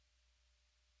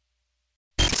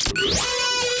The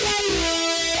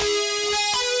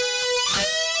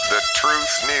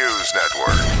Truth News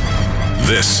Network.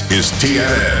 This is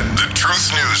TNN, the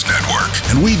Truth News Network.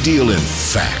 And we deal in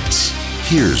facts.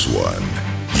 Here's one.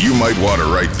 You might want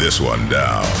to write this one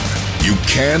down. You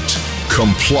can't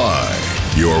comply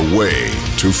your way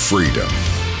to freedom.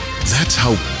 That's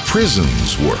how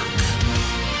prisons work.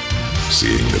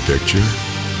 Seeing the picture?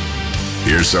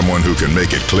 Here's someone who can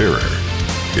make it clearer.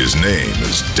 His name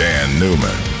is Dan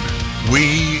Newman.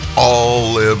 We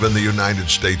all live in the United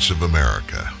States of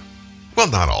America.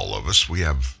 Well, not all of us. We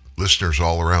have listeners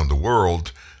all around the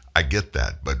world. I get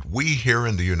that. But we here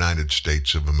in the United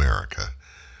States of America,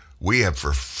 we have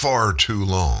for far too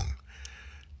long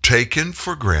taken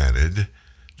for granted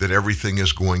that everything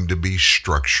is going to be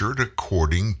structured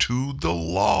according to the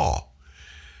law.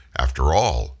 After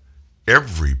all,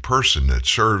 every person that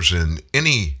serves in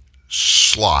any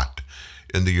slot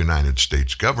in the United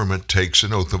States government takes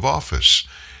an oath of office.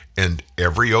 And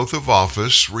every oath of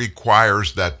office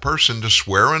requires that person to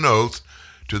swear an oath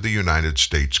to the United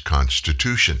States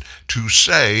Constitution to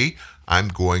say, I'm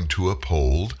going to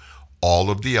uphold all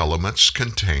of the elements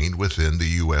contained within the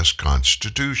U.S.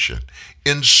 Constitution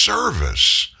in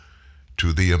service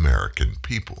to the American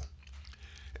people.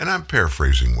 And I'm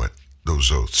paraphrasing what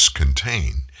those oaths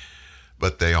contain,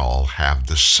 but they all have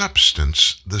the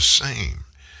substance the same.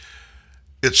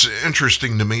 It's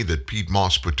interesting to me that Pete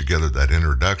Moss put together that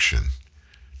introduction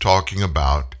talking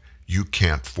about you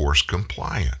can't force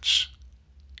compliance.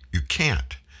 You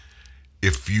can't.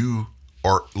 If you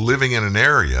are living in an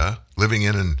area, living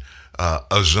in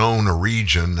a zone, a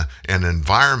region, an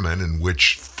environment in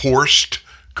which forced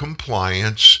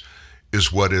compliance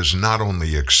is what is not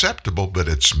only acceptable, but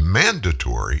it's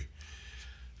mandatory,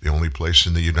 the only place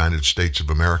in the United States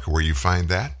of America where you find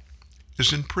that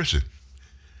is in prison.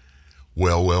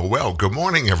 Well. Good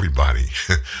morning, everybody.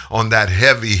 On that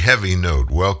heavy note,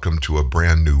 welcome to a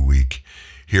brand new week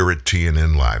here at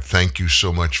TNN Live. Thank you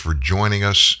so much for joining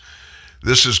us.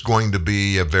 This is going to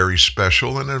be a very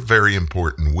special and a very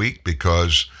important week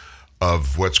because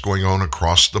of what's going on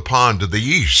across the pond to the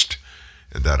east.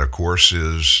 And that, of course,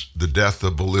 is the death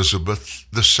of Elizabeth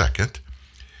II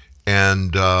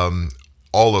and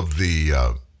all of the,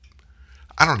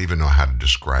 I don't even know how to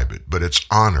describe it, but it's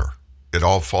honor. It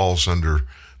all falls under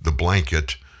the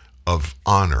blanket of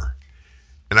honor.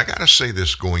 And I got to say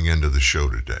this going into the show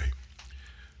today.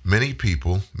 Many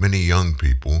people, many young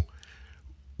people,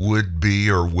 would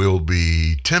be or will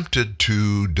be tempted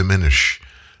to diminish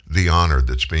the honor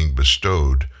that's being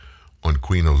bestowed on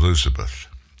Queen Elizabeth.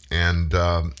 And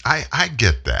I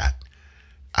get that.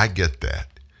 I get that.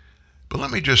 But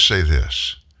let me just say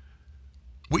this.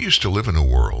 We used to live in a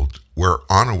world where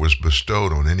honor was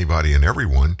bestowed on anybody and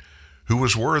everyone who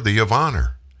was worthy of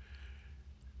honor.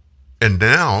 And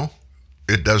now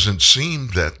it doesn't seem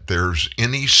that there's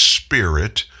any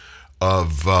spirit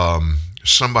of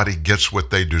somebody gets what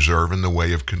they deserve in the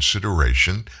way of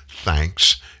consideration,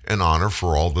 thanks, and honor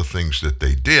for all the things that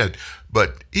they did.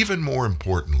 But even more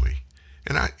importantly,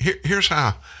 and here's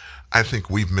how I think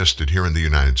we've missed it here in the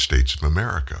United States of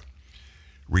America.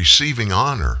 Receiving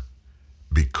honor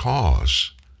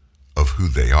because of who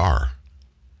they are.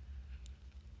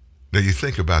 Now you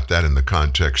think about that in the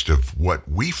context of what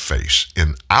we face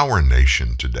in our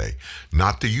nation today,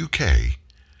 not the UK,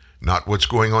 not what's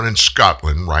going on in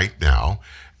Scotland right now,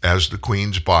 as the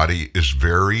Queen's body is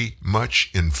very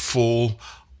much in full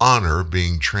honor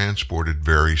being transported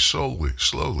very slowly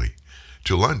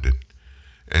to London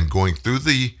and going through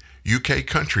the UK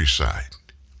countryside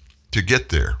to get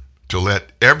there, to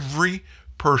let every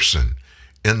person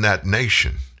in that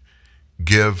nation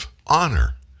give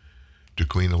honor to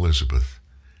Queen Elizabeth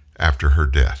after her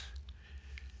death.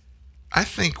 I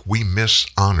think we miss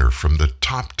honor from the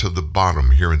top to the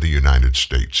bottom here in the United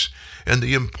States and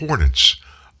the importance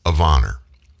of honor.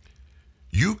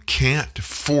 You can't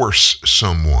force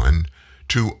someone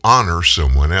to honor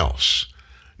someone else.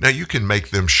 Now you can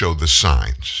make them show the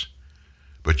signs,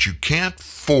 but you can't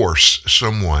force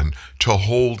someone to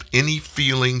hold any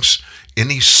feelings,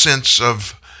 any sense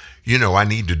of, I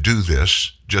need to do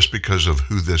this just because of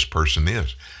who this person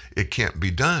is. It can't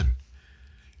be done.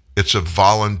 It's a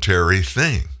voluntary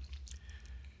thing.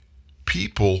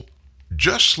 People,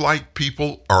 just like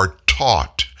people are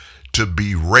taught to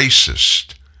be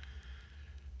racist,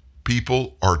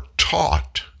 people are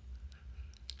taught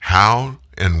how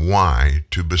and why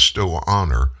to bestow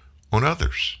honor on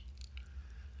others.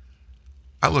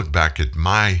 I look back at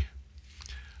my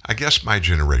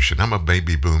generation. I'm a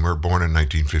baby boomer, born in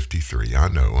 1953. I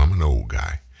know, I'm an old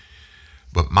guy.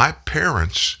 But my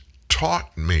parents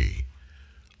taught me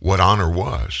what honor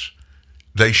was.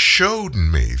 they showed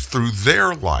me through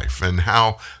their life and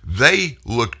how they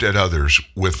looked at others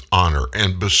with honor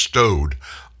and bestowed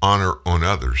honor on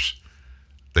others.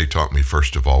 They taught me,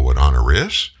 first of all, what honor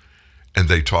is, and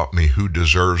they taught me who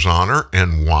deserves honor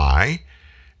and why,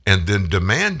 and then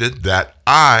demanded that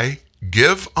I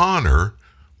give honor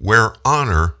where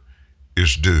honor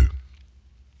is due.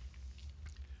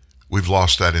 We've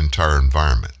lost that entire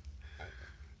environment.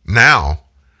 Now,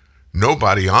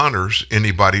 nobody honors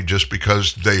anybody just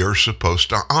because they are supposed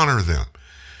to honor them.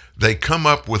 They come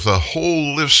up with a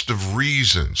whole list of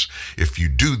reasons. If you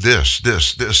do this,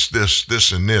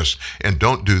 and this, and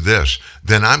don't do this,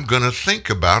 then I'm going to think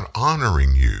about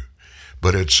honoring you.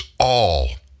 But it's all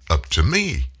up to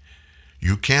me.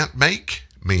 You can't make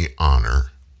me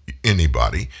honor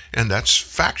anybody, and that's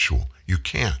factual. You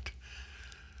can't.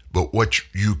 But what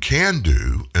you can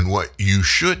do and what you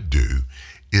should do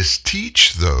is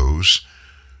teach those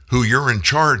who you're in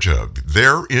charge of.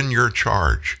 They're in your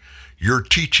charge. You're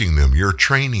teaching them. You're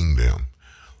training them.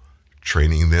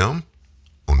 Training them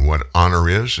on what honor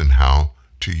is and how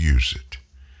to use it.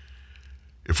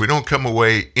 If we don't come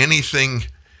away anything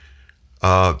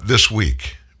this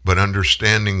week, but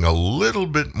understanding a little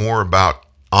bit more about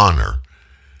honor,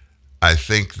 I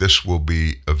think this will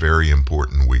be a very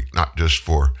important week, not just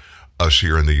for us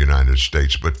here in the United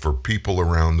States, but for people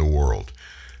around the world.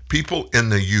 People in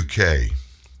the UK,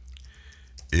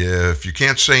 if you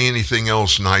can't say anything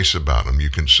else nice about them, you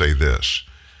can say this.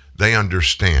 They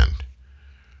understand.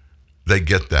 They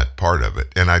get that part of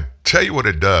it. And I tell you what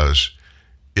it does.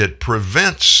 It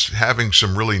prevents having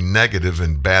some really negative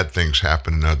and bad things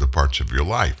happen in other parts of your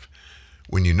life.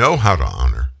 When you know how to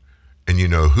honor and you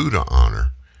know who to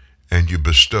honor and you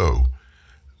bestow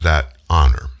that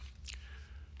honor.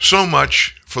 So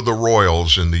much for the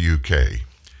royals in the UK,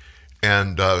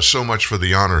 and so much for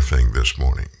the honor thing this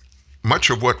morning. Much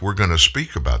of what we're going to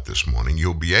speak about this morning,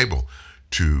 you'll be able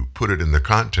to put it in the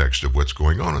context of what's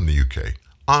going on in the UK.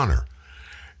 Honor.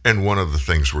 And one of the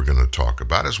things we're going to talk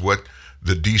about is what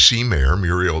the DC mayor,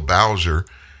 Muriel Bowser,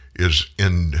 is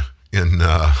in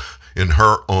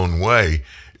her own way,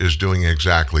 is doing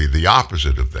exactly the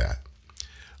opposite of that.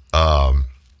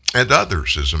 And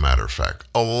others, as a matter of fact.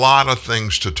 A lot of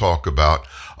things to talk about.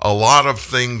 A lot of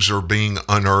things are being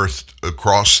unearthed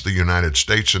across the United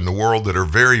States and the world that are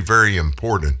very, very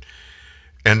important.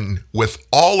 And with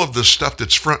all of the stuff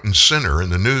that's front and center in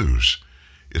the news,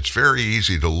 it's very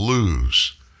easy to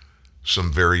lose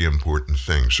some very important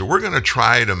things. So we're going to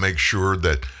try to make sure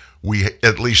that we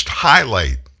at least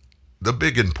highlight the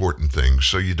big important things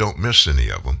so you don't miss any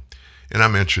of them. And I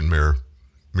mentioned Mayor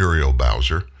Muriel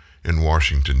Bowser in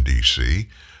Washington, D.C.,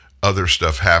 other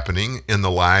stuff happening in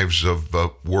the lives of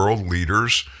world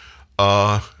leaders,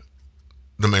 the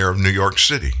mayor of New York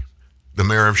City, the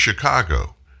mayor of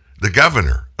Chicago, the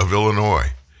governor of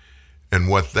Illinois, and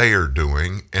what they are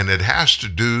doing. And it has to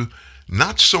do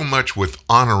not so much with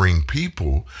honoring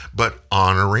people, but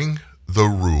honoring the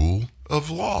rule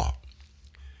of law.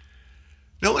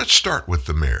 Now let's start with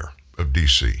the mayor of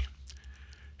D.C.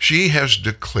 She has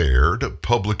declared a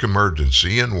public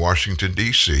emergency in Washington,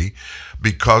 D.C.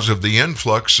 because of the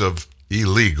influx of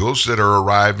illegals that are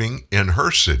arriving in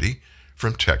her city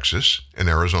from Texas and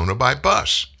Arizona by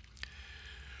bus.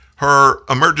 Her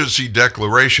emergency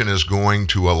declaration is going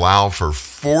to allow for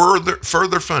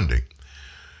further funding.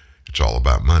 It's all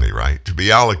about money, right? To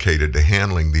be allocated to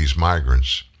handling these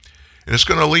migrants. And it's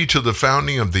going to lead to the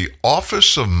founding of the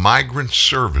Office of Migrant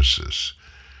Services,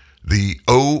 the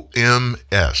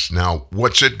OMS. Now,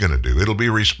 what's it going to do? It'll be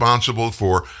responsible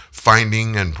for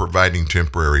finding and providing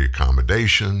temporary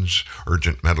accommodations,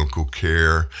 urgent medical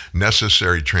care,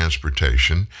 necessary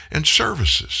transportation, and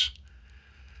services.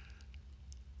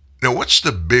 Now, what's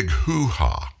the big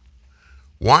hoo-ha?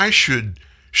 Why should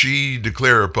she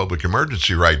declare a public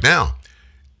emergency right now?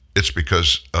 It's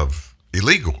because of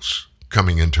illegals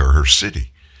coming into her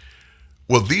city.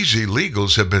 Well, these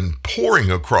illegals have been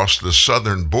pouring across the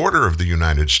southern border of the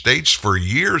United States for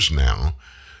years now,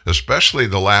 especially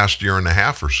the last year and a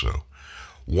half or so.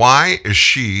 Why is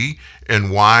she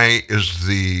and why is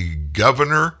the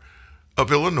governor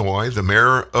of Illinois, the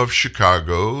mayor of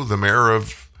Chicago, the mayor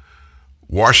of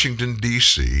Washington,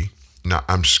 D.C.,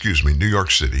 New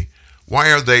York City,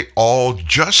 why are they all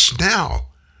just now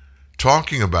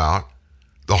talking about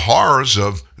the horrors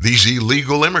of these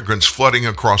illegal immigrants flooding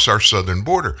across our southern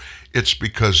border? It's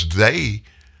because they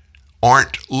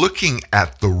aren't looking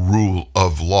at the rule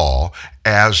of law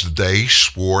as they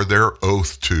swore their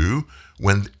oath to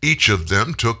when each of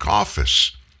them took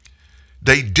office.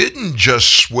 They didn't just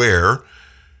swear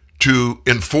to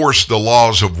enforce the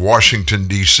laws of Washington,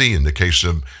 D.C. in the case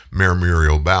of Mayor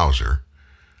Muriel Bowser.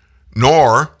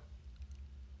 nor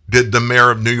did the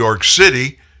mayor of New York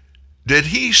City, did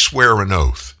he swear an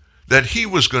oath that he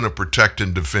was going to protect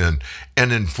and defend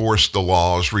and enforce the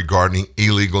laws regarding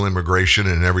illegal immigration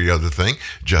and every other thing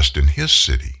just in his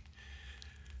city.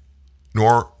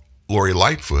 Nor Lori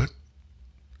Lightfoot,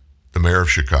 the mayor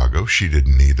of Chicago, she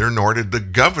didn't either, nor did the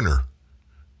governor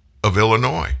of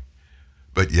Illinois.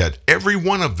 But yet every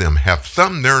one of them have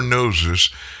thumbed their noses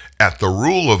at the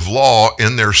rule of law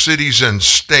in their cities and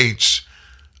states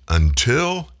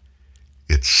until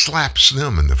it slaps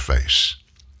them in the face.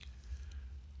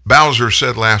 Bowser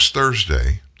said last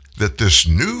Thursday that this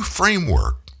new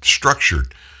framework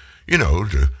structured,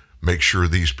 to make sure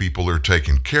these people are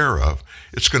taken care of,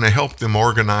 it's going to help them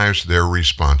organize their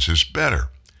responses better.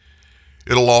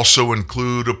 It'll also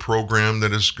include a program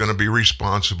that is going to be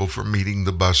responsible for meeting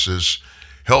the buses,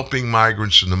 helping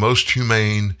migrants in the most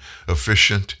humane,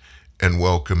 efficient, and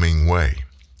welcoming way.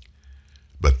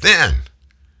 But then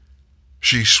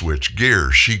she switched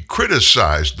gears. She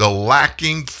criticized the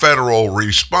lacking federal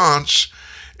response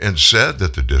and said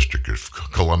that the District of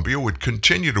Columbia would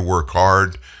continue to work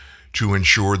hard to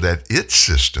ensure that its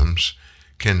systems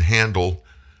can handle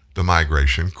the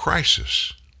migration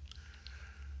crisis.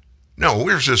 Now,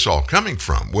 where's this all coming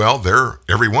from? Well,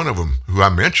 every one of them who I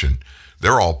mentioned,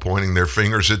 they're all pointing their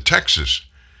fingers at Texas.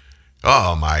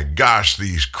 Oh my gosh,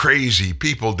 these crazy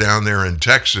people down there in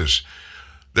Texas,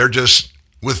 they're just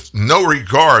with no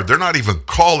regard. They're not even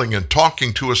calling and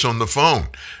talking to us on the phone.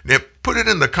 Now, put it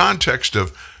in the context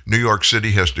of New York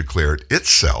City has declared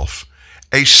itself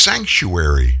a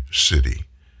sanctuary city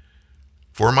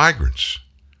for migrants.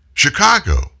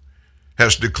 Chicago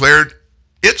has declared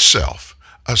itself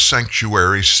a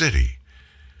sanctuary city.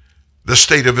 The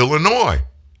state of Illinois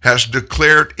has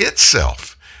declared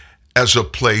itself as a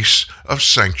place of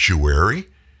sanctuary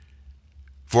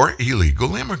for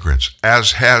illegal immigrants,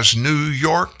 as has New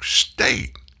York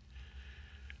State.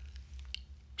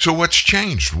 So what's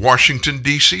changed? Washington,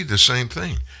 D.C., the same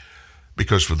thing.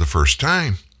 Because for the first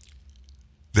time,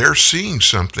 they're seeing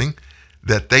something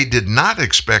that they did not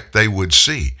expect they would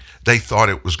see. They thought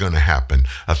it was going to happen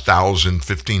 1,000,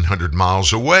 1,500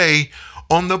 miles away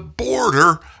on the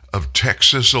border of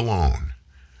Texas alone.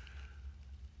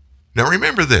 Now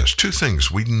remember this, two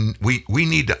things we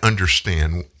need to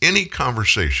understand any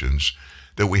conversations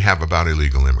that we have about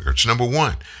illegal immigrants. Number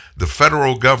one, the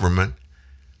federal government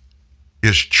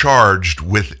is charged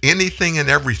with anything and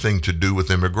everything to do with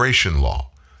immigration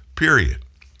law, period.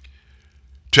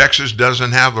 Texas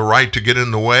doesn't have the right to get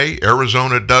in the way.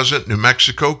 Arizona doesn't. New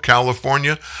Mexico,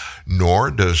 California,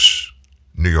 nor does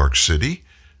New York City,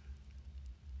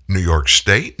 New York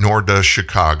State, nor does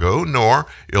Chicago, nor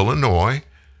Illinois,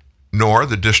 nor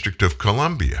the District of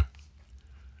Columbia.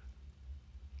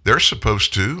 They're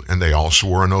supposed to, and they all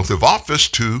swore an oath of office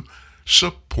to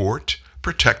support,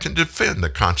 protect, and defend the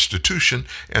Constitution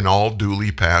and all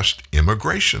duly passed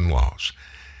immigration laws.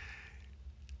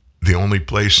 The only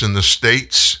place in the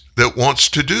states that wants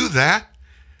to do that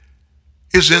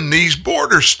is in these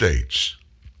border states: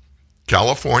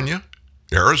 California,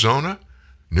 Arizona,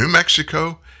 New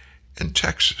Mexico, and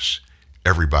Texas.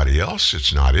 Everybody else,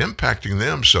 it's not impacting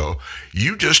them, so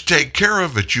you just take care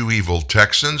of it, you evil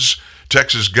Texans.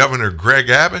 Texas Governor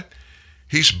Greg Abbott,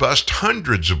 he's bussed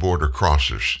hundreds of border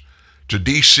crossers to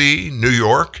D.C., New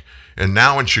York, and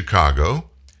now in Chicago.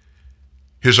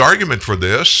 His argument for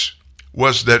this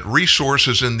was that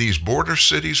resources in these border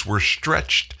cities were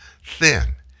stretched thin,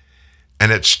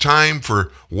 and it's time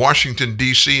for Washington,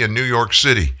 D.C. and New York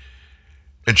City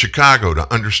and Chicago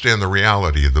to understand the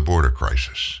reality of the border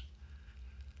crisis.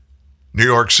 New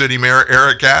York City Mayor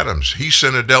Eric Adams, he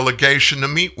sent a delegation to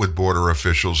meet with border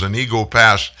officials in Eagle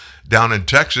Pass down in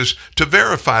Texas to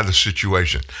verify the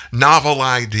situation. Novel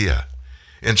idea.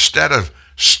 Instead of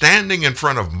standing in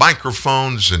front of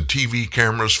microphones and TV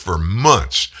cameras for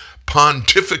months,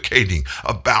 pontificating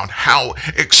about how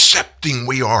accepting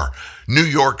we are. New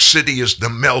York City is the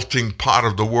melting pot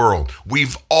of the world.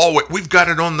 We've got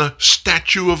it on the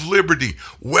Statue of Liberty,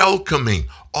 welcoming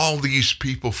all these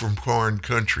people from foreign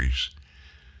countries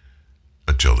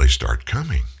until they start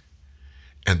coming.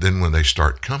 And then when they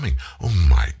start coming, oh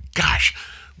my gosh,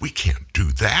 we can't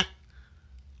do that.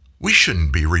 We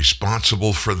shouldn't be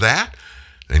responsible for that.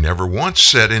 They never once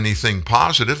said anything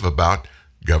positive about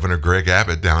Governor Greg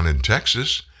Abbott down in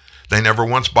Texas. They never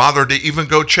once bothered to even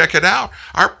go check it out.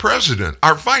 Our president,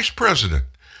 our vice president,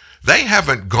 they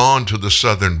haven't gone to the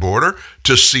southern border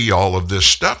to see all of this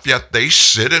stuff, yet they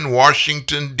sit in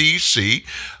Washington, D.C.,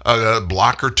 a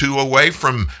block or two away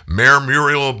from Mayor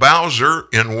Muriel Bowser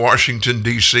in Washington,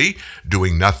 D.C.,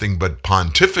 doing nothing but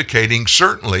pontificating,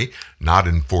 certainly not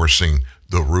enforcing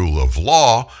the rule of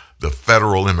law, the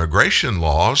federal immigration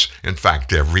laws. In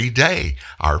fact, every day,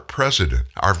 our president,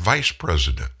 our vice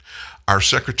president, our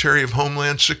Secretary of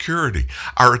Homeland Security,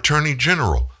 our Attorney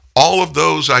General, all of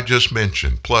those I just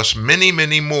mentioned, plus many,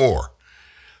 many more,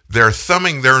 they're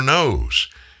thumbing their nose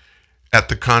at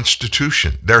the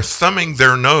Constitution. They're thumbing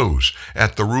their nose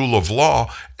at the rule of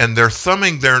law, and they're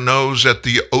thumbing their nose at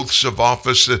the oaths of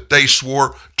office that they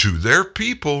swore to their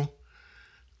people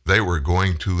they were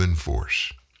going to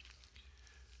enforce.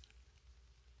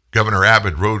 Governor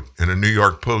Abbott wrote in a New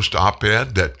York Post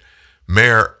op-ed that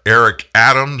Mayor Eric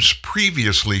Adams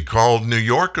previously called New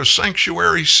York a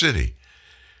sanctuary city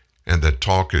and that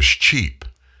talk is cheap.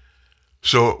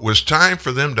 So it was time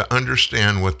for them to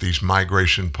understand what these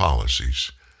migration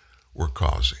policies were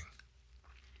causing.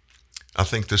 I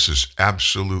think this is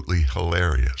absolutely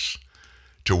hilarious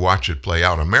to watch it play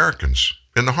out. Americans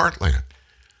in the heartland.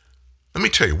 Let me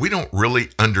tell you, we don't really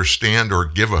understand or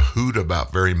give a hoot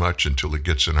about very much until it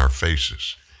gets in our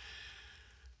faces.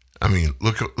 I mean,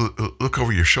 look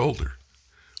over your shoulder.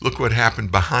 Look what happened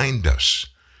behind us.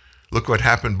 Look what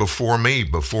happened before me,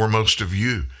 before most of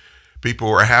you. People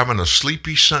were having a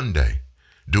sleepy Sunday,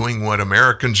 doing what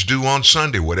Americans do on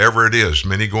Sunday, whatever it is.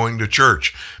 Many going to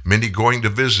church, many going to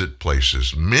visit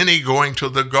places, many going to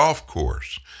the golf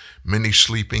course, many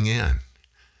sleeping in.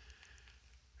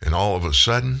 And all of a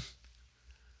sudden,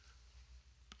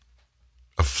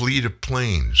 a fleet of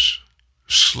planes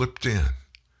slipped in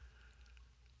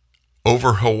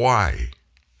over Hawaii.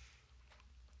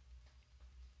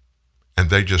 And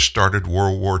they just started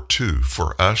World War II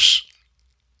for us,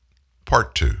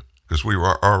 part two, because we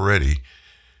were already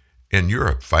in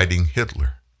Europe fighting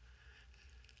Hitler.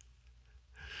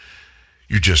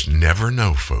 You just never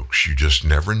know, folks. You just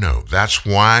never know. That's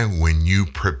why when you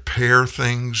prepare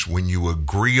things, when you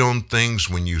agree on things,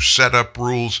 when you set up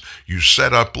rules, you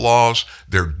set up laws,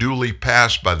 they're duly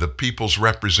passed by the people's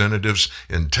representatives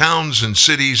in towns and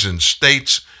cities and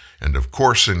states, and of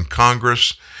course in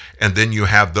Congress. And then you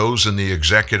have those in the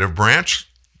executive branch,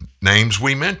 names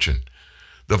we mentioned.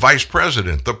 The vice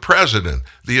president,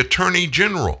 the attorney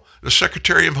general, the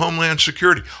Secretary of Homeland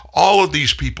Security. All of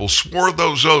these people swore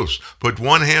those oaths, put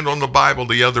one hand on the Bible,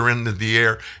 the other end of the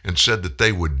air, and said that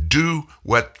they would do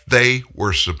what they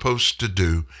were supposed to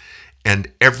do.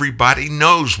 And everybody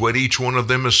knows what each one of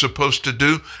them is supposed to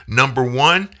do. Number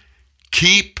one,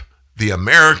 keep the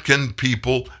American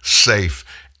people safe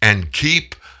and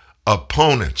keep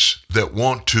opponents that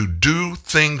want to do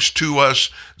things to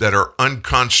us that are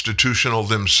unconstitutional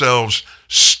themselves,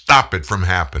 stop it from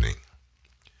happening.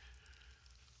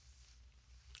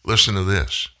 Listen to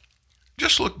this.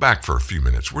 Just look back for a few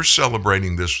minutes. We're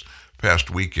celebrating this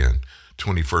past weekend,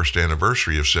 21st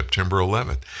anniversary of September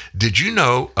 11th. Did you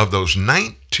know of those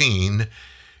 19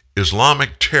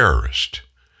 Islamic terrorists,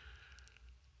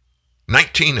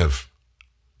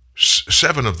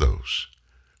 7 of those,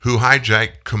 who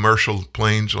hijacked commercial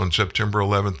planes on September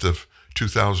 11th of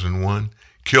 2001,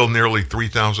 killed nearly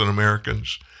 3,000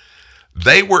 Americans?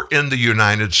 They were in the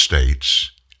United States,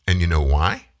 and you know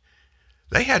why?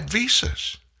 They had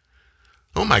visas.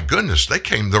 Oh my goodness, they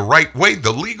came the right way,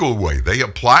 the legal way. They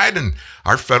applied, and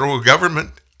our federal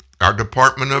government, our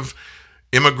Department of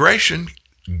Immigration,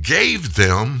 gave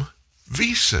them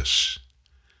visas.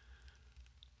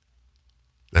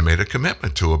 They made a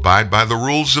commitment to abide by the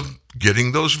rules of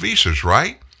getting those visas,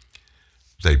 right?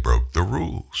 They broke the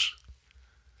rules.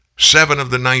 7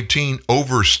 of the 19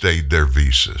 overstayed their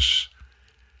visas.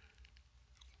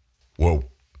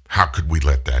 Well, how could we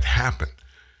let that happen?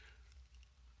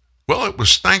 Well, it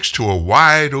was thanks to a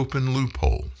wide open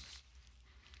loophole.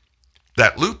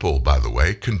 That loophole, by the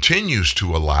way, continues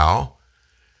to allow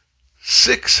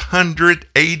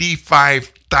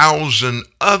 685,000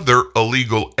 other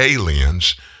illegal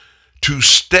aliens to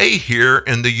stay here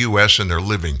in the U.S. and they're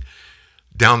living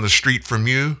down the street from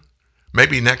you,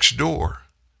 maybe next door.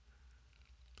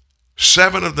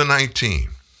 7 of the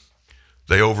 19,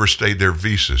 they overstayed their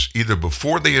visas, either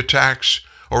before the attacks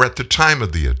or at the time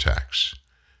of the attacks.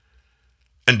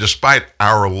 And despite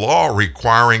our law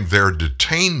requiring their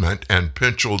detainment and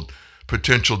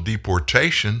potential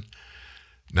deportation,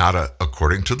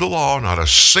 according to the law, not a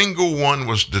single one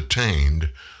was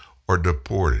detained or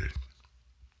deported.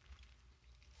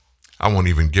 I won't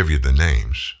even give you the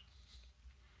names.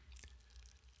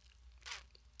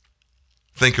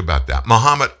 Think about that.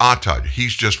 Mohammed Attad,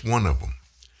 he's just one of them.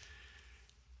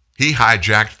 He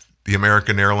hijacked the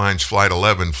American Airlines Flight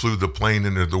 11, flew the plane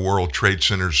into the World Trade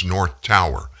Center's North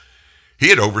Tower. He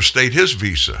had overstayed his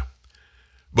visa,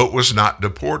 but was not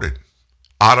deported.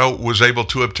 Otto was able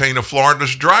to obtain a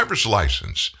Florida's driver's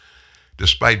license,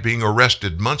 despite being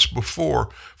arrested months before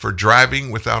for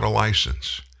driving without a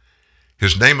license.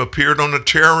 His name appeared on a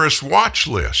terrorist watch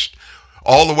list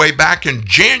all the way back in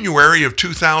January of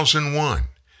 2001.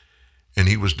 And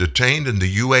he was detained in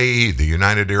the UAE, the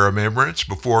United Arab Emirates,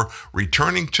 before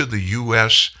returning to the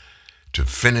U.S. to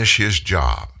finish his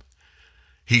job.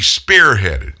 He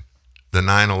spearheaded the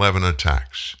 9/11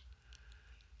 attacks.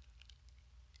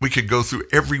 We could go through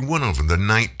every one of them, the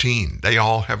 19. They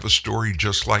all have a story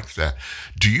just like that.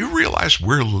 Do you realize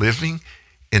we're living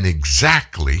in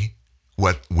exactly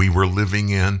what we were living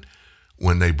in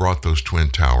when they brought those Twin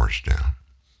Towers down?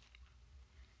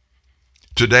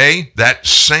 Today, that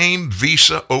same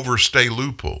visa overstay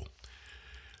loophole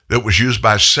that was used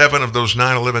by 7 of those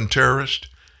 9/11 terrorists,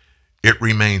 it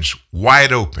remains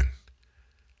wide open.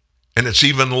 And it's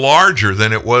even larger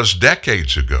than it was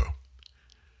decades ago.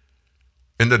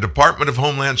 In the Department of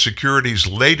Homeland Security's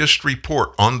latest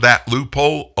report on that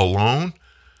loophole alone,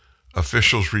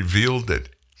 officials revealed that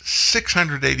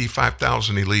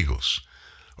 685,000 illegals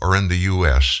are in the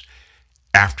U.S.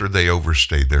 after they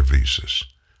overstayed their visas.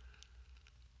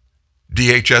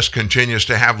 DHS continues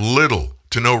to have little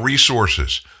to no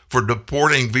resources for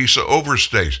deporting visa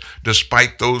overstays,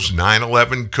 despite those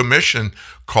 9/11 Commission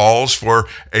calls for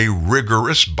a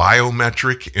rigorous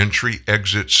biometric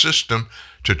entry-exit system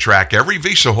to track every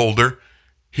visa holder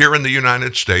here in the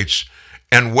United States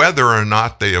and whether or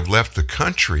not they have left the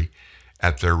country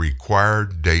at their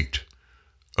required date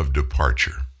of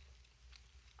departure.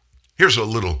 Here's a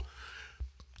little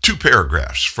 2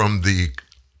 paragraphs from the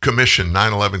Commission,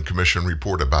 9/11 Commission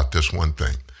report about this one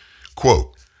thing.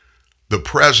 Quote, the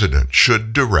President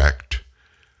should direct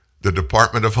the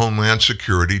Department of Homeland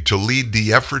Security to lead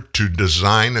the effort to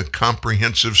design a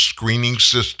comprehensive screening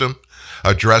system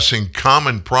addressing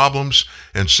common problems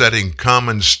and setting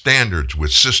common standards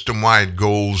with system-wide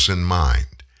goals in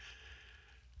mind.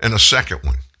 And a second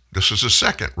one, this is a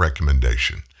second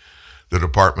recommendation. The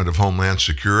Department of Homeland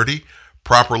Security,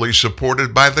 properly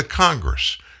supported by the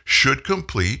Congress, should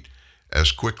complete,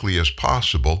 as quickly as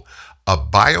possible, a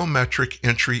biometric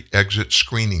entry-exit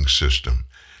screening system,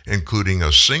 including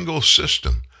a single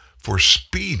system for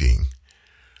speeding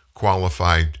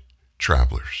qualified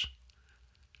travelers.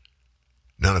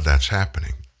 None of that's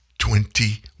happening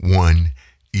 21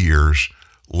 years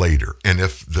later. And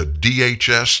if the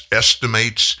DHS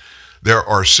estimates there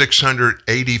are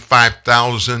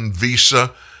 685,000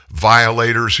 visa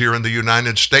violators here in the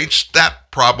United States,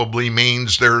 that probably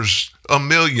means there's 1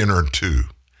 million or 2.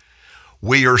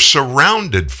 We are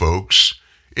surrounded, folks,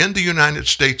 in the United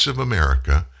States of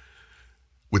America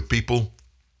with people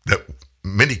that,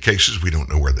 in many cases, we don't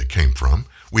know where they came from.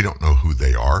 We don't know who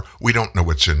they are. We don't know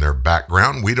what's in their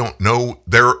background. We don't know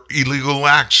their illegal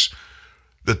acts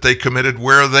that they committed,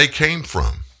 where they came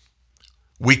from.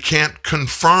 We can't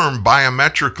confirm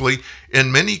biometrically,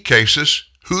 in many cases,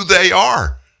 who they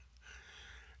are.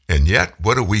 And yet,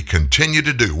 what do we continue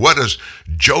to do? What does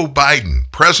Joe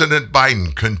Biden, President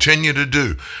Biden, continue to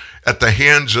do at the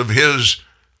hands of his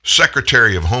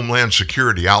Secretary of Homeland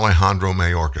Security, Alejandro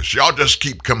Mayorkas? Y'all just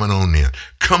keep coming on in.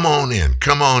 Come on in.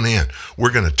 Come on in.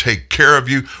 We're going to take care of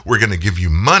you. We're going to give you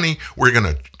money. We're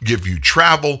going to give you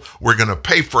travel. We're going to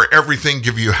pay for everything,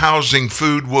 give you housing,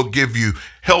 food. We'll give you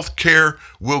health care.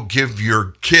 We'll give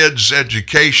your kids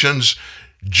educations.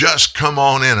 Just come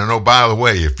on in. And oh, by the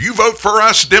way, if you vote for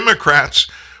us Democrats,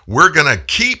 we're going to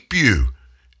keep you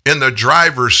in the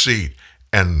driver's seat.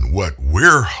 And what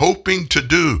we're hoping to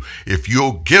do, if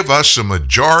you'll give us a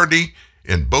majority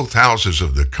in both houses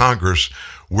of the Congress,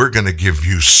 we're going to give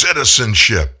you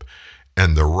citizenship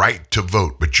and the right to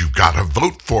vote. But you've got to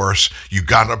vote for us. You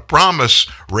got to promise,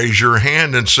 raise your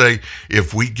hand and say,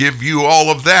 if we give you all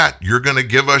of that, you're going to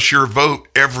give us your vote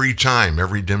every time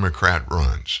every Democrat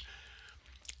runs.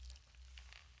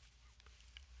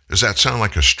 Does that sound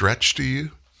like a stretch to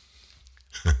you?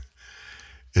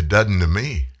 It doesn't to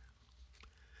me.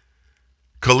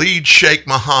 Khalid Sheikh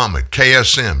Mohammed,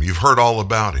 KSM, you've heard all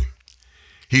about him.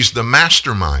 He's the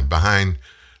mastermind behind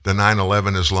the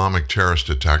 9/11 Islamic terrorist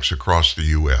attacks across the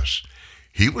U.S.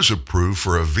 He was approved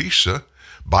for a visa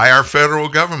by our federal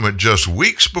government just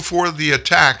weeks before the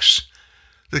attacks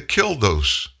that killed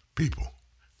those people.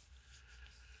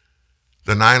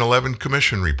 The 9/11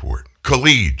 Commission report.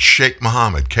 Khalid Sheikh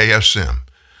Mohammed, KSM,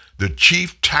 the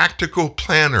chief tactical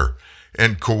planner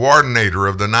and coordinator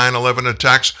of the 9/11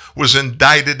 attacks, was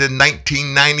indicted in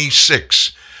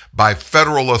 1996 by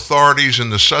federal authorities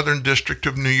in the Southern District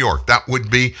of New York, that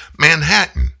would be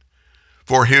Manhattan,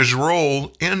 for his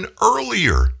role in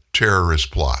earlier terrorist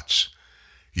plots.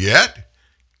 Yet,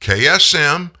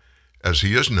 KSM, as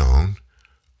he is known,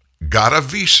 got a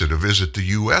visa to visit the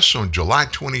U.S. on July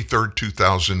 23,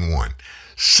 2001,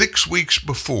 6 weeks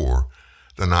before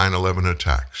the 9/11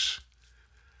 attacks.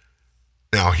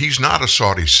 Now, he's not a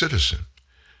Saudi citizen.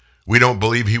 We don't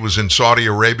believe he was in Saudi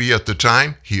Arabia at the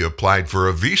time. He applied for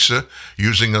a visa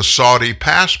using a Saudi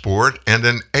passport and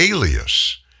an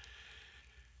alias.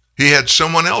 He had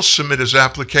someone else submit his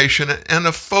application and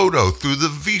a photo through the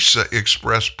Visa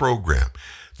Express program.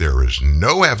 There is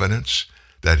no evidence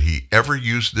that he ever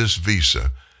used this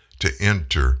visa to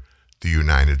enter the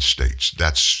United States.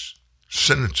 That's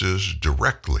sentences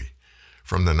directly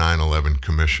from the 9/11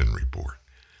 Commission report.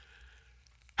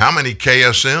 How many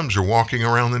KSMs are walking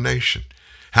around the nation?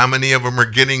 How many of them are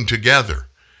getting together,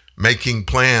 making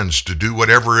plans to do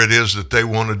whatever it is that they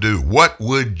want to do? What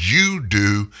would you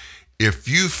do if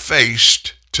you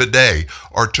faced today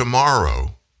or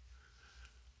tomorrow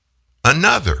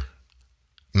another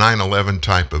 9/11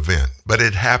 type event, but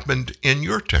it happened in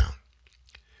your town?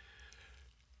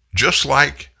 Just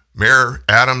like Mayor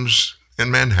Adams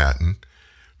in Manhattan,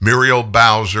 Muriel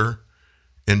Bowser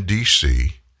in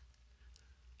D.C.,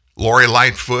 Lori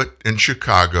Lightfoot in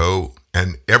Chicago,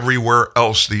 and everywhere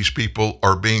else these people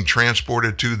are being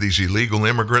transported to, these illegal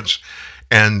immigrants,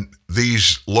 and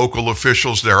these local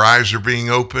officials, their eyes are being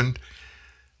opened.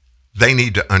 They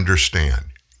need to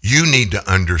understand. You need to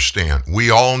understand.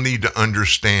 We all need to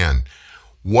understand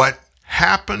what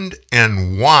happened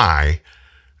and why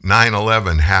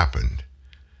 9/11 happened.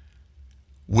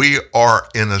 We are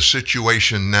in a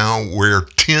situation now where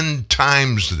 10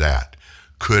 times that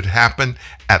could happen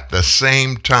at the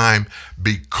same time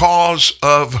because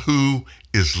of who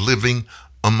is living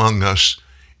among us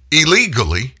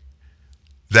illegally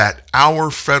that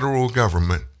our federal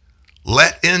government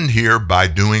let in here by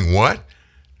doing what?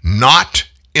 Not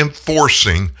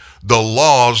enforcing the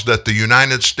laws that the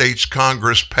United States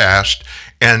Congress passed,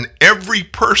 and every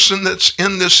person that's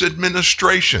in this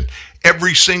administration,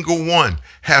 every single one,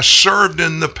 has served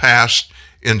in the past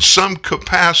in some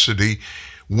capacity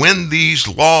when these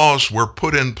laws were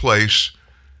put in place,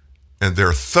 and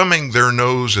they're thumbing their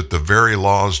nose at the very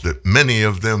laws that many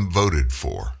of them voted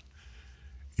for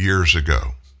years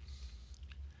ago.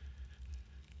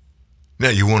 Now,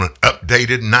 you want an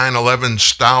updated 9/11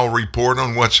 style report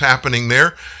on what's happening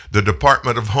there? The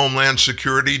Department of Homeland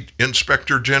Security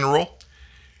Inspector General,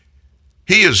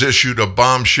 he has issued a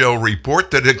bombshell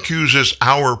report that accuses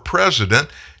our president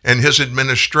and his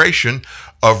administration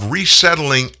of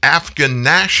resettling Afghan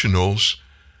nationals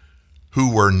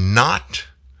who were not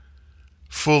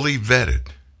fully vetted.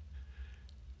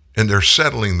 And they're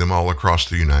settling them all across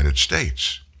the United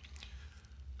States.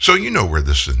 So you know where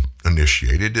this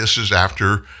initiated. This is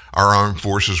after our armed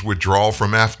forces withdrawal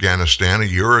from Afghanistan a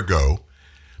year ago.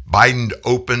 Biden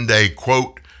opened a,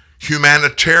 quote,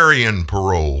 humanitarian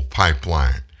parole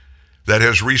pipeline that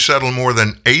has resettled more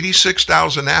than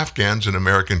 86,000 Afghans in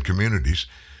American communities,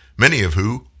 many of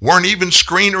who weren't even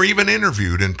screened or even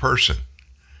interviewed in person.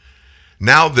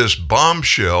 Now this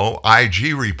bombshell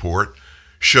IG report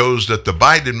shows that the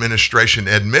Biden administration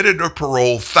admitted to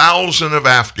parole thousands of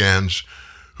Afghans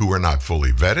who were not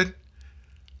fully vetted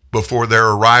before their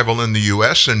arrival in the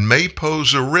U.S. and may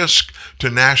pose a risk to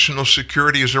national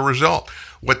security as a result.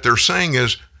 What they're saying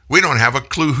is, we don't have a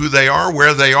clue who they are,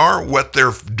 where they are, what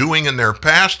they're doing in their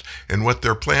past, and what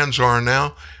their plans are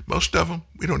now. Most of them,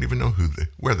 we don't even know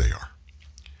where they are.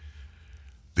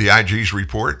 The IG's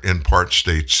report in part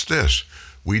states this: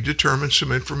 we determined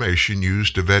some information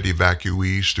used to vet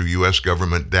evacuees through U.S.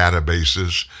 government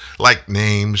databases like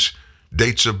names,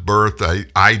 dates of birth,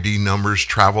 ID numbers,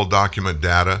 travel document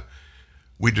data.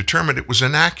 We determined it was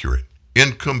inaccurate,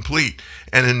 incomplete,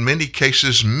 and in many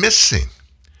cases missing.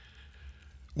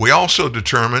 We also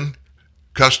determined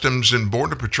Customs and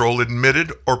Border Patrol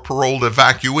admitted or paroled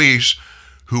evacuees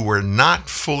who were not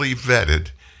fully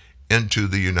vetted into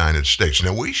the United States.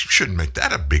 Now, we shouldn't make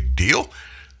that a big deal.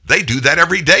 They do that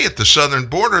every day at the southern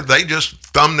border. They just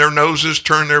thumb their noses,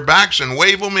 turn their backs, and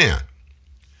wave them in.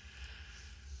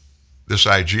 This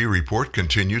IG report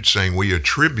continued saying, we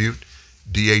attribute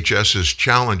DHS's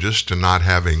challenges to not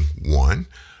having, 1,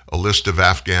 a list of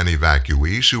Afghan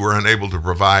evacuees who were unable to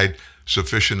provide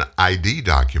sufficient ID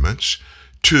documents,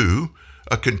 2,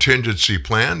 a contingency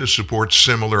plan to support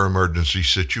similar emergency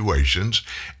situations,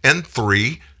 and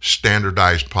 3,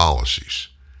 standardized policies.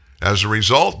 As a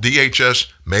result, DHS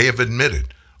may have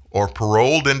admitted or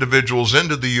paroled individuals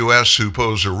into the U.S. who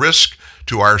pose a risk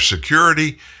to our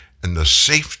security and the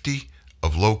safety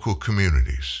of local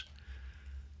communities.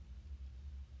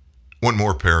 One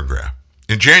more paragraph.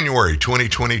 In January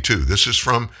 2022, this is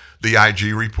from the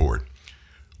IG report,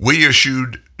 We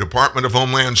issued Department of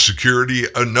Homeland Security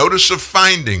a notice of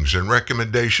findings and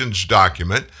recommendations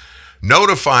document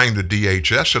notifying the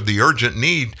DHS of the urgent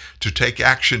need to take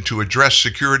action to address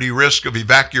security risk of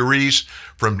evacuees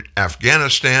from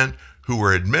Afghanistan who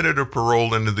were admitted or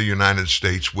paroled into the United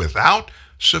States without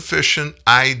sufficient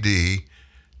ID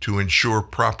to ensure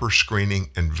proper screening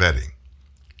and vetting.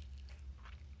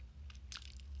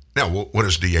 Now, what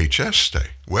does DHS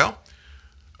say? Well,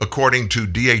 according to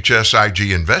DHS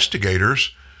IG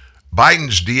investigators,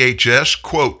 Biden's DHS,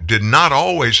 quote, did not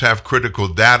always have critical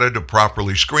data to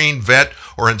properly screen, vet,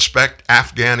 or inspect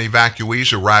Afghan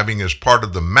evacuees arriving as part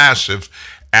of the massive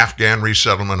Afghan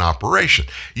resettlement operation.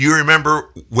 You remember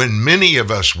when many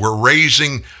of us were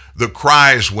raising the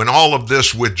cries when all of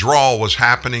this withdrawal was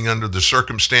happening under the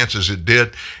circumstances it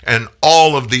did, and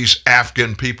all of these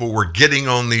Afghan people were getting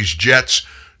on these jets.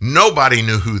 Nobody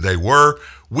knew who they were.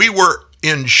 We were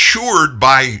insured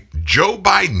by Joe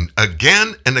Biden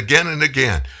again and again and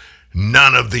again.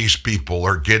 None of these people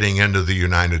are getting into the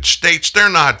United States. They're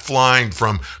not flying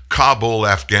from Kabul,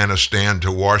 Afghanistan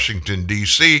to Washington,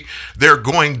 D.C. They're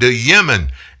going to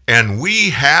Yemen. And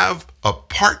we have a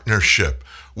partnership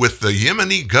with the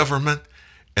Yemeni government,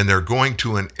 and they're going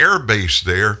to an air base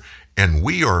there. And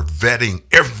we are vetting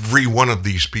every one of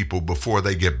these people before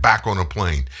they get back on a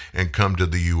plane and come to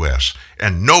the U.S.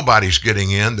 And nobody's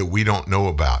getting in that we don't know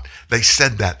about. They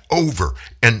said that over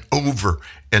and over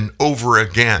and over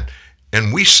again.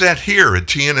 And we sat here at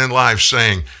TNN Live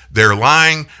saying, they're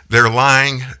lying, they're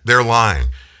lying, they're lying.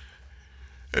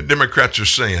 And Democrats are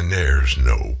saying there's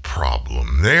no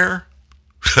problem there.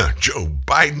 Joe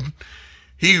Biden,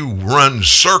 he runs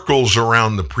circles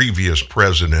around the previous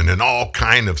president and all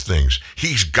kind of things.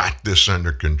 He's got this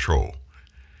under control.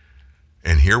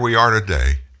 And here we are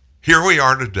today,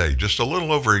 just a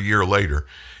little over a year later,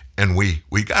 and we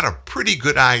got a pretty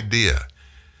good idea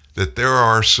that there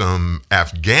are some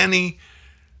Afghani,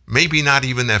 maybe not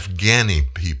even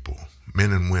Afghani people,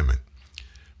 men and women.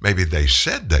 Maybe they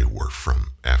said they were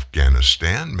from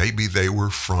Afghanistan. Maybe they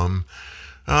were from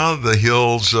the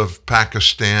hills of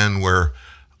Pakistan where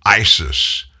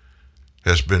ISIS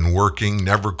has been working,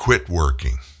 never quit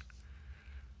working.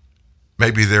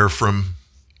 Maybe they're from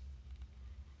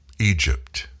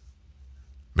Egypt.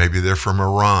 Maybe they're from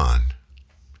Iran.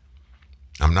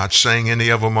 I'm not saying any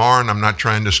of them are, and I'm not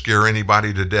trying to scare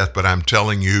anybody to death, but I'm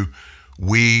telling you,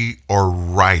 we are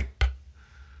ripe.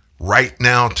 Right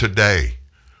now, today,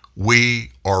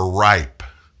 we are ripe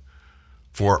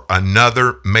for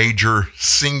another major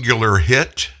singular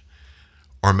hit,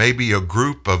 or maybe a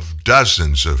group of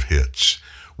dozens of hits.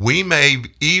 We may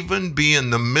even be in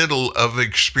the middle of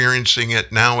experiencing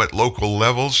it now at local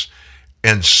levels,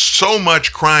 and so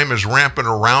much crime is rampant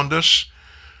around us,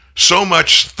 so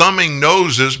much thumbing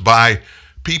noses by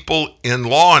people in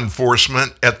law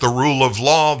enforcement at the rule of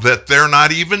law that they're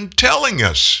not even telling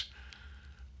us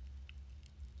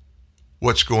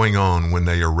what's going on when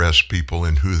they arrest people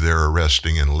and who they're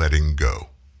arresting and letting go.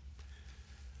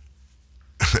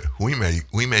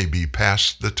 We may be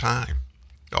past the time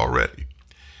already.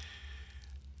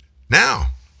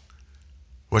 Now,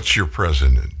 what's your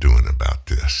president doing about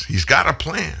this? He's got a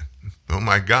plan. Oh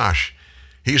my gosh.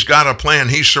 He's got a plan.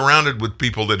 He's surrounded with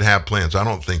people that have plans. I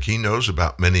don't think he knows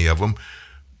about many of them,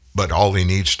 but all he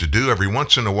needs to do every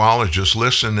once in a while is just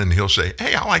listen, and he'll say,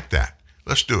 hey, I like that.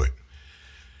 Let's do it.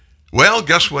 Well,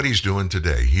 guess what he's doing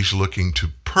today? He's looking to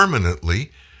permanently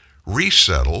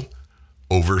resettle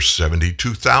over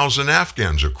 72,000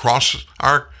 Afghans across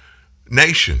our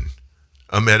nation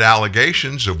amid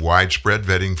allegations of widespread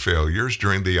vetting failures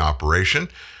during the operation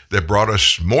that brought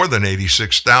us more than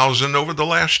 86,000 over the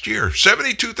last year.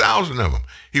 72,000 of them.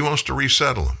 He wants to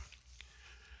resettle them.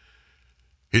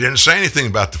 He didn't say anything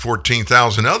about the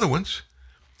 14,000 other ones.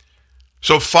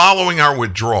 So following our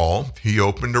withdrawal, he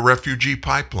opened a refugee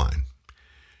pipeline.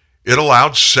 It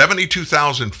allowed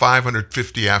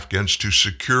 72,550 Afghans to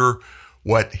secure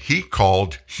what he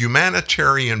called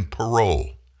humanitarian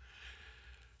parole.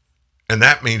 And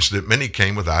that means that many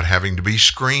came without having to be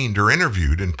screened or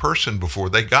interviewed in person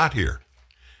before they got here.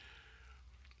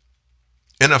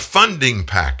 In a funding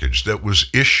package that was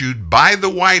issued by the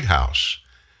White House,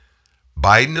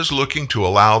 Biden is looking to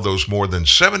allow those more than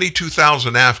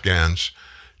 72,000 Afghans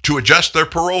to adjust their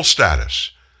parole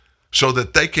status so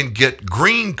that they can get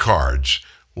green cards.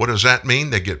 What does that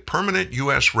mean? They get permanent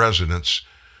U.S. residents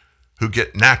who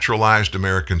get naturalized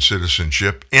American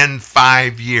citizenship in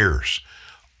 5 years.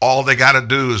 All they got to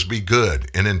do is be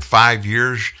good. And in 5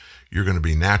 years, you're going to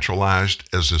be naturalized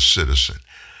as a citizen.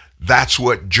 That's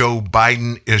what Joe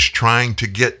Biden is trying to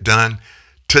get done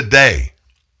today.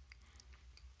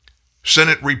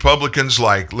 Senate Republicans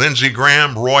like Lindsey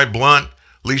Graham, Roy Blunt,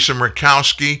 Lisa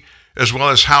Murkowski, as well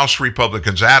as House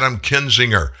Republicans Adam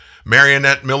Kinzinger,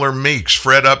 Marionette Miller Meeks,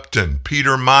 Fred Upton,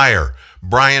 Peter Meyer,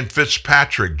 Brian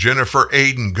Fitzpatrick, Jennifer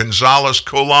Aiden, Gonzalez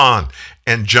Colan,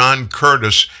 and John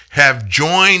Curtis have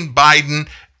joined Biden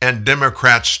and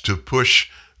Democrats to push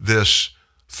this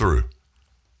through.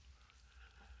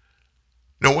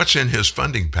 Now, what's in his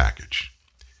funding package?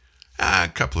 A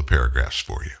couple of paragraphs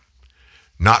for you.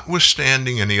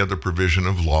 Notwithstanding any other provision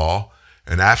of law,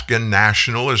 an Afghan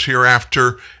national is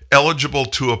hereafter eligible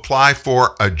to apply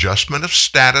for adjustment of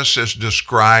status as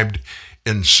described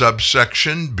in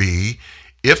subsection B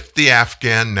if the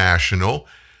Afghan national,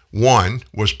 1,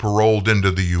 was paroled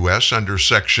into the U.S. under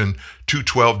Section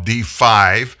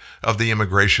 212D5 of the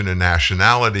Immigration and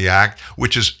Nationality Act,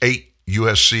 which is 8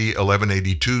 U.S.C.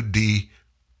 1182D,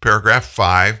 paragraph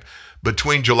 5,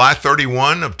 between July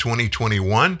 31 of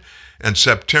 2021 and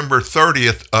September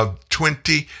 30th of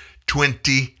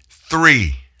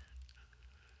 2023.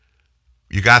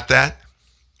 You got that?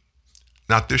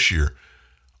 Not this year.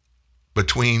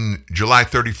 Between July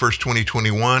 31st,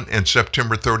 2021 and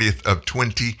September 30th of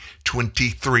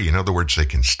 2023. In other words, they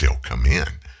can still come in.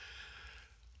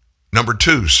 Number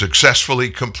 2, successfully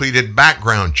completed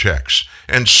background checks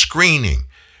and screening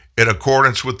in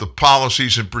accordance with the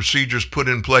policies and procedures put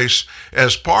in place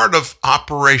as part of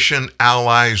Operation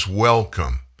Allies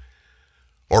Welcome,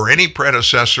 or any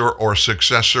predecessor or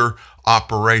successor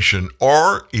operation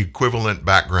or equivalent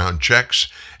background checks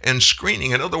and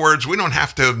screening. In other words, we don't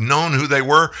have to have known who they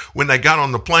were when they got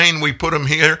on the plane. We put them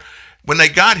here. When they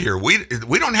got here, we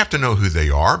don't have to know who they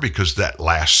are because that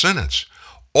last sentence.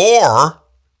 Or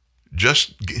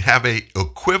just have a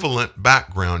equivalent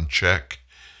background check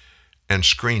and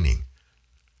screening.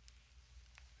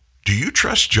 Do you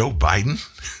trust Joe Biden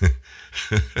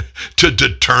to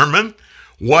determine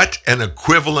what an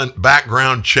equivalent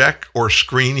background check or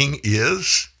screening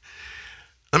is?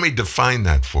 Let me define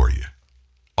that for you.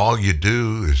 All you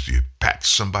do is you pat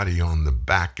somebody on the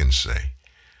back and say,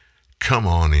 "Come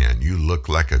on in, you look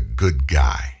like a good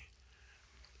guy."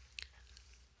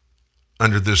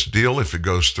 Under this deal, if it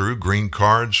goes through, green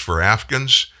cards for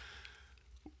Afghans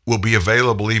will be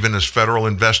available even as federal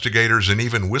investigators and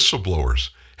even whistleblowers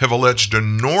have alleged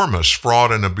enormous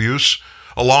fraud and abuse,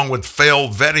 along with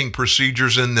failed vetting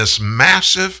procedures in this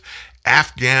massive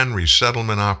Afghan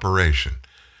resettlement operation.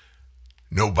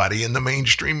 Nobody in the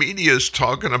mainstream media is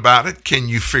talking about it. Can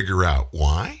you figure out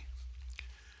why?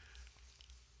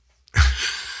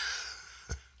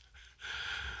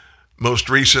 Most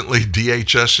recently,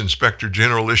 DHS Inspector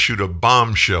General issued a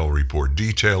bombshell report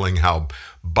detailing how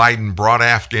Biden brought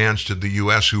Afghans to the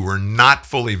U.S. who were not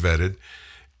fully vetted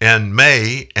and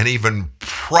may, and even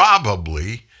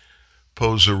probably,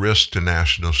 pose a risk to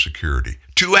national security.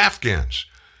 2 Afghans,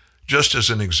 just as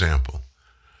an example,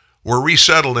 were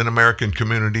resettled in American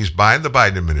communities by the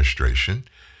Biden administration,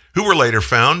 who were later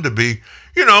found to be,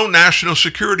 national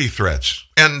security threats.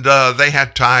 And they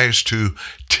had ties to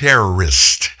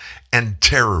terrorists and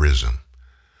terrorism.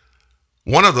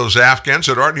 One of those Afghans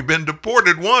had already been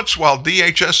deported once, while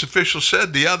DHS officials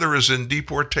said the other is in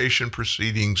deportation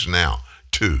proceedings now.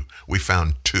 2. We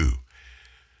found 2.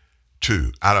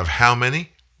 2. Out of how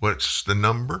many? What's the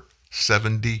number?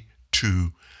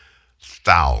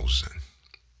 72,000.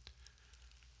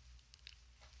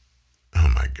 Oh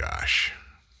my gosh.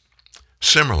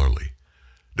 Similarly,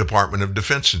 Department of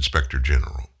Defense Inspector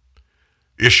General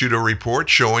issued a report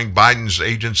showing Biden's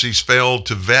agencies failed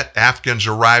to vet Afghans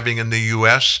arriving in the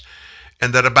U.S.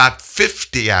 and that about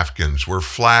 50 Afghans were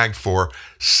flagged for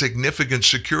significant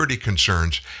security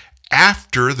concerns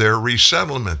after their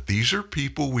resettlement. These are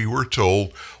people, we were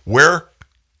told, where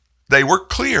they were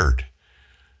cleared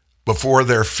before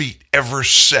their feet ever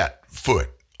set foot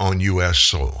on U.S.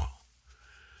 soil.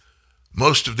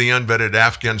 Most of the unvetted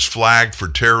Afghans flagged for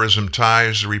terrorism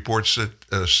ties, the report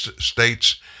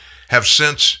states, have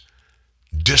since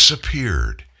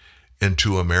disappeared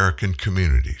into American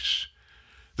communities.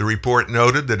 The report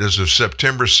noted that as of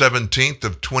September 17th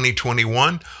of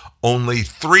 2021, only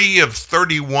 3 of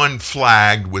 31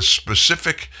 flagged with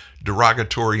specific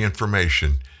derogatory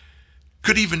information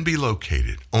could even be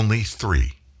located. Only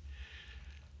 3.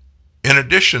 In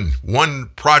addition,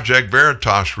 one Project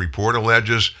Veritas report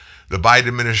alleges the Biden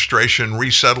administration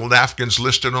resettled Afghans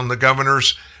listed on the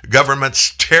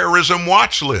government's terrorism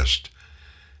watch list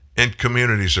in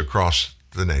communities across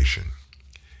the nation.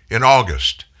 In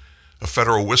August, a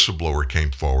federal whistleblower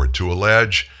came forward to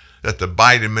allege that the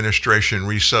Biden administration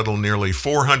resettled nearly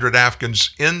 400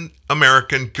 Afghans in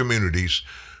American communities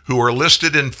who are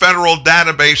listed in federal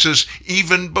databases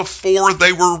even before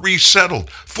they were resettled.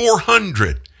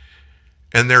 400.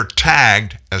 And they're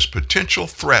tagged as potential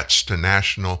threats to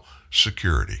national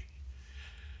security.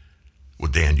 Well,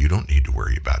 Dan, you don't need to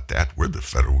worry about that. We're the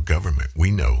federal government.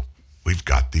 We know. We've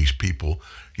got these people,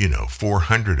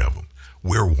 400 of them.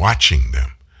 We're watching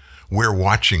them. We're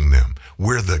watching them.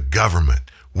 We're the government.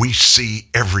 We see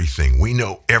everything. We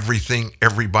know everything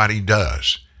everybody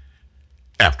does.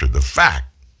 After the fact,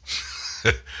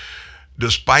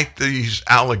 despite these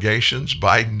allegations,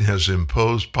 Biden has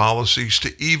imposed policies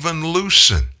to even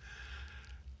loosen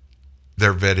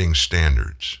their vetting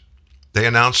standards. They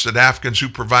announced that Afghans who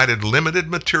provided limited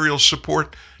material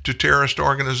support to terrorist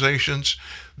organizations,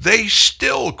 they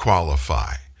still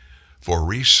qualify for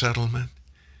resettlement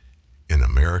in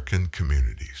American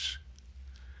communities.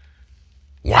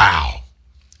 Wow.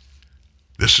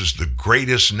 This is the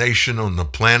greatest nation on the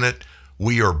planet.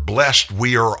 We are blessed.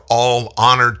 We are all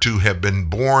honored to have been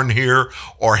born here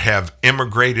or have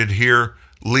immigrated here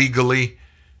legally.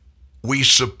 We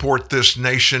support this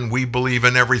nation. We believe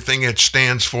in everything it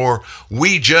stands for.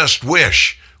 We just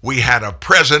wish we had a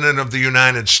president of the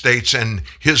United States and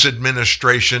his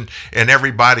administration and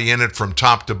everybody in it from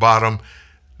top to bottom.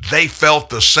 They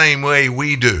felt the same way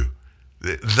we do.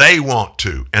 They want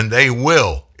to, and they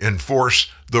will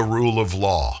enforce the rule of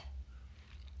law.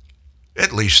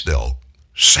 At least they'll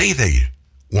say they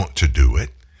want to do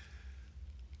it.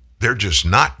 They're just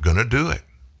not going to do it.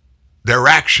 Their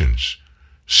actions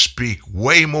speak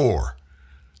way more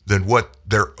than what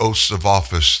their oaths of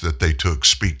office that they took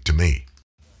speak to me.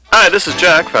 Hi, this is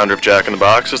Jack, founder of Jack in the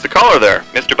Box. Is the caller there?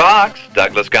 Mr. Box,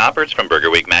 Douglas Gompertz from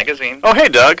Burger Week magazine. Oh, hey,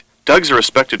 Doug. Doug's a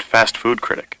respected fast food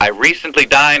critic. I recently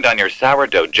dined on your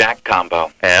sourdough jack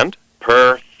combo. And?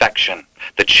 Perfection.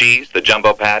 The cheese, the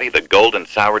jumbo patty, the golden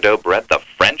sourdough bread, the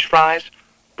French fries.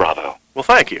 Bravo. Well,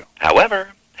 thank you.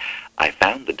 However, I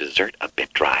found the dessert a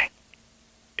bit dry.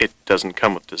 It doesn't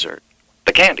come with dessert.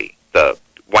 The candy, the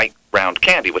white round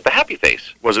candy with the happy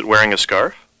face. Was it wearing a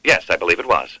scarf? Yes, I believe it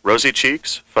was. Rosy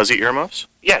cheeks? Fuzzy earmuffs?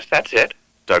 Yes, that's it.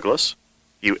 Douglas,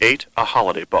 you ate a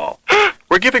holiday ball.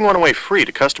 We're giving one away free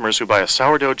to customers who buy a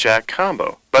sourdough jack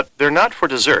combo. But they're not for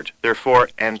dessert. They're for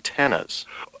antennas.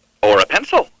 Or a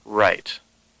pencil. Right.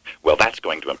 Well, that's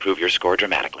going to improve your score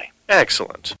dramatically.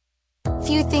 Excellent.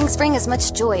 Few things bring as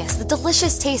much joy as the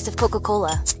delicious taste of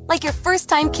Coca-Cola. Like your first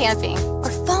time camping or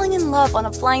falling in love on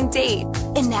a blind date.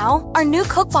 And now, our new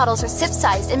Coke bottles are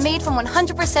sip-sized and made from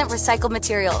 100% recycled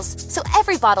materials. So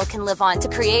every bottle can live on to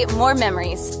create more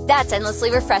memories. That's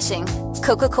endlessly refreshing.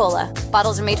 Coca-Cola.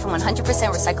 Bottles are made from 100%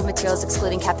 recycled materials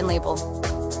excluding cap and label.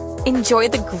 Enjoy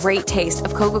the great taste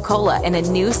of Coca-Cola in a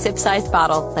new sip-sized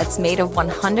bottle that's made of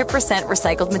 100%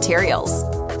 recycled materials.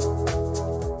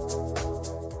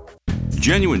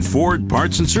 Genuine Ford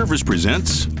Parts and Service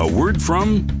presents A Word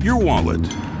From Your Wallet.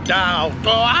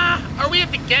 Are we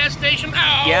at the gas station?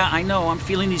 Ow. Yeah, I know. I'm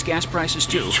feeling these gas prices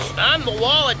too. I'm the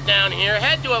wallet down here.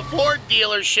 Head to a Ford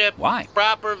dealership. Why?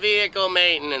 Proper vehicle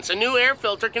maintenance. A new air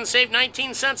filter can save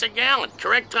 19 cents a gallon.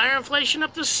 Correct tire inflation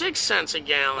up to 6 cents a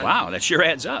gallon. Wow, that sure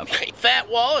adds up. Fat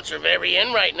wallets are very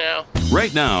in right now.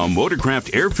 Right now,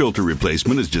 Motorcraft air filter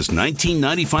replacement is just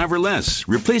 $19.95 or less.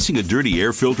 Replacing a dirty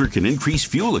air filter can increase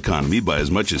fuel economy by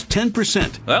as much as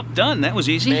 10%. Well, done. That was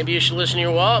easy. Maybe you should listen to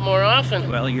your wallet more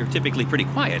often. Well, you're typically pretty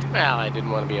quiet. Well, I didn't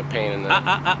want to be a pain in the...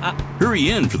 Hurry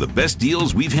in for the best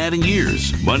deals we've had in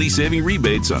years. Money-saving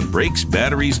rebates on brakes,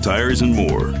 batteries, tires, and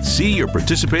more. See your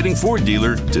participating Ford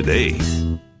dealer today.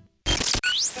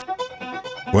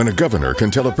 When a governor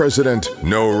can tell a president,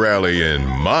 no rally in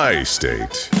my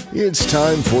state, it's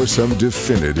time for some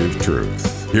definitive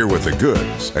truth. Here with the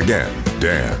goods, again,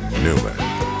 Dan Newman.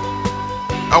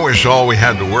 I wish all we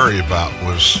had to worry about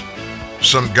was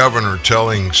some governor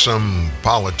telling some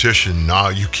politician, no,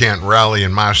 you can't rally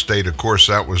in my state. Of course,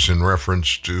 that was in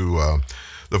reference to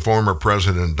the former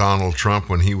President Donald Trump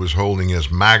when he was holding his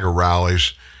MAGA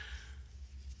rallies.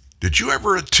 Did you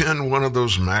ever attend one of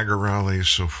those MAGA rallies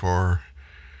so far?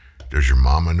 Does your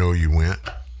mama know you went?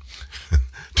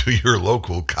 Do your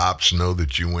local cops know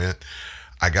that you went?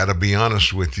 I got to be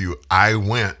honest with you. I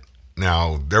went.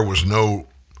 Now, there was no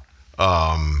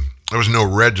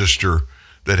register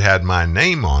that had my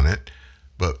name on it,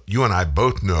 but you and I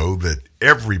both know that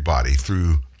everybody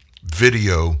through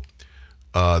video,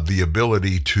 the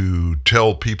ability to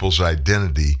tell people's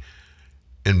identity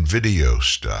in video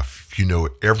stuff,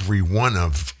 every one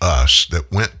of us that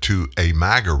went to a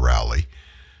MAGA rally,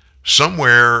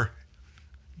 somewhere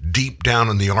deep down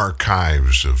in the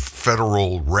archives of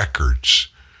federal records,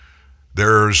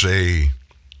 there's a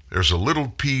little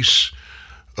piece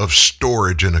of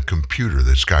storage in a computer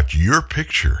that's got your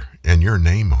picture and your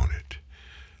name on it.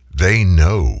 They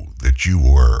know that you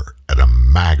were at a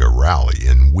MAGA rally,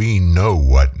 and we know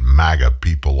what MAGA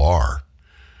people are.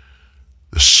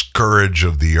 The scourge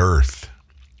of the earth,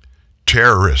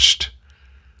 terrorist,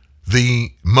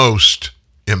 the most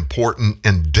important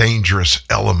and dangerous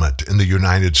element in the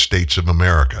United States of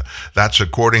America. That's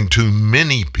according to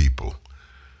many people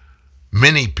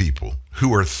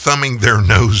who are thumbing their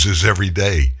noses every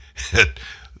day at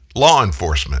law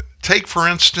enforcement. Take, for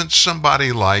instance,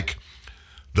 somebody like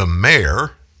the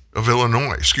governor of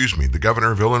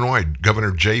Illinois,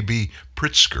 Governor J.B.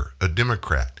 Pritzker, a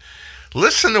Democrat.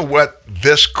 Listen to what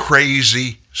this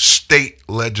crazy state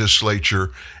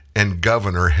legislature and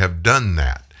governor have done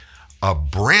that. A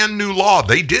brand new law.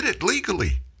 They did it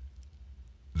legally.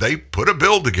 They put a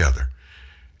bill together,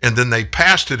 and then they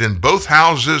passed it in both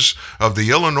houses of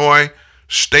the Illinois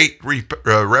state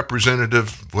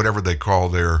representative, whatever they call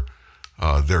their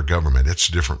government. It's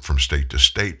different from state to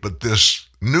state, but this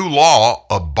new law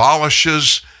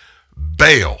abolishes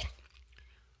bail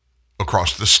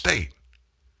across the state.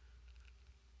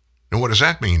 And what does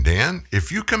that mean, Dan?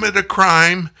 If you commit a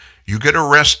crime, you get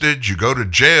arrested, you go to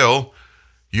jail,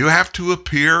 you have to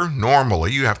appear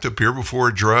normally. You have to appear before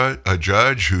a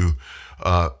judge who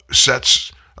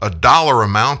sets a dollar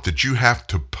amount that you have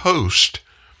to post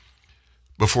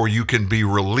before you can be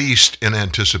released in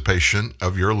anticipation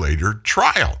of your later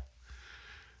trial.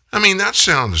 I mean, that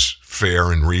sounds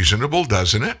fair and reasonable,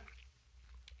 doesn't it?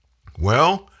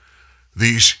 Well,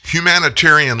 these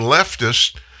humanitarian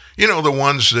leftists, you know, the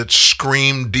ones that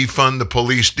scream, defund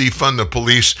the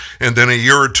police, and then a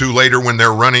year or two later when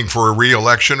they're running for a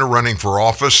re-election or running for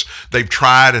office, they've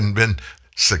tried and been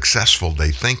successful,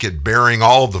 they think, at bearing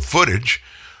all the footage,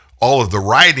 all of the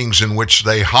writings in which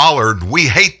they hollered, "We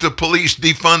hate the police,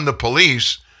 defund the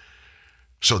police,"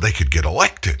 so they could get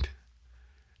elected.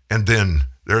 And then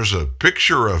there's a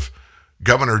picture of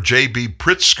Governor J.B.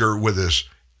 Pritzker with his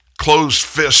closed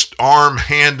fist, arm,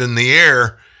 hand in the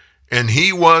air, and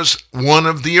he was one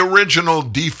of the original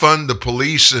defund the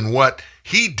police. And what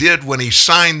he did when he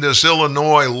signed this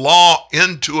Illinois law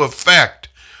into effect,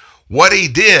 what he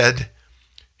did,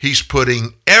 he's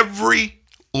putting every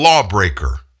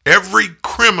lawbreaker, every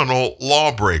criminal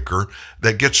lawbreaker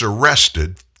that gets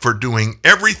arrested for doing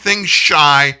everything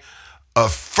shy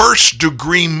of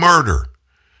first-degree murder,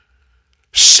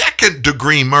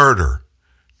 second-degree murder,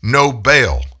 no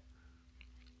bail.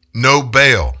 No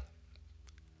bail.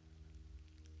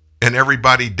 And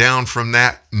everybody down from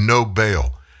that, no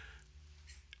bail.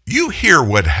 You hear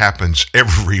what happens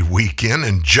every weekend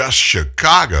in just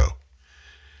Chicago.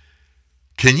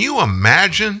 Can you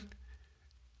imagine?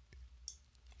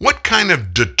 What kind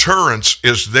of deterrence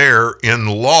is there in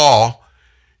law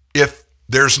if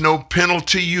there's no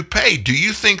penalty you pay? Do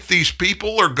you think these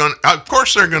people are going to, of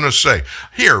course they're going to say,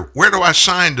 here, where do I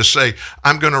sign to say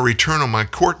I'm going to return on my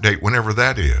court date whenever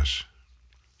that is?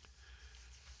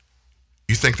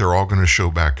 You think they're all going to show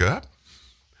back up?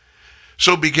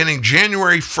 So beginning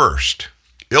January 1st,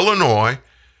 Illinois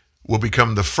will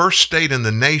become the first state in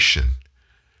the nation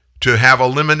to have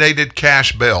eliminated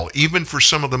cash bail, even for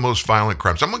some of the most violent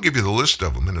crimes. I'm going to give you the list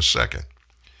of them in a second.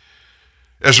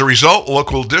 As a result,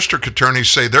 local district attorneys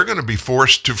say they're going to be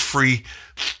forced to free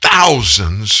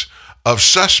thousands of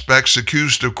suspects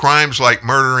accused of crimes like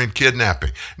murder and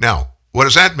kidnapping. Now, what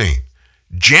does that mean?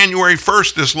 January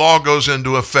 1st, this law goes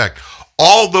into effect.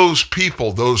 All those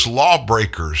people, those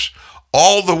lawbreakers,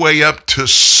 all the way up to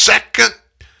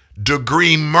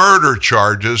second-degree murder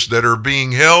charges that are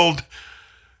being held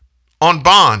on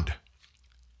bond,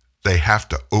 they have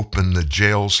to open the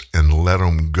jails and let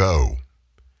them go.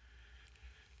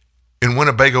 In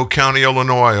Winnebago County,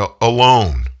 Illinois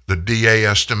alone, the DA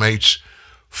estimates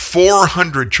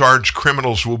 400 charged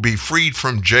criminals will be freed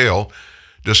from jail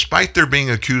despite their being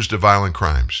accused of violent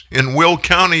crimes. In Will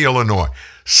County, Illinois,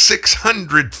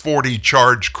 640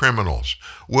 charged criminals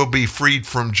will be freed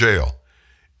from jail,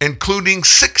 including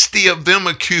 60 of them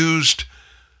accused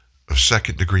of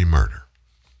second-degree murder.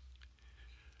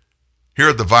 Here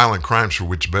are the violent crimes for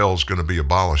which bail is going to be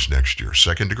abolished next year: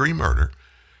 second-degree murder,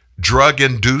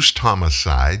 drug-induced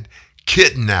homicide,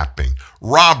 kidnapping,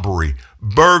 robbery,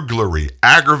 burglary,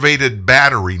 aggravated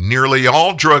battery, nearly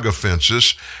all drug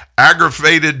offenses,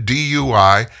 aggravated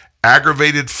DUI,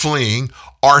 aggravated fleeing,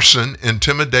 arson,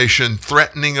 intimidation,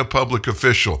 threatening a public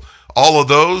official. All of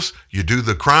those, you do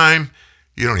the crime,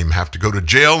 you don't even have to go to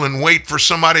jail and wait for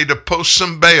somebody to post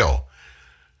some bail.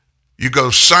 You go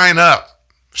sign up.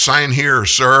 Sign here,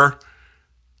 sir.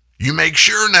 You make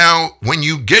sure now when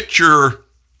you get your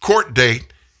court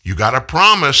date, you got to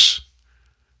promise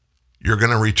you're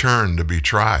going to return to be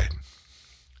tried.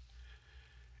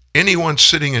 Anyone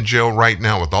sitting in jail right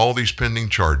now with all these pending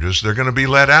charges, they're going to be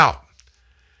let out.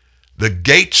 The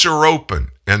gates are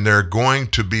open, and they're going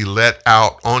to be let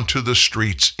out onto the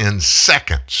streets in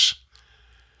seconds.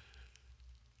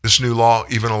 This new law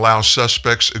even allows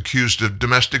suspects accused of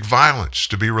domestic violence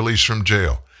to be released from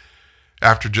jail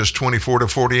after just 24 to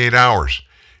 48 hours.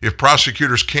 If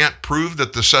prosecutors can't prove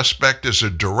that the suspect is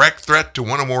a direct threat to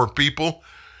one or more people,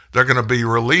 they're going to be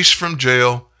released from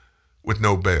jail with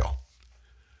no bail.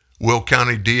 Will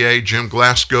County DA Jim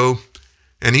Glasgow,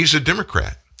 and he's a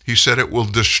Democrat, he said it will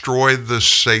destroy the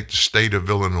state of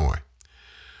Illinois.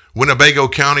 Winnebago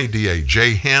County DA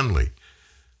Jay Handley,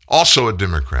 also a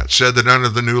Democrat, said that under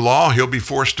the new law, he'll be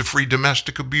forced to free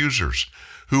domestic abusers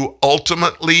who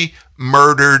ultimately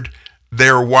murdered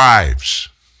their wives.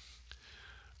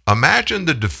 Imagine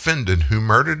the defendant who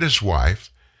murdered his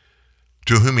wife,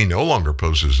 to whom he no longer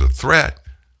poses a threat.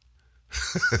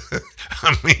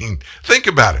 I mean, think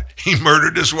about it. He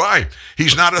murdered his wife.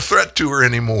 He's not a threat to her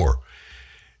anymore.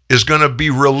 Is going to be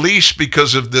released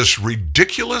because of this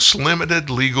ridiculous limited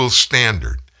legal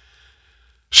standard.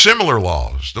 Similar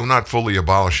laws, though not fully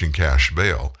abolishing cash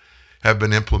bail, have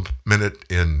been implemented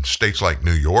in states like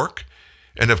New York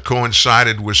and have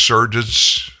coincided with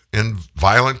surges in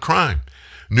violent crime.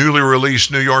 Newly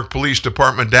released New York Police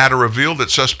Department data revealed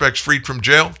that suspects freed from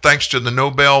jail, thanks to the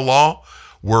no bail law,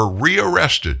 were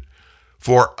rearrested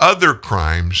for other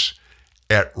crimes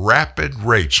at rapid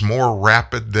rates, more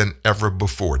rapid than ever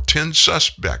before. 10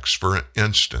 suspects, for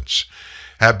instance,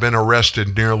 have been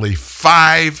arrested nearly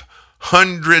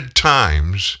 500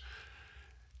 times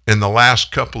in the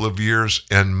last couple of years,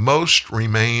 and most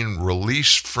remain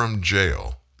released from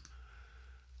jail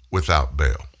without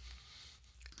bail.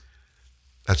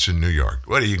 That's in New York.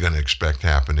 What are you going to expect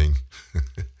happening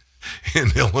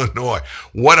in Illinois?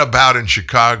 What about in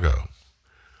Chicago?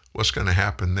 What's going to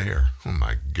happen there? Oh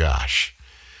my gosh.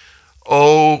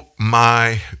 Oh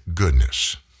my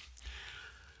goodness.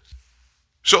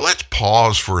 So let's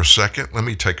pause for a second. Let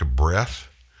me take a breath.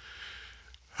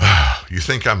 You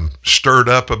think I'm stirred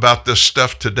up about this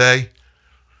stuff today?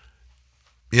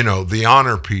 You know, the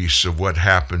honor piece of what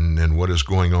happened and what is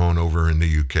going on over in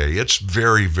the UK. It's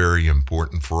very, very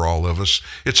important for all of us.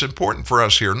 It's important for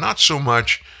us here, not so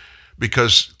much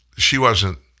because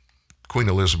Queen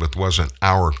Elizabeth wasn't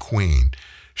our queen.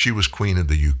 She was queen of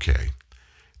the UK.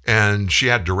 And she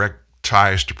had direct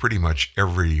ties to pretty much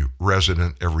every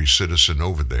resident, every citizen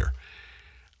over there.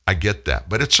 I get that.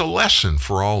 But it's a lesson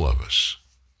for all of us.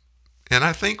 And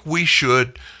I think we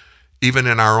should, even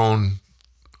in our own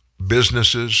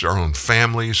businesses, our own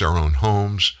families, our own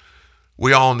homes,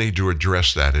 we all need to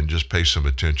address that and just pay some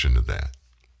attention to that.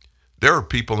 There are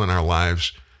people in our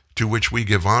lives to which we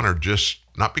give honor just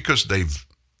not because they've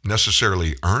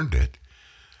necessarily earned it,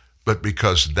 but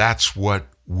because that's what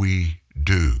we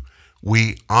do.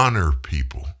 We honor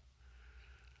people.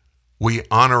 We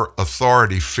honor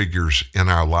authority figures in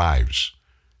our lives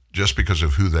just because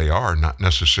of who they are, not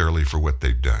necessarily for what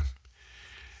they've done.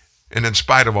 And in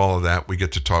spite of all of that, we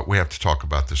have to talk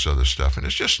about this other stuff, and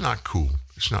it's just not cool.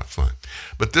 It's not fun.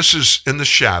 But this is in the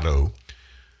shadow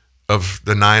of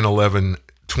the 9/11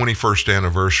 21st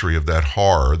anniversary of that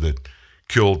horror that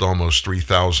killed almost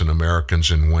 3,000 Americans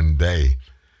in one day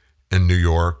in New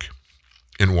York,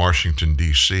 in Washington,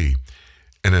 D.C.,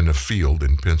 and in a field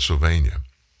in Pennsylvania.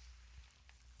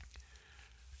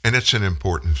 And it's an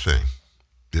important thing.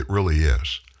 It really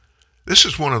is. This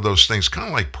is one of those things, kind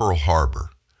of like Pearl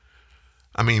Harbor.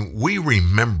 I mean, we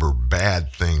remember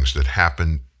bad things that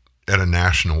happened at a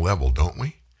national level, don't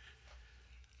we?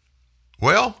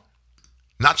 Well,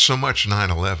 not so much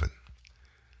 9/11.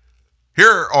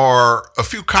 Here are a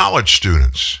few college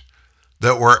students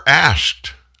that were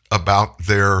asked about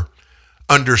their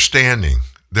understanding,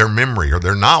 their memory, or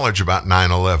their knowledge about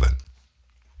 9/11.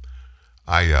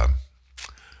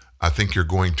 I think you're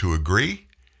going to agree.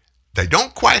 They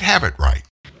don't quite have it right.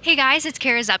 Hey guys, it's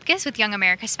Kara Zupkis with Young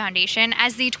America's Foundation.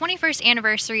 As the 21st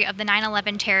anniversary of the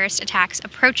 9/11 terrorist attacks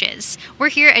approaches, we're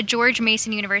here at George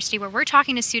Mason University where we're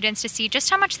talking to students to see just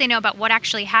how much they know about what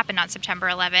actually happened on September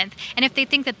 11th and if they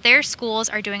think that their schools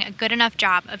are doing a good enough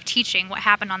job of teaching what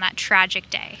happened on that tragic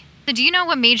day. So do you know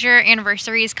what major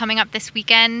anniversary is coming up this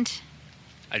weekend?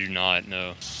 I do not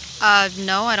know.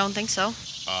 No, I don't think so.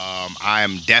 I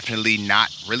am definitely not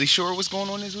really sure what's going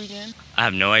on this weekend. I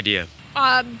have no idea.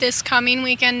 This coming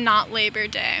weekend, not Labor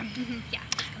Day. Mm-hmm. Yeah.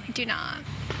 I do not.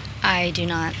 I do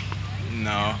not.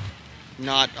 No.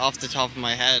 Not off the top of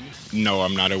my head. No,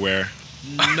 I'm not aware.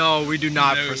 No, we do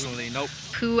not personally. Nope.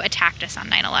 Who attacked us on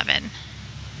 9/11?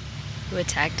 Who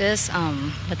attacked us?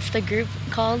 What's the group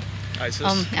called?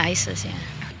 ISIS. ISIS, yeah.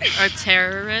 A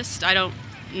terrorist. I don't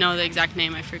know the exact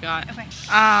name. I forgot. Okay.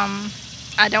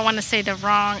 I don't want to say the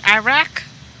wrong. Iraq?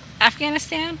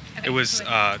 Afghanistan? It was,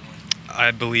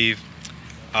 I believe,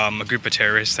 a group of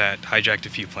terrorists that hijacked a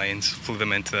few planes, flew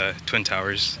them into the Twin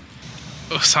Towers.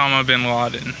 Osama bin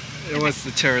Laden. It was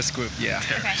the terrorist group, yeah.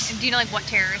 Okay. And do you know like what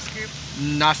terrorist group?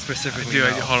 Not specifically.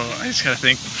 Dude, hold on. I just gotta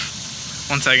think.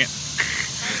 1 second.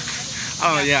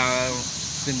 Oh yeah.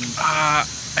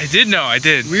 I did know. I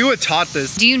did. We were taught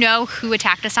this. Do you know who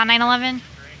attacked us on 9/11?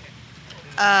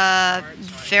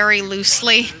 Very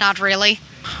loosely, not really.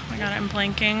 Oh my god, I'm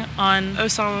blanking on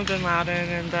Osama bin Laden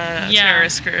and the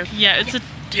terrorist group. Yeah, it's a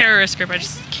terrorist group. I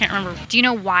just can't remember. Do you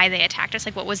know why they attacked us?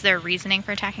 Like, what was their reasoning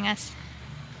for attacking us?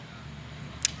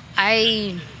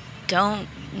 I don't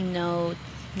know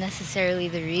necessarily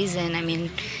the reason. I mean,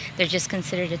 they're just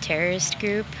considered a terrorist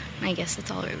group. I guess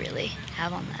that's all we really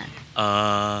have on that.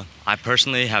 I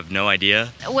personally have no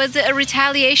idea. Was it a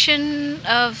retaliation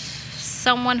of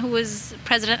someone who was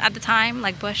president at the time,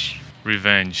 like Bush?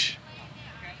 Revenge.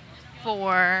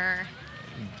 For?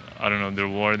 I don't know, the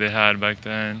war they had back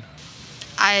then.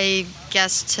 I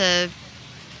guess to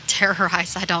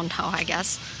terrorize, I don't know, I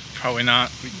guess. Probably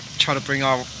not. We try to bring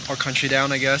our country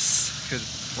down, I guess.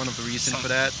 Because one of the reasons for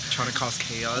that, trying to cause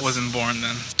chaos. I wasn't born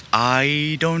then.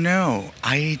 I don't know.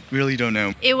 I really don't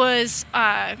know. It was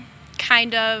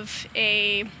kind of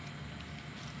a,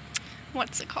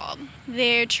 what's it called?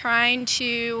 They're trying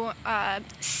to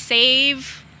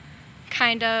save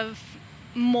kind of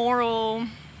morals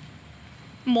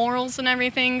and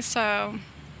everything, so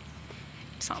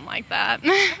something like that.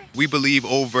 We believe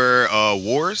over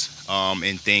wars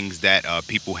and things that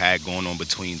people had going on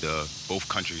between the both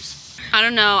countries. I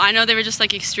don't know. I know they were just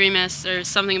like extremists or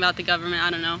something about the government. I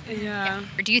don't know. Yeah.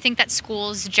 Do you think that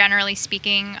schools, generally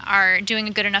speaking, are doing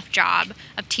a good enough job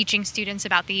of teaching students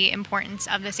about the importance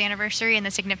of this anniversary and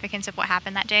the significance of what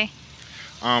happened that day?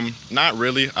 Not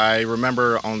really. I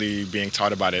remember only being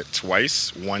taught about it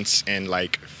twice, once in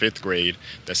like 5th grade,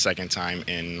 the second time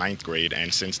in 9th grade,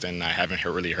 and since then I haven't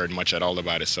really heard much at all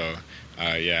about it. So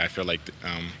yeah, I feel like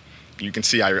you can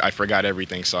see I forgot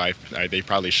everything, so they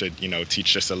probably should,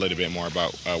 teach just a little bit more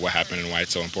about what happened and why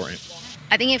it's so important.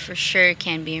 I think it for sure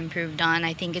can be improved on.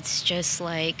 I think it's just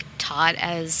like taught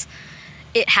as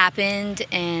it happened,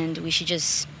 and we should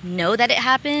just know that it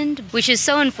happened, which is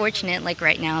so unfortunate. Like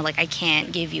right now, like I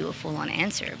can't give you a full-on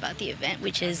answer about the event,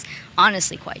 which is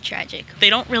honestly quite tragic. They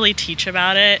don't really teach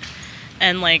about it,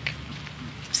 and like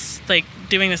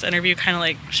doing this interview kind of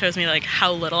like shows me like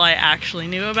how little I actually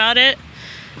knew about it.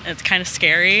 And it's kind of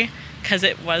scary because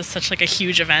it was such like a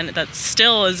huge event that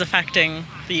still is affecting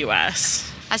the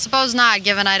U.S. I suppose not,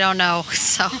 given I don't know,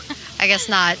 so I guess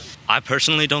not. I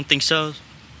personally don't think so,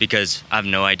 because I have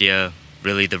no idea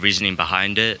really the reasoning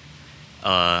behind it.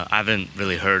 I haven't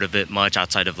really heard of it much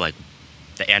outside of like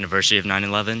the anniversary of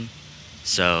 9/11.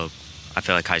 So I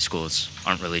feel like high schools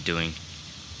aren't really doing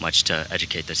much to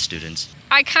educate the students.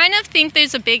 I kind of think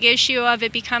there's a big issue of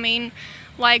it becoming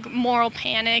like moral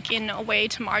panic in a way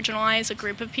to marginalize a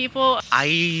group of people.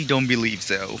 I don't believe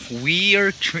so. We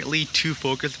are currently too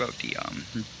focused about the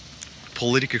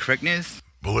political correctness.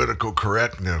 Political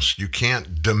correctness. You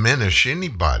can't diminish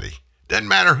anybody. Doesn't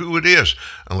matter who it is,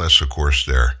 unless, of course,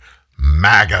 they're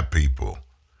MAGA people.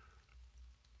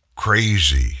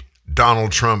 Crazy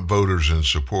Donald Trump voters and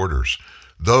supporters.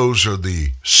 Those are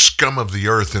the scum of the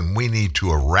earth, and we need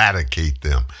to eradicate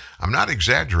them. I'm not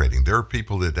exaggerating. There are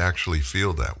people that actually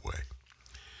feel that way.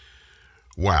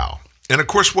 Wow. And, of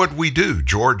course, what we do,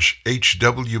 George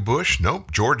H.W. Bush?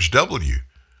 Nope, George W.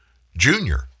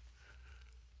 Jr.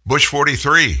 Bush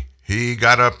 43, he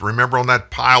got up, remember, on that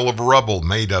pile of rubble,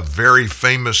 made a very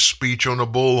famous speech on a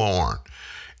bullhorn.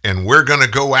 And we're going to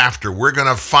go after, we're going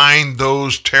to find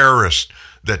those terrorists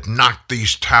that knocked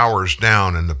these towers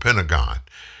down in the Pentagon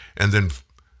and then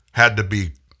had to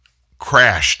be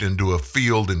crashed into a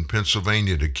field in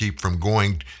Pennsylvania to keep from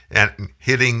going and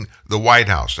hitting the White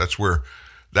House. That's where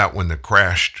that one that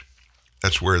crashed,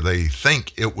 that's where they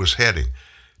think it was heading,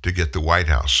 to get the White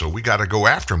House. So we got to go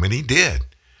after him, and he did.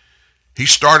 He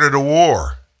started a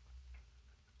war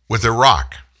with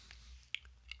Iraq.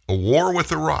 A war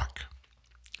with Iraq.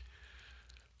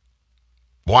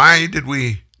 Why did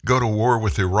we go to war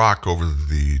with Iraq over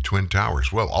the Twin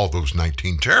Towers? Well, all those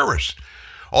 19 terrorists.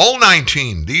 All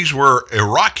 19. These were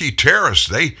Iraqi terrorists.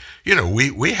 They,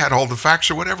 we had all the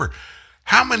facts or whatever.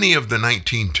 How many of the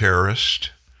 19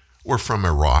 terrorists were from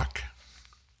Iraq?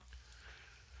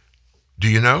 Do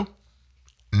you know?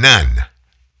 None.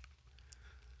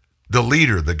 The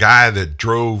leader, the guy that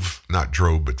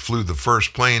flew the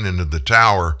first plane into the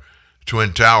tower,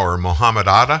 Twin Tower, Mohammed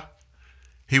Atta,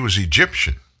 He was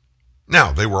Egyptian.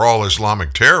 Now, they were all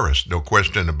Islamic terrorists, no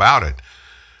question about it.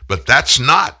 But that's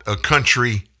not a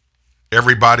country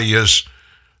everybody is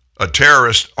a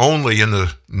terrorist only in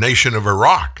the nation of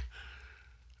Iraq.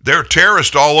 They're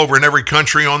terrorists all over in every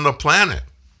country on the planet.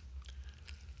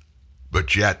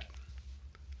 But yet,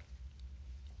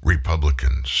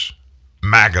 Republicans,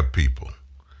 MAGA people,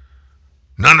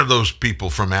 none of those people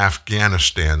from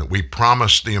Afghanistan that we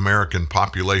promised the American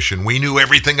population, we knew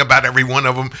everything about every one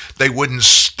of them. They wouldn't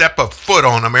step a foot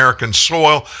on American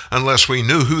soil unless we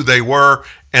knew who they were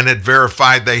and had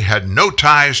verified they had no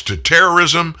ties to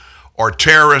terrorism or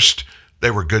terrorists.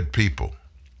 They were good people.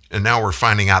 And now we're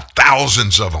finding out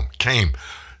thousands of them came.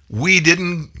 We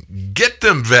didn't get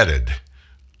them vetted,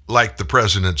 like the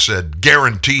president said,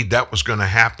 guaranteed that was going to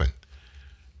happen.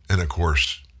 And of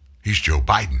course, he's Joe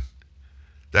Biden.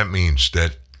 That means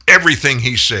that everything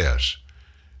he says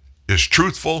is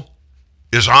truthful,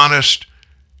 is honest,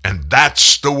 and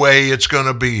that's the way it's going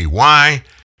to be. Why?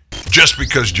 Just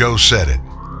because Joe said it.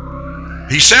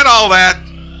 He said all that.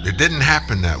 It didn't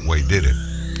happen that way, did it?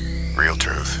 Real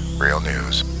truth, real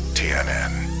news.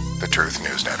 TNN, the Truth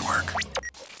News Network.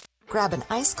 Grab an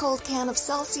ice-cold can of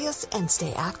Celsius and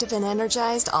stay active and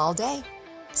energized all day.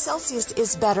 Celsius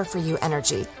is better for you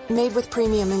energy, made with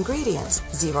premium ingredients,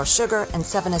 0 sugar, and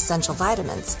 7 essential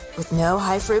vitamins, with no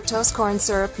high fructose corn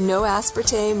syrup, no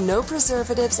aspartame, no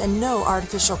preservatives, and no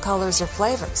artificial colors or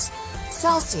flavors.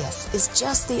 Celsius is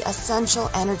just the essential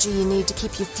energy you need to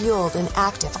keep you fueled and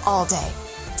active all day.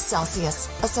 Celsius,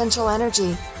 essential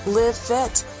energy. Live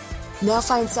fit. Now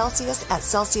find Celsius at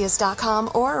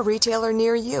Celsius.com or a retailer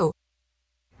near you.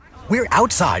 We're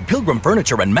outside Pilgrim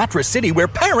Furniture and Mattress City where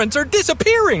parents are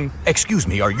disappearing. Excuse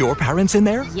me, are your parents in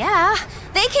there? Yeah.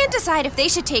 They can't decide if they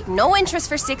should take no interest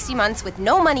for 60 months with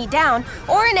no money down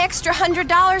or an extra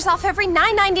 $100 off every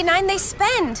 $9.99 they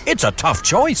spend. It's a tough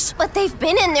choice. But they've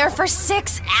been in there for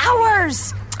 6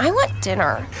 hours. I want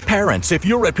dinner. Parents, if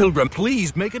you're at Pilgrim,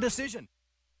 please make a decision.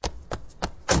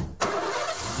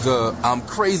 I'm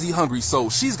crazy hungry, so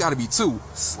she's got to be too.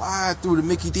 Slide through the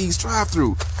Mickey D's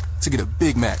drive-thru to get a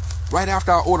Big Mac. Right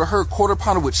after I order her quarter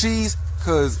pounder with cheese,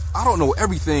 cause I don't know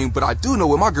everything, but I do know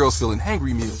what my girl's feeling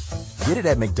hangry meal. Get it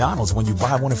at McDonald's when you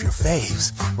buy one of your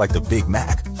faves, like the Big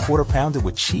Mac, quarter pounder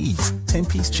with cheese,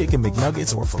 10-piece chicken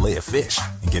McNuggets, or filet of fish,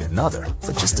 and get another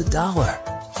for just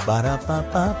 $1.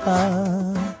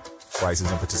 Ba-da-ba-ba-ba. Prices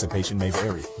and participation may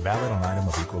vary. Valid on item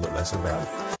of equal or lesser value.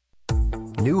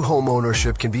 New home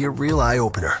ownership can be a real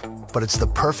eye-opener, but it's the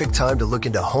perfect time to look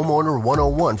into Homeowner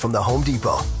 101 from the Home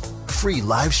Depot. Free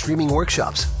live streaming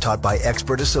workshops taught by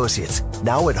expert associates,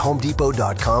 now at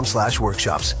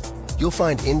homedepot.com/workshops. You'll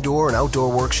find indoor and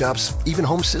outdoor workshops, even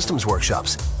home systems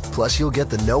workshops. Plus, you'll get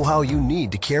the know-how you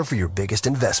need to care for your biggest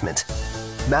investment.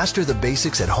 Master the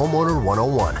basics at Homeowner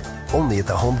 101, only at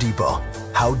the Home Depot.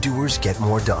 How doers get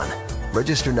more done.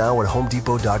 Register now at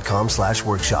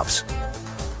homedepot.com/workshops.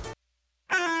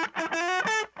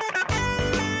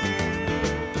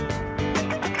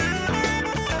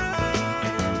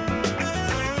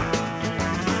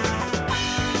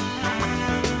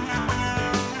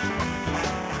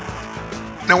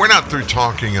 Now, we're not through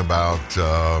talking about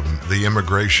the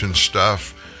immigration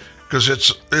stuff because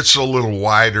it's a little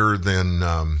wider than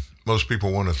most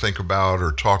people want to think about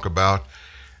or talk about.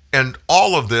 And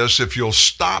all of this, if you'll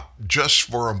stop just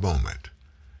for a moment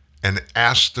and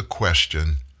ask the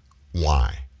question,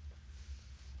 why?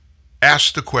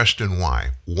 Ask the question,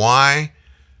 why? Why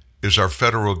is our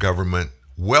federal government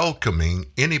welcoming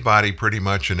anybody, pretty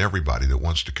much, and everybody that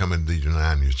wants to come into the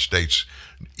United States,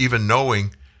 even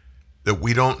knowing that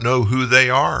we don't know who they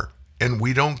are, and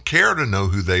we don't care to know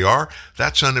who they are?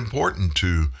 That's unimportant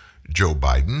to Joe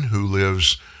Biden, who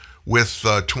lives with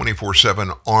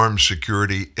 24/7 armed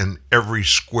security in every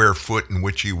square foot in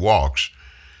which he walks.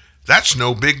 That's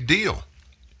no big deal.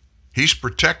 He's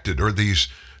protected, or these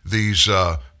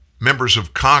members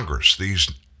of Congress,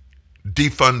 these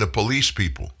defund the police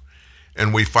people,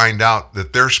 and we find out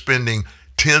that they're spending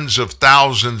tens of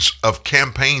thousands of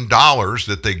campaign dollars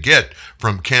that they get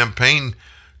from campaign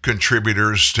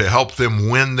contributors to help them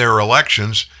win their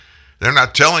elections. They're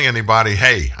not telling anybody,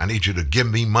 hey, I need you to give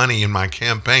me money in my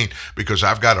campaign because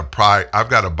I've got to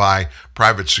buy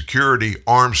private security,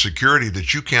 armed security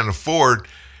that you can't afford.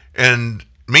 And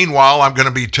meanwhile, I'm going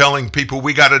to be telling people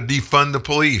we got to defund the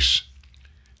police.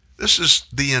 This is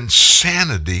the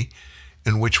insanity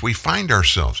in which we find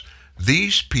ourselves.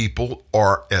 These people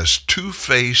are as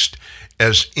two-faced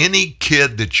as any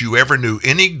kid that you ever knew,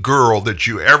 any girl that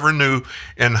you ever knew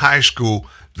in high school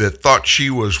that thought she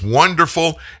was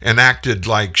wonderful and acted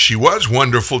like she was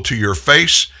wonderful to your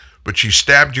face, but she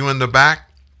stabbed you in the back.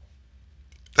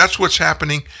 That's what's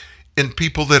happening in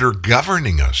people that are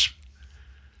governing us.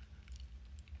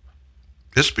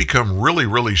 It's become really,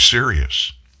 really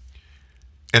serious.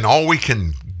 And all we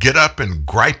can get up and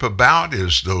gripe about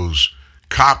is those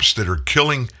cops that are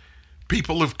killing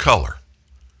people of color.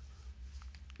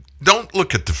 Don't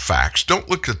look at the facts. Don't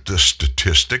look at the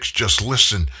statistics. Just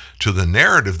listen to the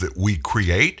narrative that we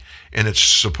create, and it's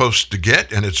supposed to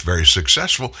get, and it's very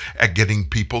successful at getting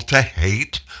people to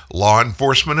hate law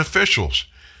enforcement officials.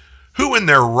 Who in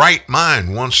their right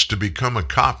mind wants to become a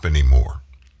cop anymore?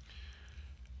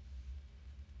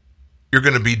 You're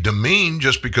going to be demeaned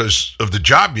just because of the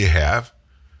job you have.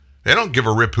 They don't give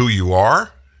a rip who you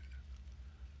are.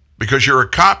 Because you're a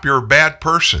cop, you're a bad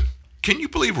person. Can you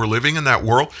believe we're living in that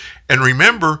world? And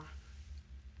remember,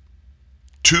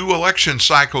 2 election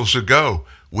cycles ago,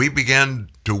 we began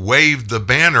to wave the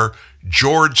banner.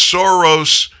 George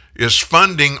Soros is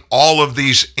funding all of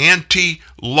these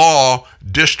anti-law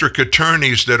district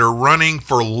attorneys that are running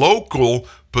for local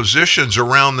positions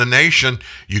around the nation.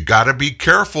 You got to be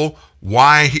careful.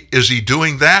 Why is he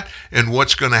doing that? And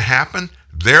what's going to happen?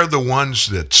 They're the ones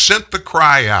that sent the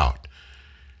cry out.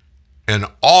 And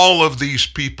all of these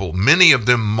people, many of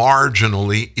them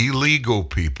marginally illegal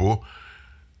people,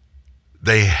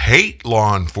 they hate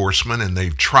law enforcement, and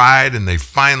they've tried, and they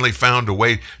finally found a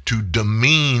way to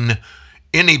demean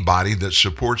anybody that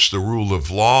supports the rule of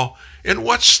law. And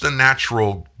what's the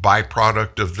natural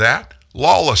byproduct of that?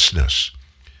 Lawlessness.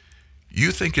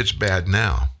 You think it's bad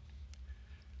now.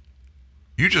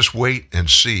 You just wait and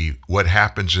see what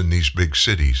happens in these big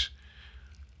cities.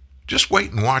 Just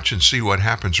wait and watch and see what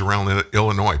happens around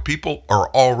Illinois. People are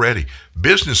already,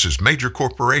 businesses, major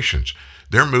corporations,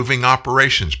 they're moving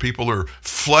operations. People are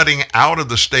flooding out of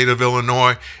the state of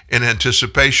Illinois in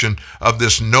anticipation of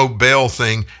this no bail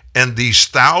thing and these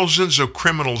thousands of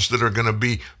criminals that are going to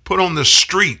be put on the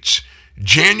streets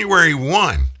January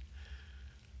 1.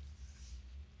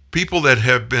 People that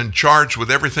have been charged with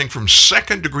everything from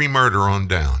second-degree murder on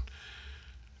down.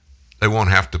 They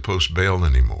won't have to post bail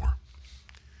anymore.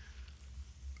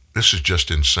 This is just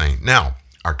insane. Now,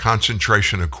 our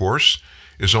concentration, of course,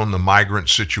 is on the migrant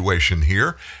situation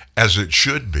here, as it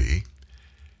should be.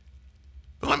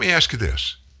 But let me ask you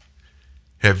this.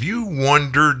 Have you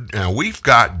wondered, now we've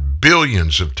got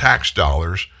billions of tax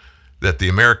dollars that the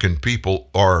American people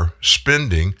are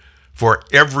spending for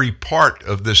every part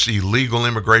of this illegal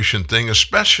immigration thing,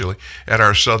 especially at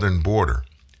our southern border.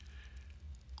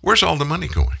 Where's all the money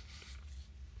going?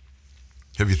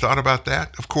 Have you thought about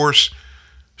that? Of course,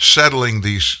 settling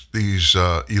these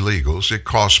illegals, it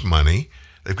costs money.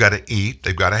 They've got to eat.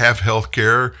 They've got to have health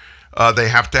care. They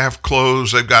have to have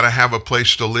clothes. They've got to have a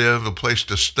place to live, a place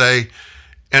to stay.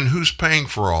 And who's paying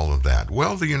for all of that?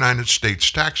 Well, the United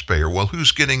States taxpayer. Well,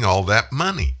 who's getting all that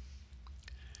money?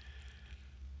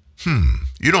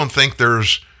 You don't think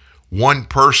there's one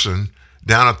person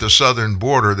down at the southern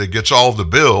border that gets all the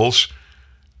bills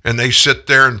and they sit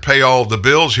there and pay all the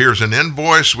bills? Here's an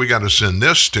invoice. We got to send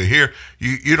this to here.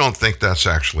 You don't think that's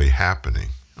actually happening.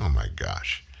 Oh, my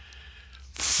gosh.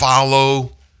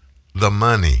 Follow the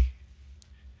money.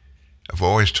 I've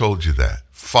always told you that.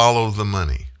 Follow the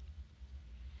money.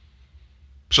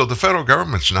 So the federal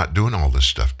government's not doing all this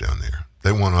stuff down there.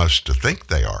 They want us to think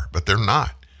they are, but they're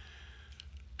not.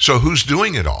 So who's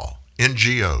doing it all?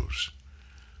 NGOs,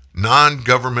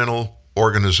 non-governmental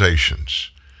organizations.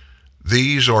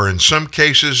 These are in some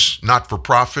cases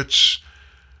not-for-profits,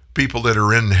 people that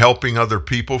are in helping other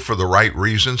people for the right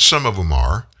reasons. Some of them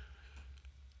are,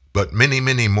 but many,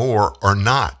 many more are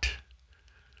not.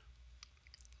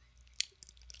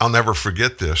 I'll never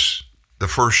forget this. The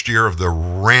first year of the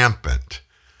rampant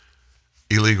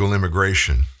illegal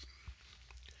immigration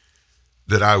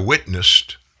that I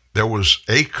witnessed, there was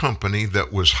a company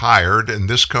that was hired, and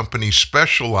this company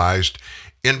specialized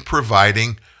in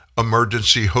providing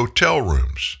emergency hotel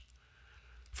rooms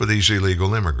for these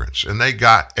illegal immigrants. And they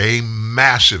got a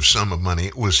massive sum of money.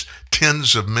 It was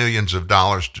tens of millions of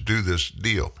dollars to do this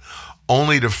deal,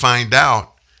 only to find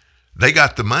out they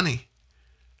got the money,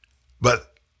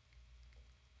 but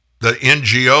the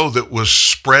NGO that was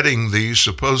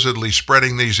supposedly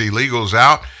spreading these illegals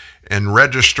out and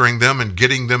registering them and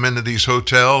getting them into these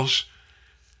hotels,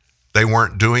 they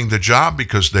weren't doing the job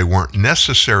because they weren't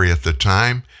necessary at the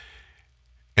time.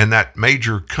 And that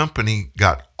major company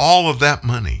got all of that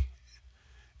money,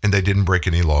 and they didn't break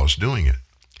any laws doing it.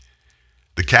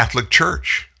 The Catholic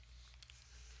Church,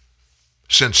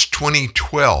 since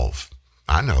 2012,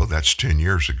 I know that's 10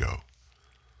 years ago,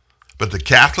 but the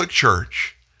Catholic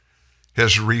Church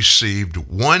has received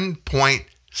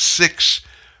 $1.6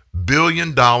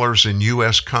 billion in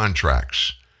U.S.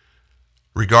 contracts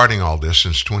regarding all this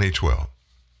since 2012.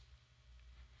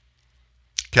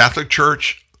 Catholic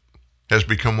Church has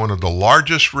become one of the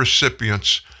largest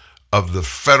recipients of the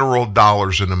federal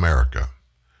dollars in America.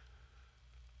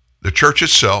 The church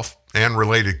itself and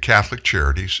related Catholic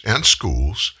charities and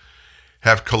schools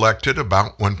have collected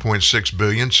about $1.6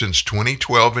 billion since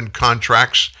 2012 in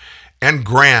contracts and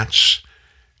grants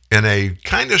in a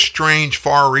kind of strange,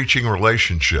 far-reaching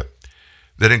relationship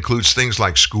that includes things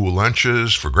like school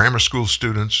lunches for grammar school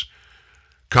students,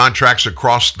 contracts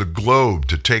across the globe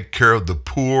to take care of the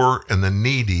poor and the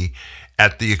needy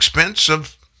at the expense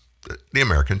of the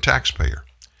American taxpayer.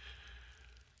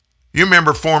 You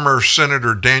remember former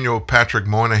Senator Daniel Patrick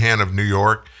Moynihan of New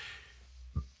York?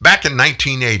 Back in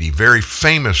 1980, very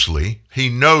famously, he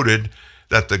noted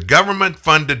that the government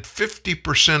funded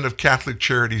 50% of Catholic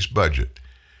Charities' budget,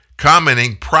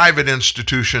 commenting private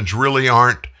institutions really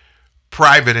aren't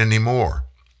private anymore.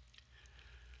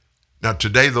 Now,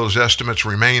 today, those estimates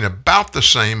remain about the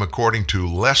same, according to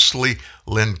Leslie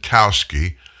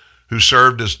Lenkowski, who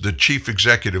served as the chief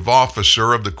executive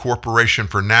officer of the Corporation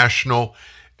for National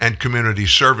and Community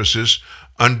Services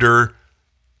under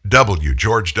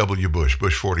George W. Bush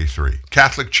 43.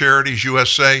 Catholic Charities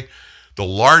USA, the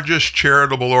largest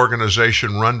charitable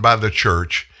organization run by the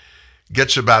church,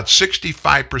 gets about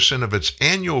 65% of its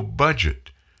annual budget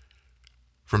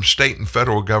from state and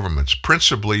federal governments,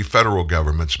 principally federal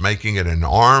governments, making it an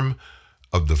arm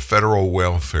of the federal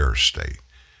welfare state.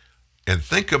 And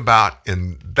think about,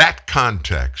 in that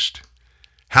context,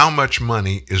 how much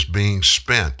money is being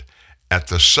spent at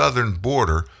the southern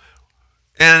border.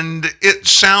 And it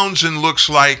sounds and looks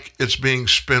like it's being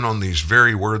spent on these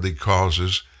very worthy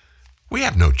causes. We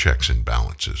have no checks and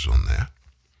balances on that.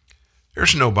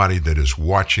 There's nobody that is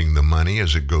watching the money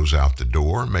as it goes out the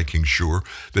door, making sure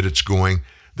that it's going,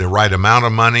 the right amount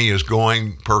of money is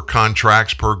going per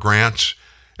contracts, per grants,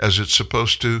 as it's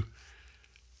supposed to.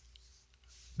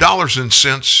 Dollars and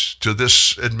cents to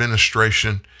this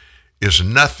administration is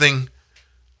nothing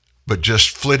but just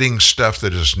flitting stuff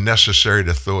that is necessary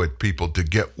to throw at people to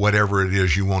get whatever it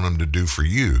is you want them to do for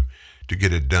you to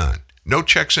get it done. No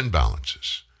checks and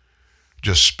balances.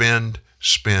 Just spend,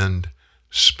 spend,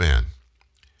 spend.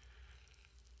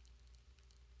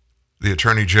 The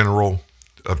Attorney General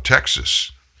of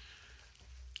Texas,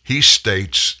 he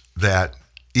states that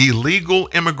illegal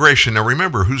immigration, now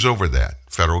remember who's over that?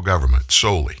 Federal government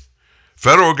solely.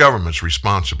 Federal government's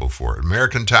responsible for it.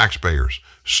 American taxpayers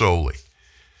solely.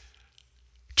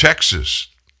 Texas,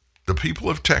 the people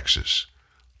of Texas,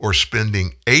 are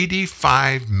spending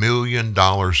 $85 million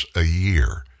a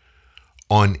year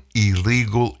on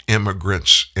illegal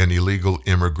immigrants and illegal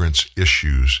immigrants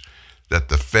issues that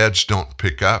the feds don't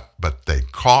pick up, but they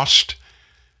cost,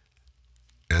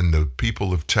 and the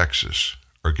people of Texas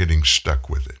are getting stuck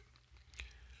with it.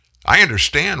 I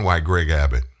understand why Greg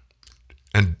Abbott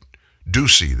and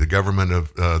Ducey, the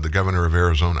governor of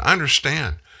Arizona, I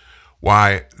understand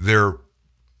why they're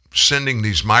sending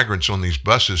these migrants on these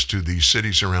buses to these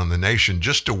cities around the nation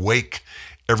just to wake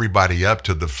everybody up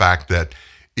to the fact that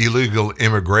illegal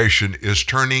immigration is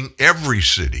turning every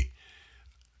city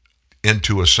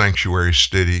into a sanctuary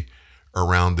city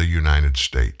around the United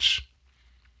States.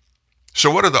 So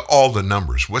what are all the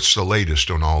numbers? What's the latest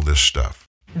on all this stuff?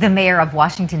 The mayor of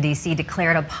Washington, D.C.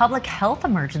 declared a public health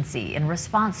emergency in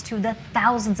response to the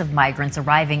thousands of migrants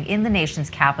arriving in the nation's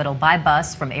capital by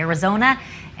bus from Arizona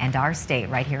and our state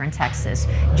right here in Texas.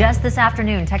 Just this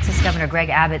afternoon, Texas Governor Greg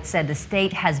Abbott said the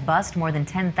state has bused more than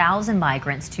 10,000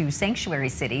 migrants to sanctuary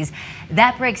cities.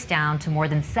 That breaks down to more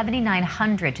than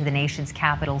 7,900 to the nation's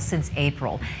capital since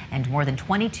April, and more than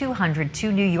 2,200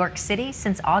 to New York City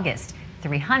since August.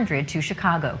 300 to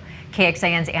Chicago.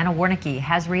 KXAN's Anna Warnicki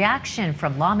has reaction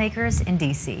from lawmakers in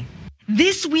D.C.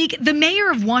 This week, the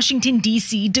mayor of Washington,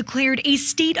 D.C. declared a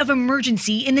state of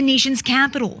emergency in the nation's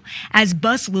capital as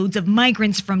busloads of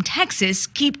migrants from Texas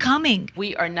keep coming.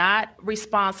 We are not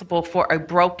responsible for a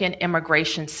broken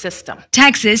immigration system.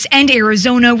 Texas and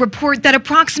Arizona report that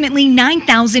approximately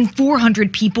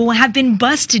 9,400 people have been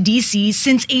bused to D.C.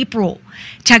 since April.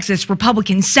 Texas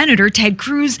Republican Senator Ted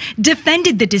Cruz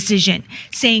defended the decision,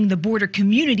 saying the border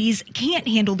communities can't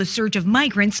handle the surge of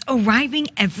migrants arriving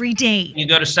every day. You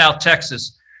go to South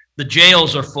Texas, the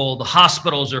jails are full, the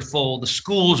hospitals are full, the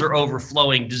schools are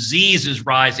overflowing, disease is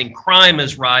rising, crime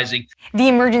is rising. The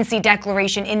emergency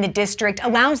declaration in the district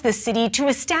allows the city to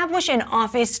establish an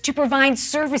office to provide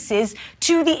services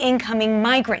to the incoming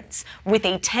migrants with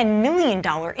a $10 million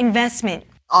investment.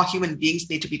 All human beings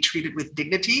need to be treated with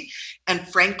dignity. And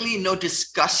frankly, no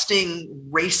disgusting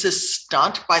racist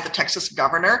stunt by the Texas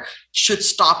governor should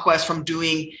stop us from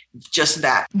doing just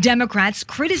that. Democrats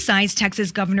criticized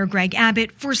Texas Governor Greg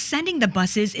Abbott for sending the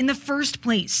buses in the first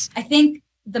place. I think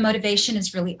the motivation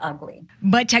is really ugly.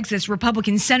 But Texas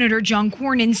Republican Senator John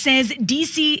Cornyn says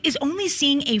D.C. is only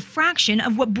seeing a fraction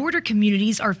of what border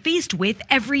communities are faced with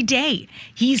every day.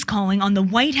 He's calling on the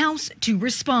White House to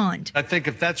respond. I think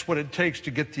if that's what it takes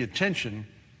to get the attention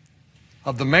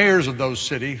of the mayors of those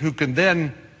cities, who can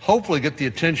then hopefully get the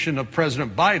attention of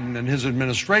President Biden and his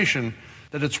administration,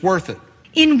 that it's worth it.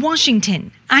 In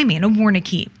Washington, I'm Anna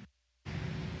Warnicki.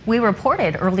 We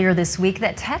reported earlier this week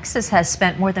that Texas has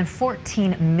spent more than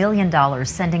 $14 million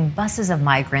sending buses of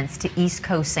migrants to East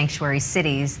Coast sanctuary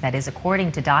cities. That is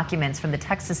according to documents from the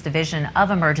Texas Division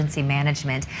of Emergency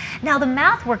Management. Now, the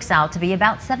math works out to be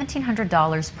about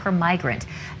 $1,700 per migrant.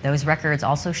 Those records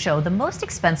also show the most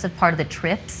expensive part of the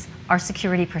trips are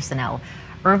security personnel.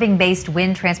 Irving-based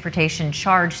Wind Transportation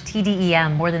charged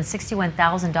TDEM more than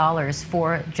 $61,000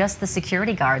 for just the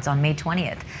security guards on May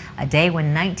 20th, a day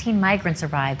when 19 migrants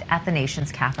arrived at the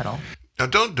nation's capital. Now,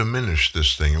 don't diminish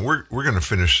this thing, and we're going to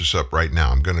finish this up right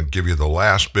now. I'm going to give you the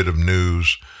last bit of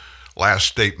news, last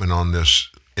statement on this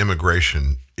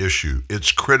immigration issue.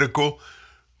 It's critical.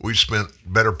 We spent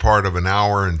better part of an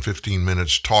hour and 15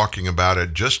 minutes talking about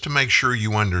it just to make sure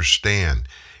you understand.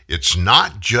 It's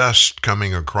not just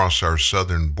coming across our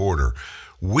southern border.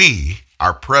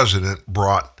 Our president,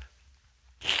 brought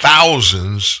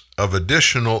thousands of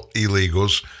additional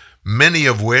illegals, many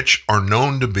of which are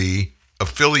known to be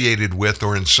affiliated with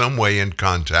or in some way in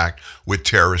contact with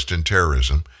terrorists and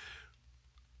terrorism.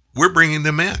 We're bringing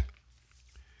them in.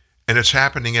 And it's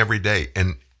happening every day.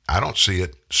 And I don't see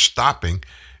it stopping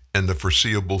in the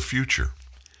foreseeable future.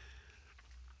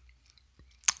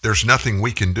 There's nothing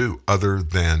we can do other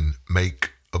than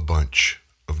make a bunch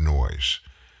of noise.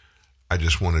 I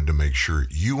just wanted to make sure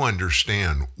you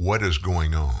understand what is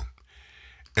going on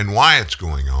and why it's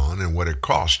going on and what it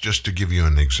costs. Just to give you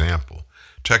an example,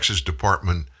 Texas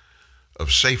Department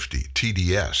of Safety,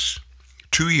 TDS,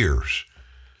 2 years,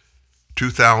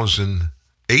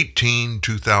 2018,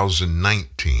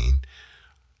 2019,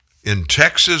 in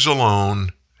Texas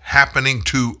alone, happening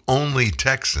to only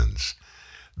Texans,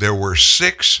 there were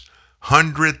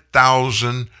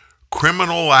 600,000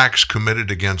 criminal acts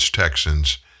committed against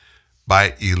Texans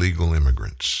by illegal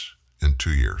immigrants in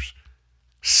 2 years.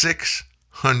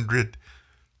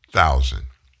 600,000.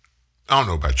 I don't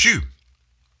know about you.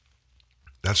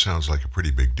 That sounds like a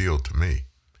pretty big deal to me.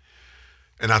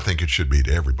 And I think it should be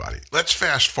to everybody. Let's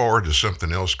fast forward to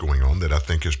something else going on that I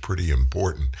think is pretty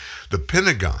important. The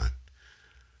Pentagon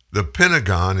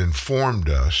informed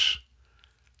us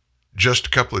just a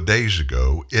couple of days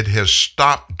ago, it has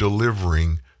stopped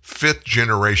delivering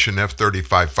fifth-generation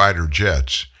F-35 fighter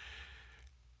jets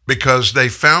because they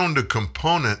found a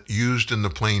component used in the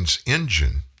plane's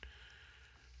engine,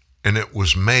 and it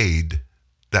was made,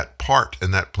 that part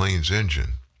in that plane's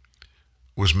engine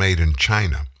was made in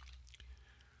China.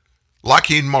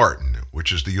 Lockheed Martin,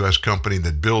 which is the U.S. company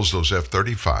that builds those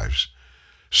F-35s,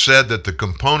 said that the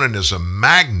component is a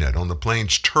magnet on the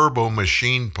plane's turbo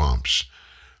machine pumps,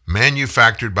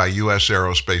 manufactured by U.S.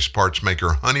 aerospace parts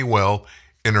maker Honeywell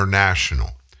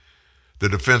International. The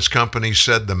defense company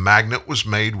said the magnet was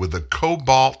made with a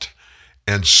cobalt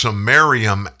and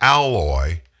samarium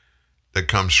alloy that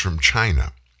comes from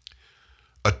China.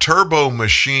 A turbo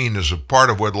machine is a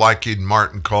part of what Lockheed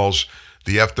Martin calls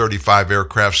the F-35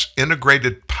 aircraft's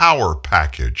integrated power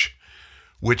package,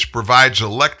 which provides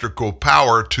electrical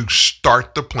power to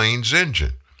start the plane's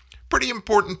engine. Pretty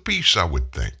important piece, I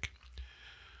would think.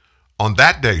 On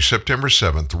that day, September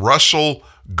 7th, Russell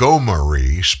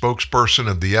Gomery, spokesperson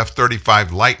of the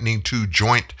F-35 Lightning II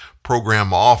Joint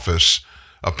Program Office,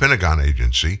 a Pentagon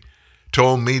agency,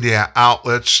 told media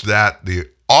outlets that the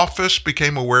office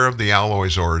became aware of the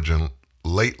alloy's origin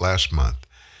late last month,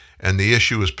 and the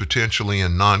issue is potentially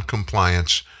in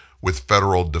non-compliance with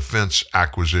federal defense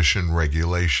acquisition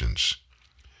regulations.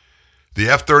 The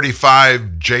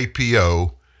F-35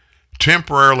 JPO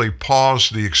temporarily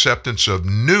paused the acceptance of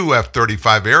new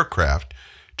F-35 aircraft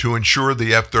to ensure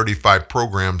the F-35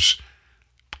 program's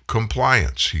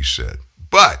compliance, he said.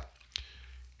 But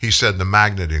he said the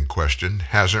magnet in question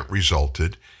hasn't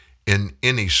resulted in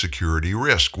any security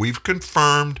risk. We've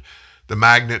confirmed the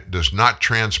magnet does not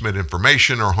transmit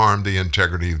information or harm the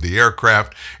integrity of the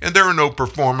aircraft, and there are no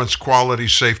performance, quality,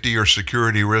 safety, or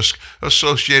security risks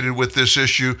associated with this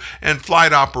issue, and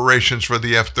flight operations for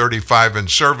the F-35 and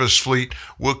service fleet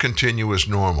will continue as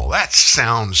normal. That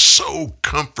sounds so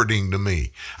comforting to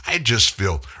me. I just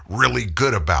feel really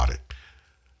good about it.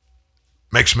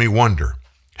 Makes me wonder,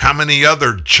 How many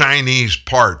other Chinese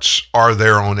parts are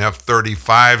there on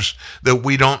F-35s that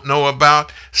we don't know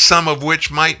about, some of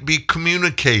which might be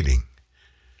communicating?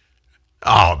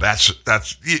 Oh,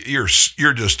 you're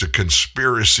just a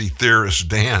conspiracy theorist,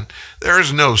 Dan. There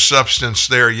is no substance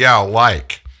there. Yeah,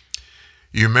 like.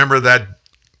 You remember that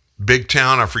big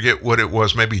town, I forget what it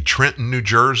was, maybe Trenton, New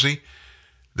Jersey,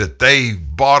 that they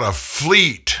bought a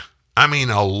fleet, I mean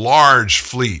a large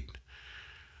fleet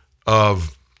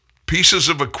of pieces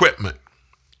of equipment,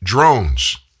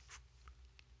 drones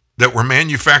that were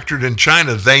manufactured in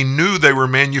China. They knew they were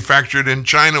manufactured in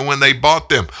China when they bought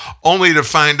them, only to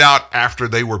find out after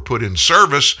they were put in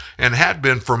service, and had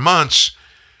been for months,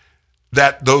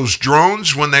 that those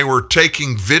drones, when they were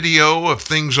taking video of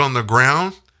things on the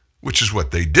ground, which is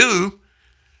what they do,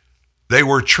 they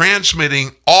were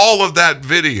transmitting all of that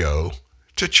video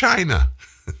to China.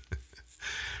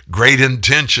 Great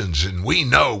intentions, and we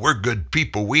know we're good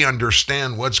people. We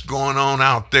understand what's going on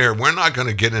out there. We're not going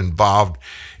to get involved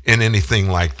in anything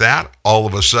like that. All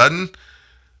of a sudden,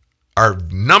 our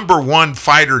number one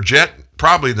fighter jet,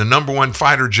 probably the number one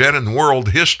fighter jet in world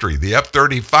history, the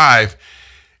F-35,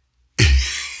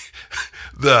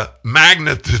 the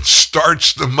magnet that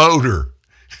starts the motor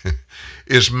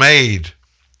is made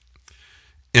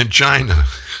in China.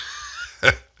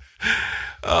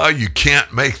 You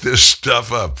can't make this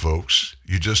stuff up, folks.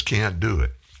 You just can't do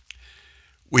it.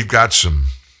 We've got some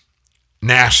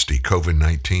nasty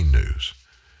COVID-19 news.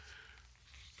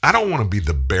 I don't want to be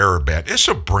the bearer of bad. It's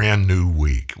a brand new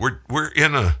week. We're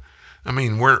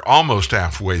almost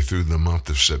halfway through the month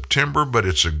of September, but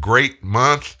it's a great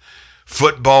month.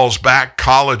 Football's back,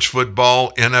 college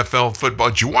football, NFL football.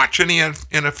 Did you watch any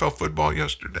NFL football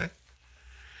yesterday?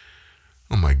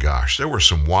 Oh my gosh, there were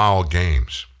some wild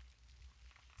games.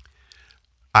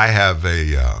 I have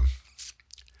he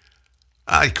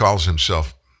calls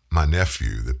himself my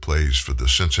nephew that plays for the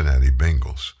Cincinnati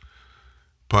Bengals.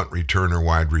 Punt returner,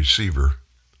 wide receiver,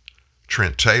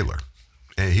 Trent Taylor.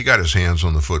 And he got his hands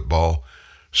on the football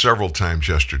several times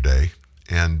yesterday.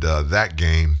 And that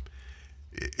game,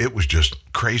 it was just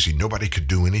crazy. Nobody could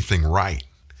do anything right.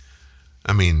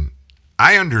 I mean,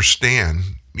 I understand,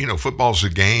 football's a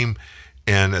game.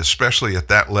 And especially at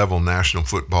that level, national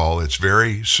football, it's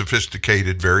very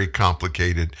sophisticated, very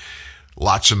complicated,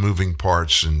 lots of moving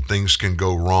parts, and things can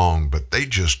go wrong, but they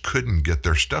just couldn't get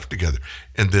their stuff together.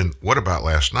 And then what about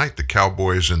last night, the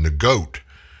Cowboys and the GOAT,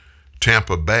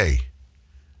 Tampa Bay?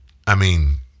 I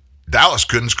mean, Dallas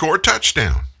couldn't score a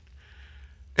touchdown.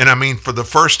 And I mean, for the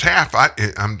first half,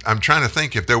 I'm trying to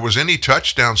think if there was any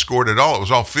touchdown scored at all. It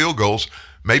was all field goals,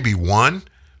 maybe one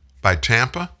by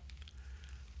Tampa.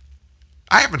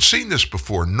 I haven't seen this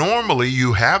before. Normally,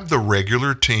 you have the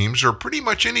regular teams, or pretty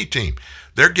much any team.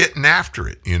 They're getting after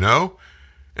it,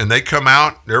 and they come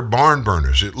out, they're barn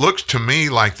burners. It looks to me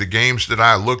like the games that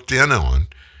I looked in on,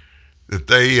 that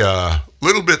they a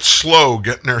little bit slow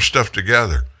getting their stuff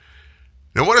together.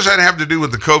 Now, what does that have to do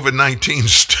with the COVID-19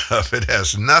 stuff? It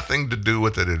has nothing to do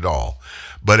with it at all.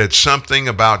 But it's something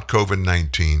about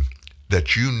COVID-19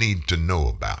 that you need to know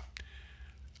about.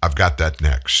 I've got that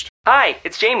next. Hi,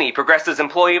 it's Jamie, Progressive's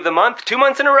Employee of the Month, 2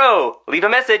 months in a row. Leave a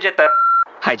message at the...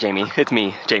 Hi, Jamie. It's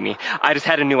me, Jamie. I just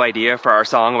had a new idea for our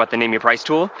song about the Name Your Price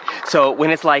tool. So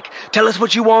when it's like, tell us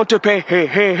what you want to pay, hey,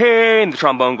 hey, hey, and the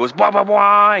trombone goes, blah, blah,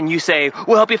 blah, and you say,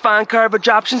 we'll help you find coverage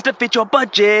options to fit your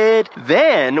budget.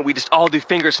 Then we just all do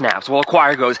finger snaps while a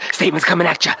choir goes, savings coming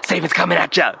at ya, savings coming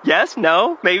at ya. Yes?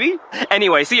 No? Maybe?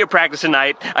 Anyway, see your practice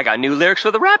tonight. I got new lyrics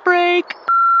for the rap break.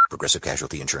 Progressive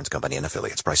Casualty Insurance Company and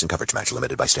Affiliates. Price and coverage match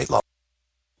limited by state law.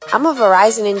 I'm a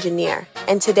Verizon engineer,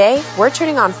 and today we're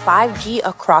turning on 5G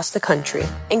across the country,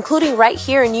 including right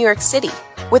here in New York City.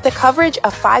 With the coverage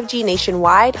of 5G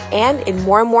nationwide and in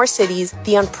more and more cities,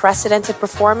 the unprecedented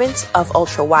performance of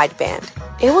ultra-wideband.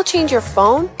 It will change your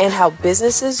phone and how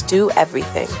businesses do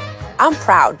everything. I'm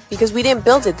proud because we didn't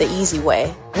build it the easy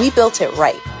way. We built it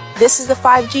right. This is the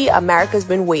 5G America's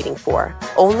been waiting for,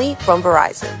 only from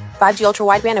Verizon. 5G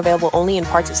ultra-wideband available only in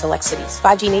parts of select cities.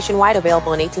 5G nationwide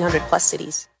available in 1,800 plus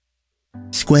cities.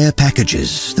 Square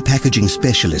Packages, the packaging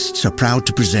specialists, are proud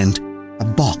to present a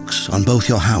box on both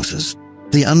your houses.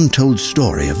 The untold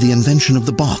story of the invention of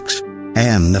the box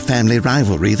and the family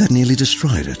rivalry that nearly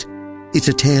destroyed it. It's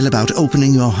a tale about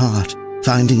opening your heart,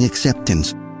 finding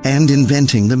acceptance, and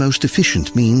inventing the most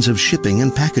efficient means of shipping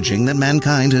and packaging that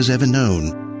mankind has ever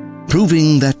known.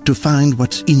 Proving that to find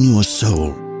what's in your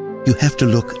soul, you have to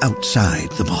look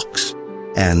outside the box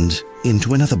and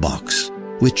into another box,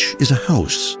 which is a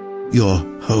house, your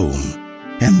home.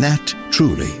 And that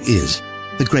truly is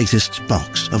the greatest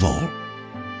box of all.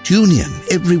 Tune in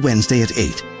every Wednesday at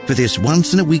 8 for this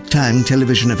once-in-a-week-time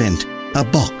television event, A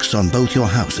Box on Both Your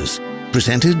Houses,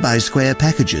 presented by Square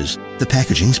Packages, the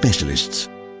packaging specialists.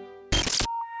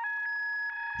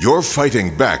 You're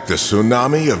fighting back the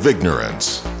tsunami of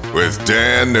ignorance with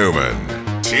Dan Newman,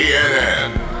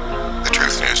 TNN, the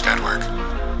Truth News Network.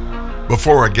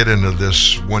 Before I get into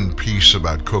this one piece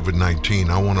about COVID-19,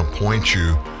 I want to point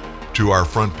you to our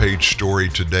front page story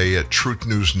today at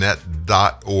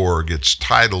truthnewsnet.org. It's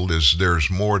titled as There's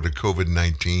More to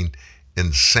COVID-19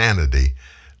 Insanity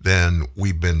Than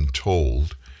We've Been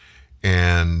Told.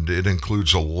 And it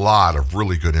includes a lot of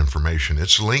really good information.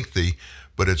 It's lengthy,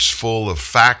 but it's full of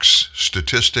facts,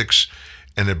 statistics,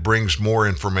 and it brings more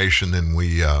information than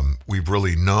we've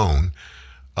really known.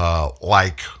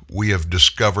 Like we have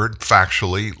discovered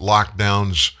factually,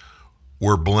 lockdowns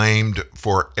were blamed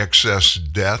for excess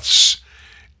deaths,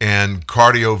 and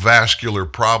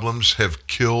cardiovascular problems have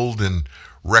killed in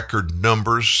record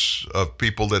numbers of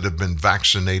people that have been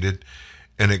vaccinated.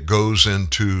 And it goes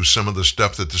into some of the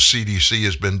stuff that the CDC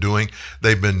has been doing.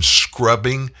 They've been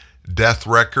scrubbing death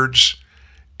records,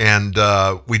 and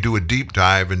we do a deep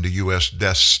dive into U.S.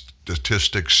 death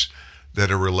statistics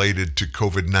that are related to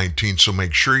COVID-19. So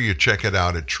make sure you check it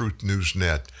out at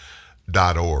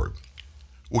truthnewsnet.org.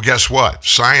 Well, guess what?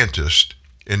 Scientists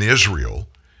in Israel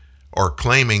are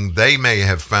claiming they may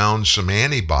have found some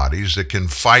antibodies that can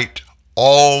fight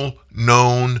all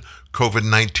known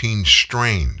COVID-19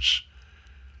 strains.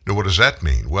 Now, what does that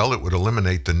mean? Well, it would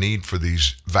eliminate the need for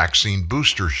these vaccine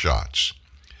booster shots.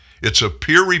 It's a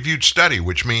peer-reviewed study,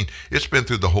 which means it's been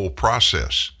through the whole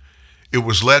process. It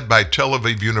was led by Tel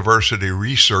Aviv University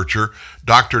researcher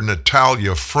Dr.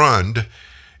 Natalia Frund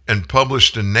and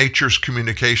published in Nature's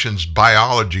Communications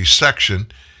Biology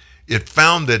section. It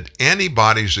found that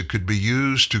antibodies that could be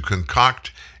used to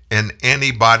concoct an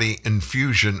antibody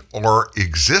infusion are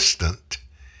existent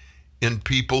in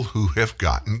people who have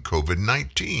gotten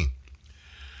COVID-19.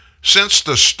 Since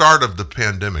the start of the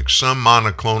pandemic, some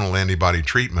monoclonal antibody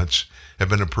treatments have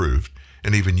been approved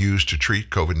and even used to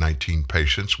treat COVID-19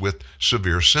 patients with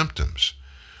severe symptoms.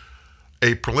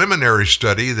 A preliminary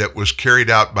study that was carried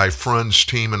out by Frund's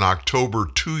team in October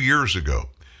 2 years ago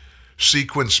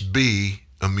sequenced B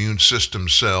immune system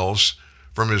cells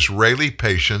from Israeli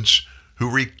patients who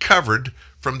recovered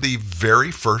from the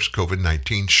very first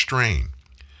COVID-19 strain.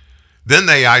 Then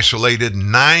they isolated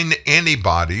 9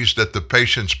 antibodies that the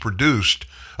patients produced,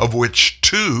 of which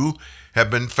 2 have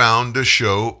been found to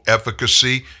show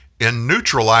efficacy in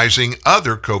neutralizing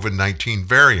other COVID-19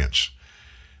 variants.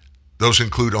 Those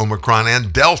include Omicron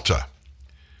and Delta.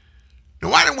 Now,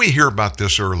 why didn't we hear about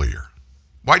this earlier?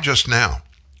 Why just now?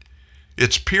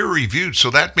 It's peer-reviewed,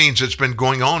 so that means it's been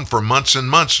going on for months and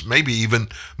months, maybe even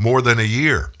more than a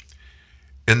year.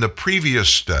 In the previous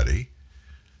study,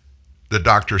 the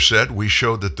doctor said, we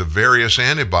showed that the various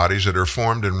antibodies that are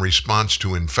formed in response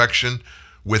to infection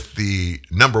with the,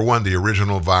 number one, the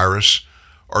original virus,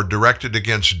 are directed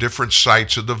against different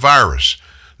sites of the virus.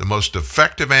 The most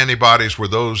effective antibodies were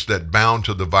those that bound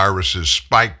to the virus's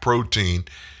spike protein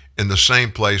in the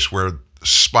same place where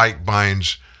spike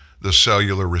binds the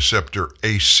cellular receptor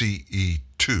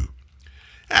ACE2.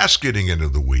 That's getting into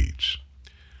the weeds.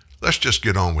 Let's just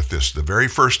get on with this. The very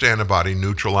first antibody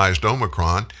neutralized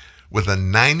Omicron with a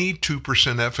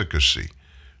 92% efficacy,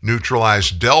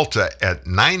 neutralized Delta at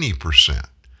 90%.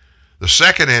 The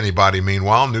second antibody,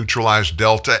 meanwhile, neutralized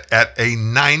Delta at a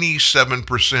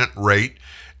 97% rate,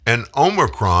 and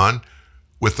Omicron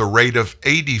with a rate of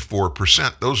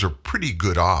 84%. Those are pretty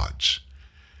good odds.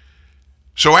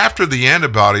 So after the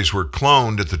antibodies were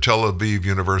cloned at the Tel Aviv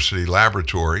University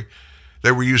laboratory,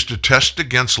 they were used to test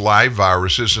against live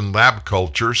viruses in lab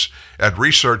cultures at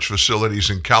research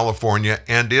facilities in California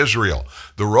and Israel.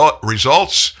 The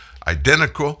results,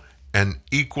 identical and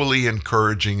equally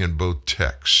encouraging in both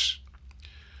texts.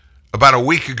 About a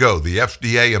week ago, the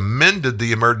FDA amended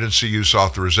the emergency use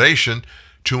authorization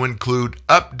to include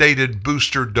updated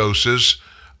booster doses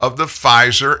of the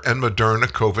Pfizer and Moderna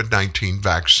COVID-19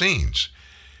 vaccines.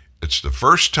 It's the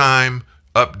first time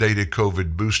updated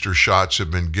COVID booster shots have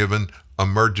been given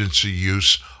emergency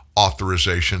use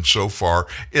authorization so far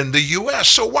in the U.S.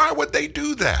 So why would they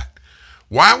do that?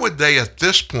 Why would they, at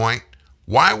this point,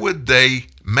 why would they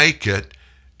make it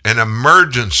an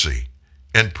emergency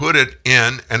and put it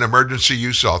in an emergency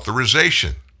use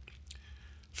authorization?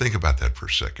 Think about that for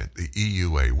a second. The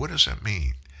EUA, what does that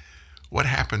mean? What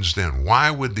happens then?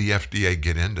 Why would the FDA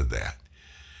get into that?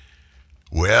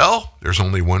 Well, there's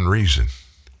only one reason.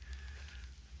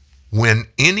 When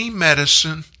any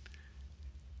medicine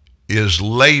is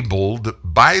labeled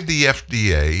by the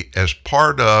FDA as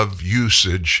part of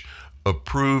usage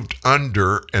approved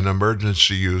under an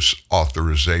emergency use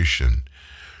authorization.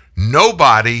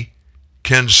 Nobody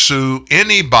can sue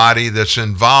anybody that's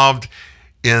involved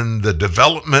in the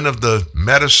development of the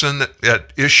medicine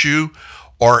at issue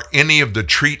or any of the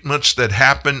treatments that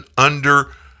happen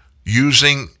under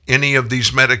using any of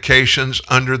these medications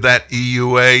under that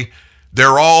EUA.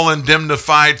 They're all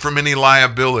indemnified from any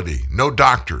liability. No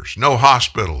doctors, no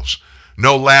hospitals,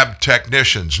 no lab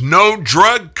technicians, no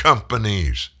drug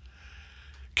companies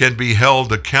can be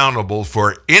held accountable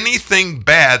for anything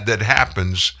bad that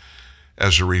happens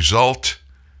as a result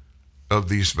of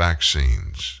these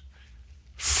vaccines.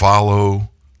 Follow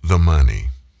the money.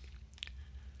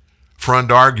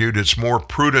 Front argued it's more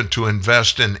prudent to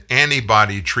invest in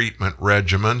antibody treatment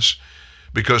regimens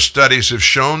because studies have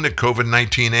shown that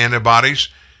COVID-19 antibodies,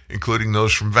 including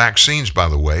those from vaccines, by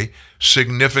the way,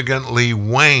 significantly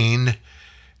wane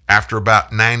after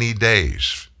about 90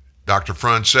 days. Dr.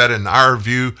 Front said, in our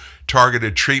view,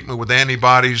 targeted treatment with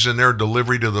antibodies and their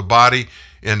delivery to the body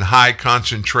in high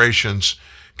concentrations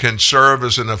can serve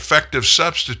as an effective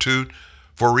substitute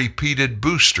for repeated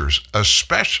boosters,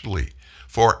 especially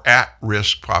for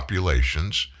at-risk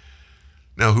populations.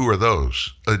 Now, who are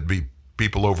those? It'd be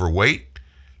people overweight,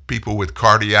 people with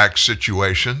cardiac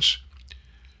situations.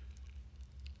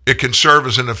 It can serve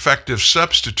as an effective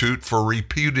substitute for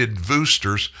repeated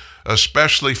boosters,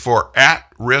 especially for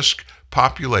at-risk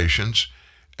populations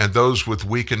and those with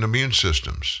weakened immune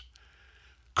systems.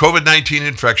 COVID-19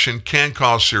 infection can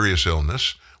cause serious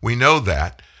illness. We know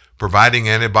that. Providing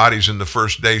antibodies in the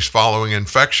first days following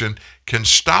infection can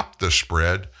stop the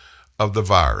spread of the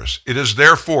virus. It is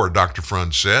therefore, Dr.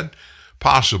 Front said,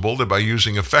 possible that by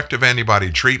using effective antibody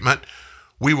treatment,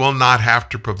 we will not have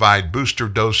to provide booster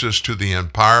doses to the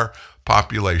entire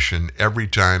population every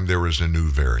time there is a new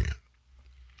variant.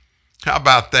 How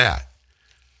about that?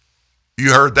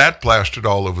 You heard that plastered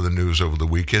all over the news over the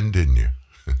weekend, didn't you?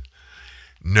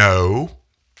 No,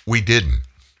 we didn't.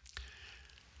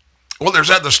 Well,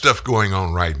 there's other stuff going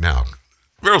on right now.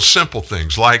 Real simple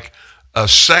things like a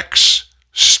sex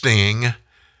sting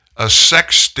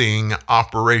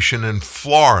operation in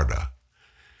Florida.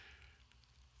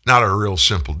 Not a real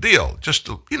simple deal. Just,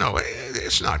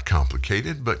 it's not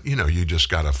complicated, but, you just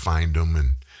got to find them.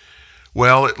 And,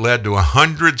 well, it led to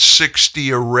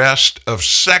 160 arrests of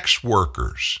sex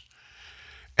workers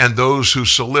and those who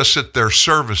solicit their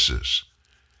services.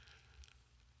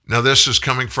 Now, this is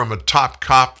coming from a top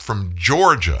cop from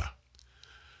Georgia.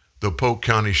 The Polk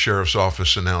County Sheriff's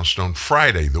Office announced on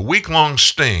Friday the week-long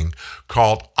sting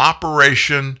called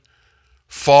Operation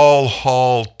Fall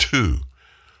Hall 2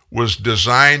 was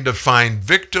designed to find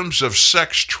victims of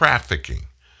sex trafficking.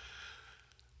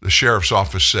 The Sheriff's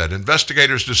Office said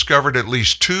investigators discovered at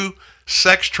least 2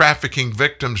 sex trafficking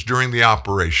victims during the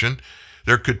operation.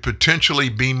 There could potentially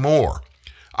be more.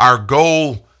 Our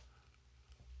goal,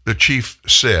 the chief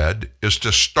said, is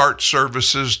to start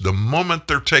services the moment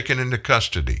they're taken into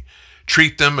custody.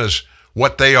 Treat them as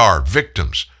what they are,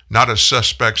 victims, not as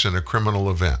suspects in a criminal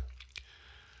event.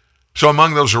 So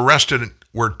among those arrested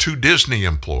were 2 Disney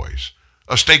employees,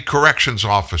 a state corrections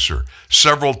officer,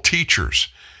 several teachers,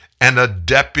 and a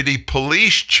deputy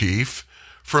police chief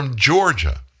from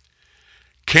Georgia.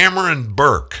 Cameron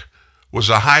Burke was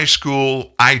a high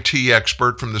school IT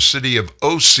expert from the city of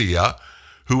Osceola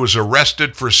who was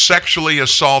arrested for sexually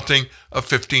assaulting a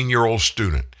 15-year-old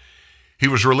student. He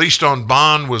was released on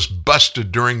bond, was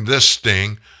busted during this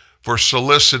sting for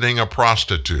soliciting a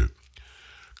prostitute.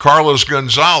 Carlos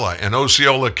Gonzalez, an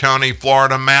Osceola County,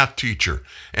 Florida math teacher,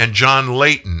 and John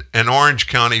Layton, an Orange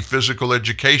County physical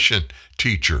education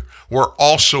teacher, were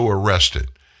also arrested.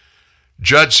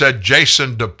 Judge said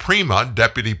Jason DePrima,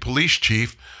 deputy police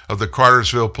chief of the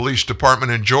Cartersville Police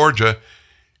Department in Georgia,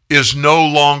 is no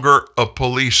longer a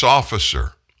police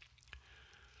officer.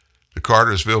 The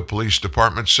Cartersville Police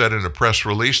Department said in a press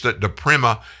release that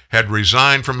DePrima had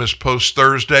resigned from his post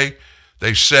Thursday.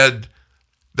 They said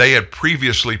they had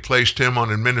previously placed him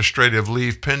on administrative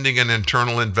leave pending an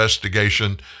internal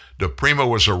investigation. DePrima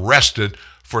was arrested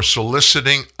for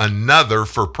soliciting another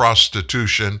for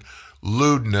prostitution,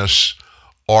 lewdness,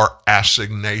 or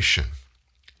assignation.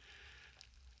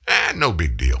 No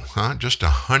big deal, huh? Just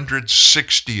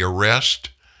 160 arrests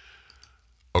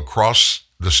across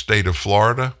the state of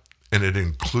Florida, and it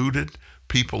included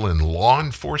people in law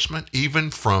enforcement, even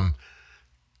from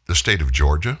the state of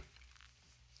Georgia.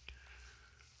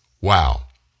 Wow.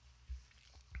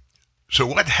 So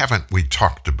what haven't we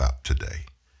talked about today?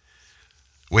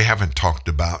 We haven't talked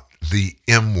about the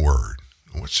M word.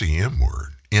 What's the M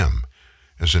word? M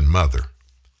as in mother.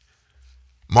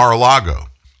 Mar-a-Lago.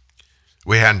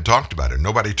 We hadn't talked about it.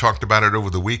 Nobody talked about it over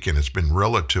the weekend. It's been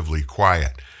relatively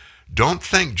quiet. Don't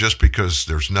think just because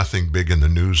there's nothing big in the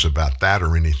news about that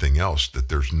or anything else that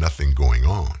there's nothing going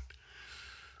on,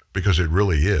 because it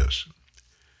really is.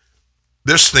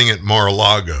 This thing at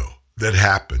Mar-a-Lago that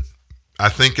happened, I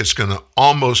think it's going to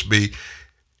almost be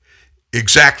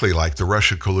exactly like the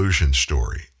Russia collusion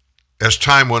story. As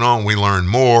time went on, we learned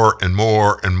more and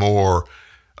more and more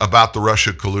about the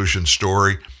Russia collusion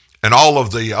story and all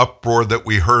of the uproar that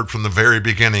we heard from the very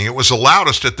beginning. It was the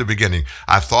loudest at the beginning,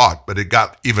 I thought, but it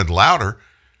got even louder.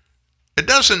 It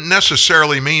doesn't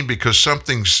necessarily mean because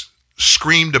something's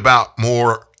screamed about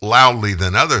more loudly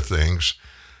than other things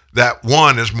that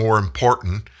one is more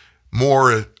important,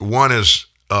 one is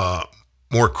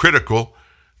more critical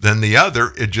than the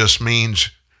other. It just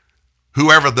means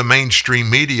whoever the mainstream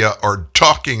media are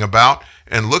talking about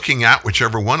and looking at,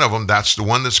 whichever one of them, that's the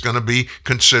one that's going to be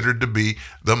considered to be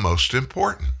the most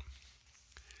important.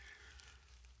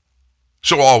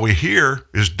 So all we hear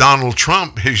is Donald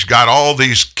Trump. He's got all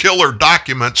these killer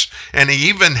documents, and he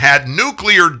even had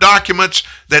nuclear documents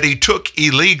that he took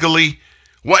illegally.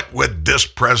 What would this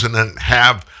president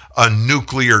have a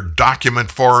nuclear document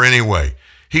for anyway?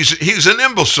 He's an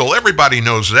imbecile. Everybody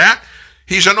knows that.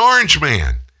 He's an orange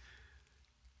man.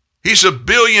 He's a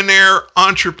billionaire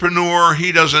entrepreneur.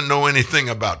 He doesn't know anything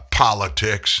about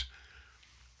politics.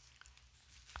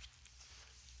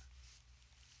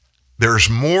 There's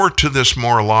more to this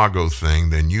Mar-a-Lago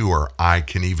thing than you or I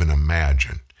can even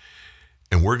imagine.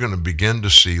 And we're going to begin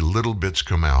to see little bits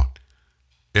come out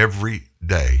every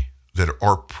day that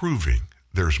are proving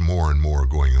there's more and more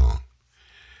going on.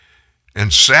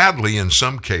 And sadly, in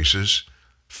some cases,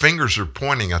 fingers are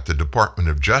pointing at the Department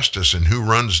of Justice. And who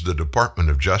runs the Department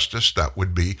of Justice? That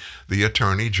would be the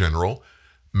Attorney General,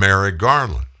 Merrick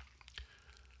Garland.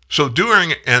 So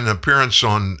during an appearance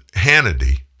on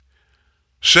Hannity,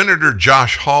 Senator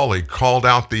Josh Hawley called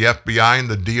out the FBI and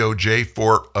the DOJ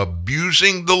for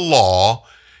abusing the law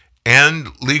and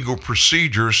legal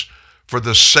procedures for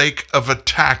the sake of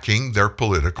attacking their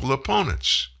political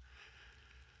opponents.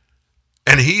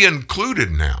 And he included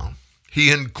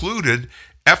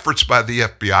efforts by the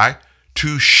FBI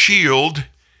to shield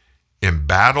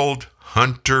embattled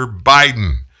Hunter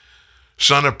Biden,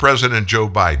 son of President Joe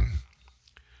Biden.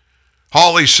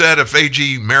 Hawley said if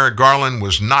AG Merrick Garland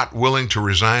was not willing to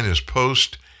resign his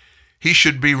post, he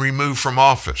should be removed from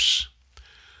office.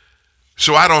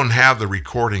 So I don't have the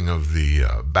recording of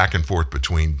the back and forth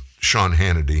between Sean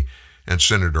Hannity and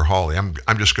Senator Hawley.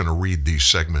 I'm just going to read these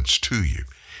segments to you.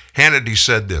 Hannity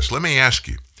said this. Let me ask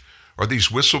you, are these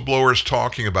whistleblowers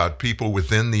talking about people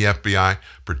within the FBI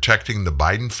protecting the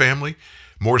Biden family?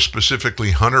 More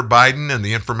specifically, Hunter Biden and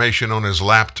the information on his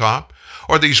laptop?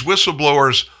 Are these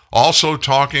whistleblowers also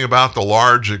talking about the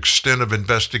large extent of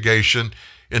investigation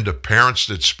into parents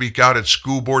that speak out at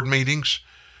school board meetings?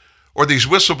 Or these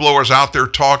whistleblowers out there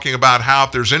talking about how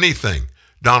if there's anything,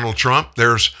 Donald Trump,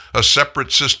 there's a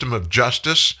separate system of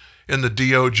justice in the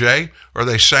DOJ? Are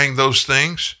they saying those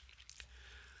things?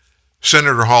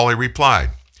 Senator Hawley replied,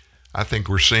 I think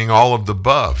we're seeing all of the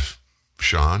above,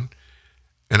 Sean.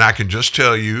 And I can just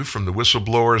tell you from the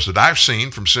whistleblowers that I've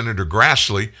seen from Senator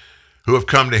Grassley, who have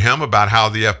come to him about how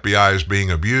the FBI is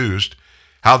being abused,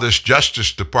 how this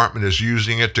Justice Department is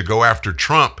using it to go after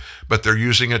Trump, but they're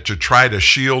using it to try to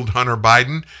shield Hunter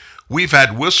Biden. We've had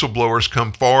whistleblowers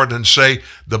come forward and say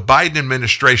the Biden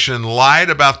administration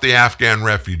lied about the Afghan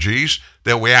refugees,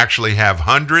 that we actually have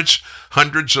hundreds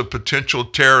of potential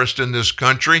terrorists in this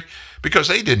country because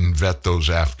they didn't vet those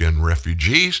Afghan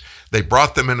refugees. They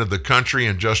brought them into the country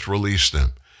and just released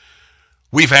them.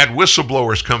 We've had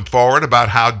whistleblowers come forward about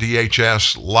how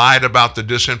DHS lied about the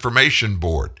disinformation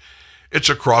board. It's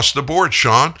across the board,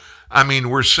 Sean. I mean,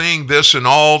 we're seeing this in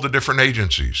all the different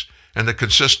agencies. And the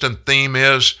consistent theme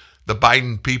is the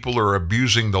Biden people are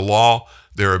abusing the law.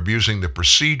 They're abusing the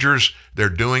procedures. They're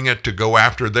doing it to go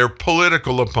after their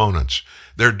political opponents.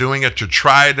 They're doing it to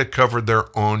try to cover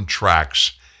their own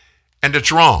tracks. And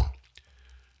it's wrong.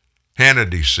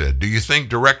 Hannity said, do you think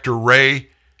Director Wray,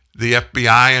 the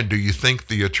FBI, and do you think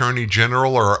the Attorney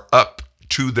General are up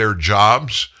to their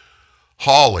jobs?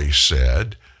 Hawley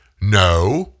said,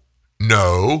 no,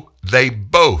 they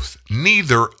both,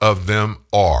 neither of them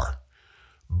are.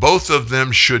 Both of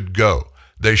them should go.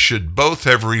 They should both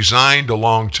have resigned a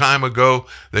long time ago.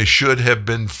 They should have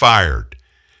been fired.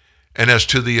 And as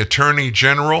to the Attorney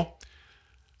General,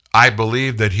 I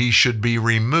believe that he should be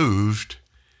removed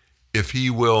if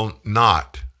he will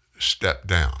not step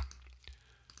down.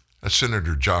 That's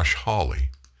Senator Josh Hawley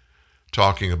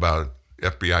talking about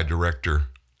FBI Director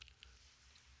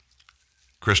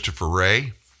Christopher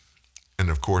Wray and,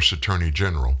 of course, Attorney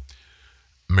General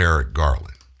Merrick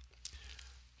Garland.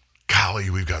 Golly,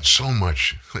 we've got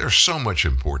there's so much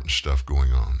important stuff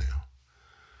going on now.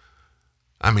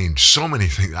 I mean, so many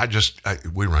things.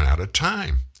 We run out of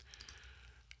time.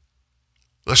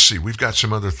 Let's see, we've got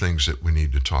some other things that we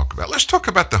need to talk about. Let's talk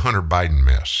about the Hunter Biden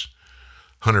mess.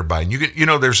 Hunter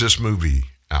Biden, there's this movie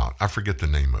out. I forget the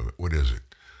name of it. What is it?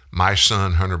 My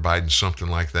Son, Hunter Biden, something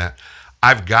like that.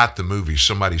 I've got the movie.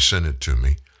 Somebody sent it to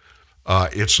me.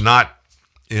 It's not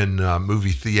in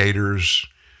movie theaters.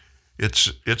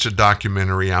 It's a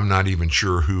documentary. I'm not even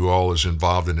sure who all is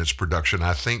involved in its production.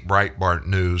 I think Breitbart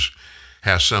News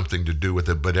has something to do with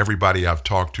it, but everybody I've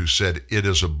talked to said it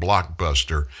is a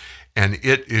blockbuster, and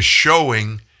it is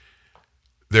showing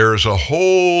there's a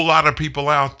whole lot of people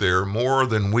out there, more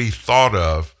than we thought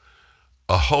of,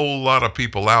 a whole lot of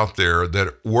people out there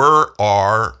that were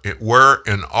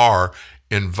and are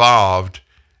involved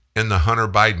in the Hunter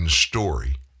Biden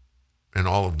story and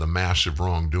all of the massive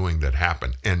wrongdoing that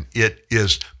happened. And it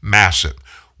is massive.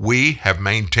 We have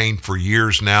maintained for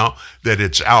years now that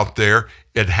it's out there.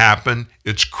 It happened.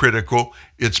 It's critical.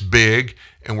 It's big.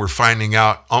 And we're finding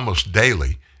out almost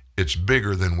daily it's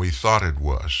bigger than we thought it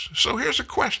was. So here's a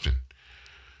question.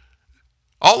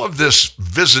 All of this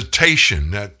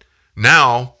visitation that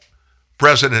now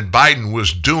President Biden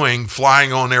was doing,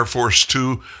 flying on Air Force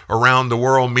Two around the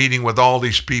world, meeting with all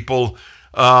these people,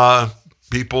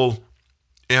 people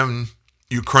in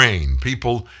Ukraine,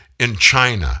 people in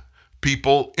China,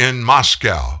 people in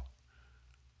Moscow.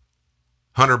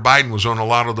 Hunter Biden was on a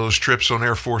lot of those trips on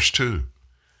Air Force Two.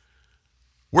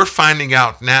 We're finding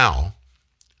out now,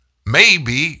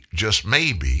 maybe, just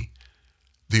maybe,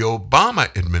 the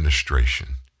Obama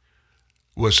administration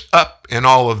was up in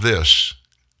all of this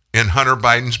in Hunter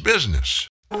Biden's business.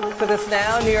 With us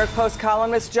now, New York Post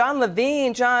columnist John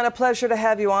Levine. John, a pleasure to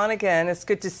have you on again. It's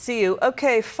good to see you.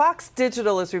 Okay, Fox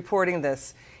Digital is reporting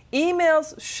this.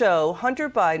 Emails show Hunter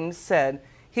Biden said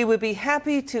he would be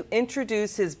happy to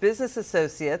introduce his business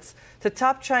associates to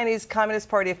top Chinese Communist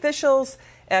Party officials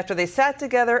after they sat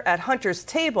together at Hunter's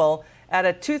table at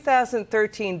a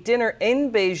 2013 dinner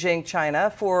in Beijing,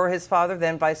 China, for his father,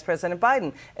 then Vice President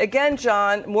Biden. Again,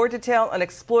 John, more detail on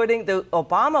exploiting the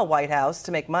Obama White House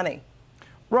to make money.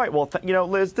 Right. Well,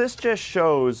 Liz, this just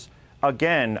shows,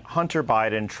 again, Hunter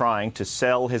Biden trying to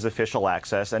sell his official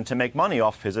access and to make money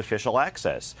off his official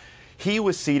access. He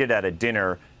was seated at a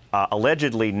dinner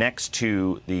allegedly next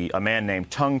to a man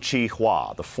named Tung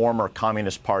Chee-hwa, the former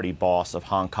Communist Party boss of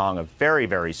Hong Kong, a very,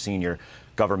 very senior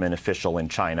government official in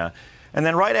China. And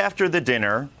then right after the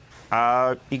dinner,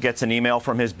 he gets an email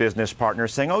from his business partner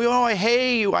saying,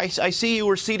 hey, I see you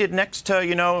were seated next to,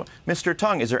 Mr.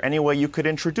 Tung. Is there any way you could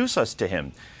introduce us to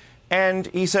him? And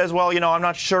he says, well, I'm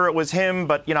not sure it was him,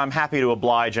 but, I'm happy to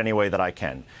oblige any way that I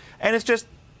can. And it's just,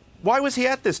 why was he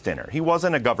at this dinner? He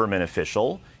wasn't a government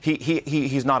official.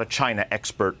 He's not a China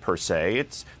expert per se.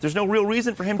 There's no real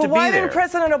reason for him to be there. Why didn't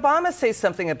President Obama say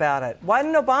something about it? Why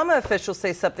didn't Obama officials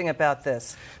say something about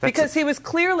this? Because he was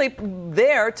clearly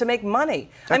there to make money.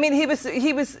 I mean,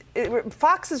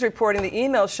 Fox is reporting the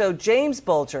email showed James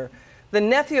Bulger, the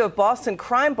nephew of Boston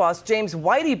crime boss James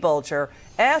Whitey Bulger,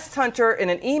 asked Hunter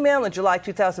in an email in July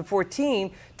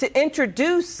 2014 to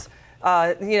introduce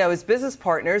his business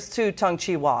partners to Tung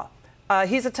Chee-hwa.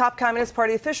 He's a top Communist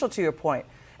Party official, to your point.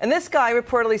 And this guy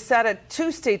reportedly sat at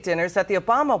 2 state dinners at the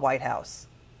Obama White House.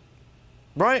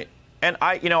 Right. And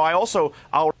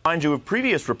I'll remind you of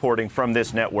previous reporting from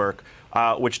this network,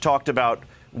 which talked about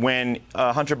when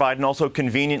Hunter Biden also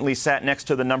conveniently sat next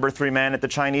to the number 3 man at the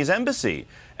Chinese embassy.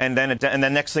 And then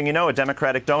next thing you know, a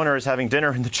Democratic donor is having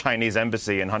dinner in the Chinese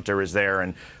embassy, and Hunter is there,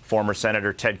 and former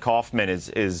Senator Ted Kaufman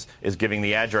is giving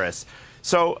the address.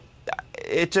 So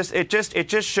it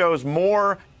just shows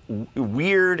more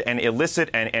weird and illicit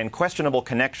and questionable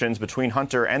connections between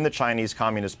Hunter and the Chinese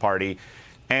Communist Party,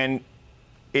 and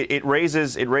it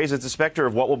raises the specter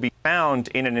of what will be found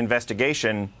in an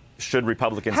investigation should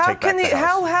Republicans take back the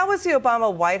House. How is the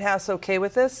Obama White House okay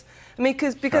with this? I mean,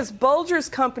 because Bulger's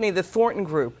company, the Thornton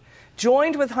Group,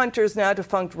 joined with Hunter's now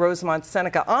defunct Rosemont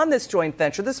Seneca on this joint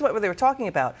venture. This is what they were talking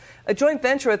about. A joint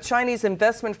venture with Chinese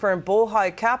investment firm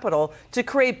Bohai Capital to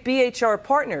create BHR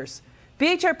Partners.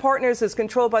 BHR Partners is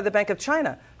controlled by the Bank of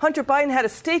China. Hunter Biden had a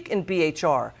stake in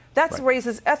BHR. That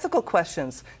raises ethical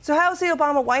questions. So how is the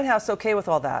Obama White House okay with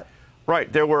all that?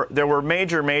 Right. There were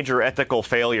major ethical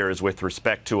failures with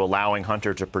respect to allowing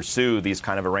Hunter to pursue these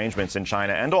kind of arrangements in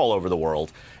China and all over the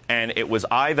world. And it was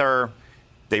either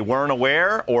they weren't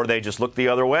aware or they just looked the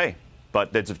other way.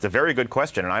 But it's a very good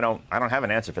question, and I don't have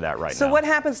an answer for that right now. So what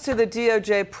happens to the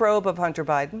DOJ probe of Hunter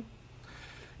Biden?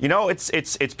 You know,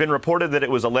 it's been reported that it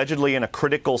was allegedly in a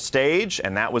critical stage,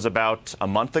 and that was about a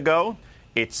month ago.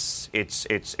 It's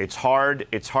hard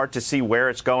to see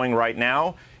where it's going right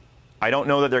now. I don't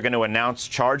know that they're going to announce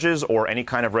charges or any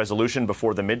kind of resolution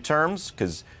before the midterms,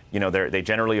 because they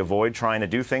generally avoid trying to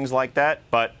do things like that.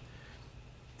 But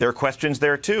there are questions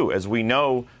there too, as we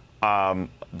know.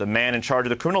 The man in charge of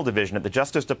the criminal division at the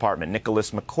Justice Department,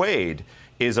 Nicholas McQuaid,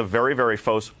 is a very, very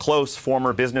close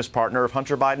former business partner of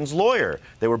Hunter Biden's lawyer.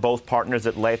 They were both partners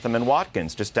at Latham &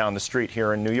 Watkins, just down the street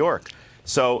here in New York.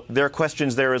 So there are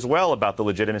questions there as well about the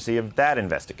legitimacy of that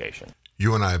investigation.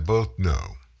 You and I both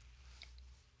know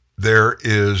there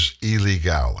is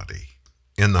illegality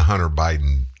in the Hunter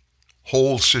Biden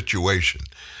whole situation.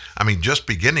 I mean, just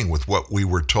beginning with what we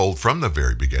were told from the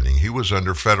very beginning, he was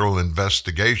under federal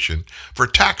investigation for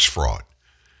tax fraud.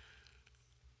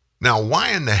 Now,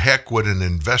 why in the heck would an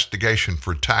investigation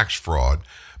for tax fraud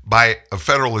by a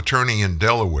federal attorney in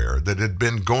Delaware that had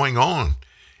been going on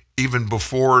even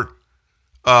before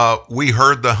we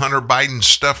heard the Hunter Biden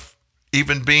stuff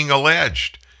even being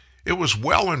alleged? It was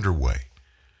well underway.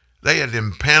 They had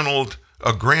impaneled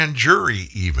a grand jury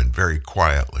even very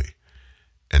quietly,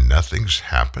 and nothing's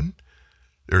happened.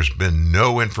 There's been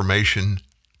no information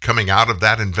coming out of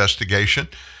that investigation.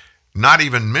 Not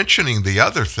even mentioning the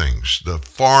other things, the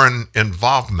foreign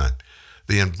involvement,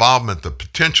 the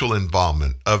potential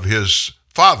involvement of his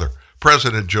father,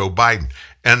 President Joe Biden,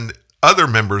 and other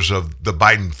members of the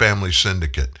Biden family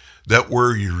syndicate that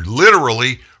were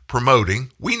literally promoting.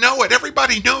 We know it.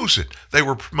 Everybody knows it. They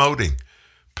were promoting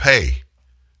pay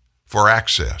for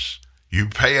access. You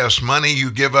pay us money,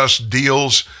 you give us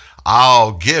deals,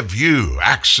 I'll give you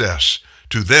access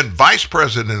to then Vice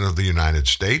President of the United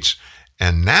States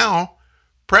and now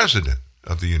President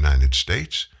of the United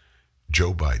States,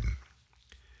 Joe Biden.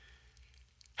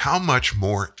 How much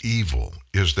more evil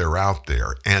is there out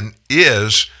there? And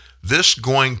is this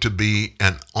going to be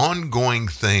an ongoing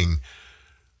thing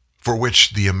for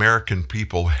which the American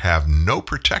people have no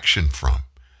protection from?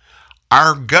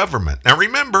 Our government. Now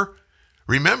remember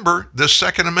the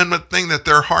Second Amendment thing that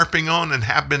they're harping on and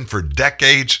have been for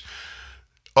decades.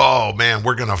 Oh man,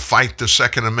 we're going to fight the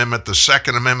Second Amendment. The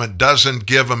Second Amendment doesn't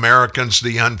give Americans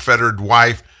the unfettered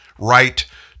right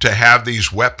to have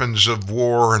these weapons of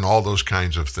war and all those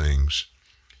kinds of things.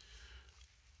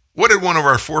 What did one of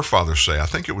our forefathers say? I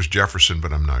think it was Jefferson,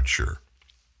 but I'm not sure.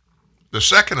 The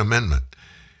Second Amendment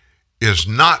is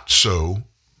not so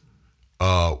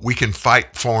we can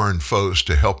fight foreign foes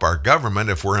to help our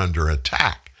government if we're under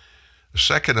attack. The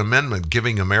Second Amendment,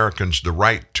 giving Americans the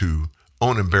right to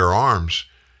own and bear arms,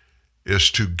 is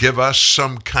to give us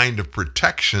some kind of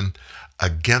protection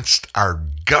against our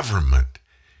government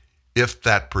if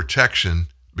that protection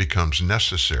becomes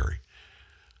necessary.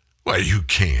 Well, you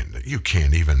can't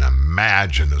even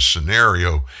imagine a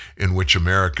scenario in which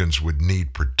Americans would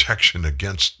need protection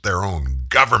against their own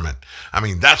government. I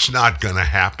mean, that's not going to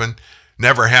happen.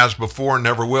 Never has before,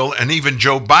 never will. And even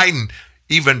Joe Biden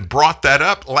even brought that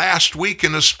up last week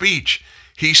in a speech.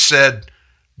 He said,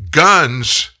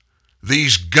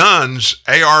 these guns,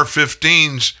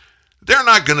 AR-15s, they're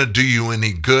not going to do you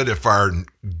any good if our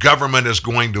government is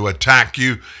going to attack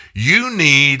you. You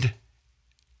need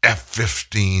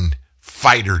F-15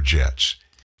 fighter jets.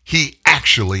 He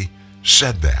actually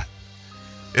said that.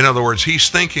 In other words,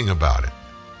 he's thinking about it.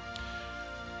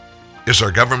 Is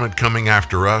our government coming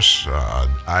after us?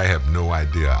 I have no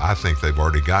idea. I think they've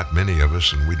already got many of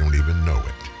us and we don't even know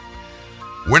it.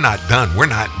 We're not done. We're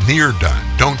not near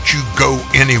done. Don't you go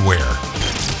anywhere.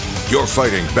 You're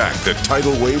fighting back the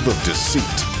tidal wave of deceit,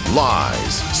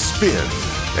 lies, spin,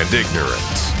 and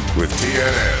ignorance with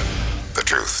TNN, the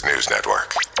Truth News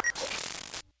Network.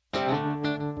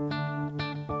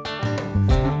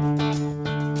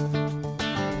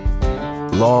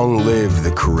 Long live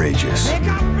the courageous,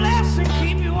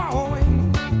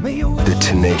 the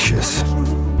tenacious,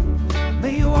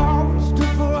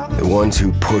 the ones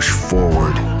who push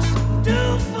forward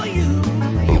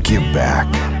and give back.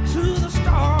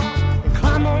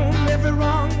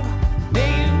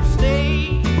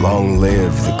 Long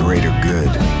live the greater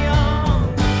good,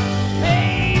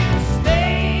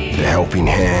 the helping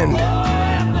hand,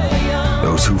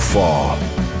 those who fall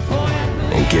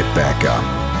and get back up.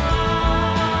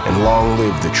 And long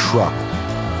live the truck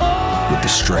with the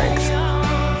strength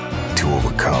to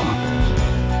overcome,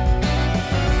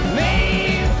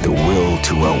 the will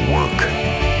to outwork,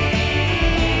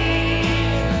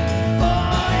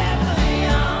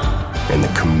 and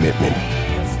the commitment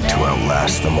to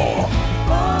outlast them all.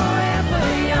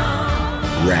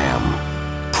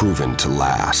 Ram, proven to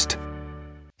last.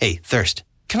 Hey, Thirst,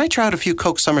 can I try out a few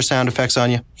Coke Summer sound effects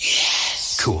on you?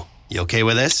 Cool. You okay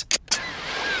with this?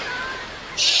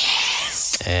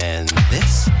 Yes. And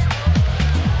this?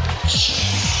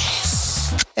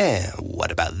 Yes. And what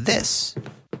about this?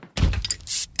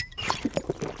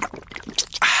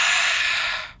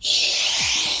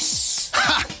 Yes.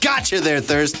 Ha! Gotcha there,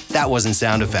 Thirst. That wasn't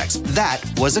sound effects. That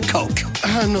was a Coke.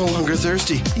 I'm no longer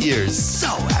thirsty. You're so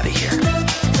out of here.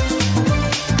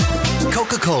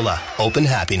 Coca-Cola. Open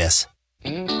happiness.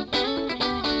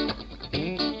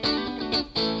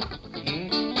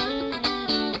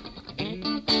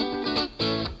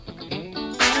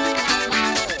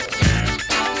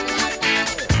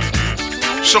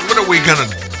 So what are we going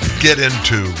to get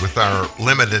into with our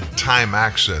limited time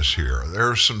access here?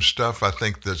 There's some stuff I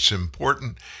think that's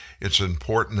important. It's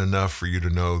important enough for you to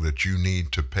know that you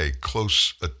need to pay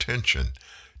close attention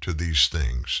to these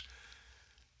things.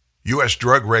 U.S.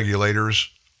 drug regulators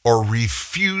are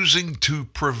refusing to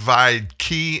provide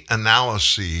key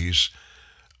analyses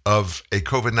of a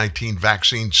COVID-19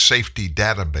 vaccine safety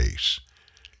database,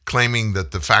 claiming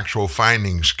that the factual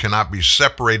findings cannot be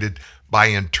separated by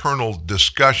internal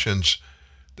discussions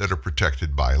that are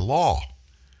protected by law.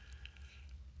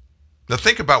 Now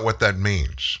think about what that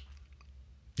means.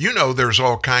 You know there's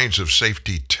all kinds of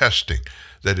safety testing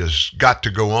that has got to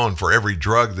go on for every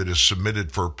drug that is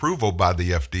submitted for approval by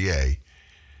the FDA,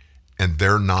 and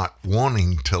they're not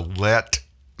wanting to let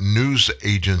news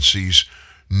agencies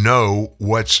know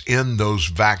what's in those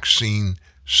vaccine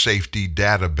safety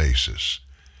databases.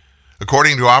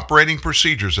 According to operating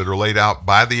procedures that are laid out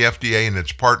by the FDA and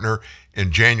its partner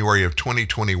in January of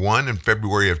 2021 and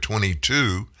February of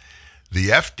 22, the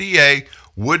FDA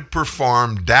would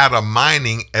perform data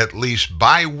mining at least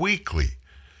bi-weekly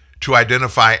to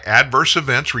identify adverse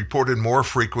events reported more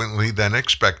frequently than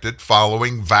expected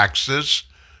following vaxes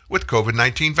with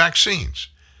COVID-19 vaccines.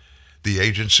 The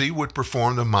agency would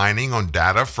perform the mining on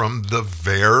data from the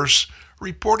VAERS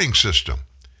reporting system.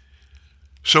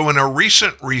 So in a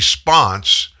recent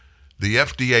response, the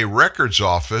FDA Records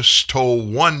Office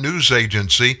told one news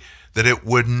agency that it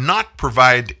would not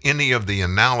provide any of the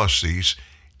analyses,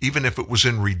 even if it was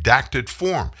in redacted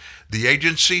form. The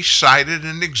agency cited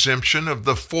an exemption of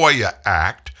the FOIA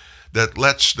Act that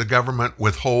lets the government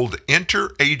withhold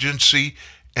interagency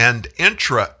and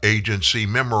intra-agency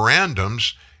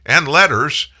memorandums and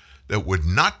letters that would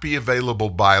not be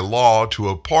available by law to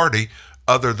a party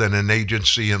other than an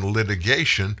agency in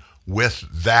litigation with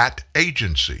that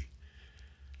agency.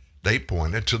 They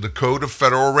pointed to the Code of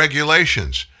Federal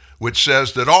Regulations, which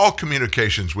says that all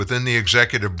communications within the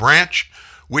executive branch,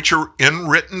 which are in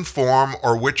written form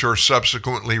or which are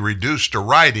subsequently reduced to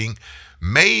writing,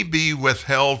 may be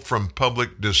withheld from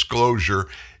public disclosure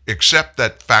except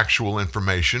that factual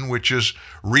information which is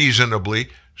reasonably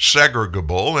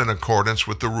segregable in accordance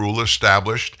with the rule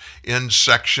established in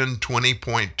Section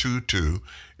 20.22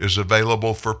 is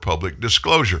available for public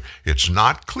disclosure. It's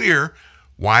not clear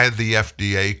why the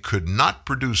FDA could not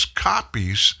produce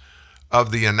copies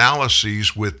of the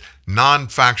analyses with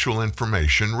non-factual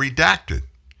information redacted.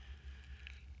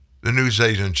 The news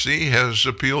agency has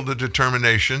appealed the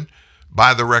determination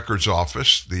by the Records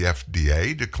Office. The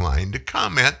FDA declined to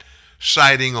comment,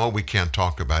 citing, we can't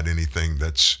talk about anything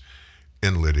that's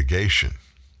in litigation.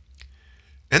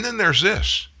 And then there's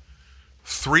this.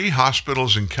 3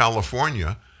 hospitals in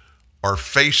California are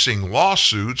facing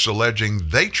lawsuits alleging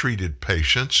they treated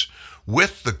patients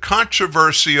with the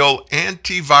controversial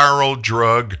antiviral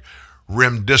drug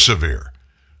remdesivir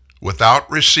without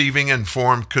receiving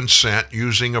informed consent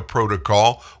using a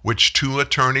protocol which 2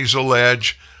 attorneys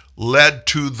allege led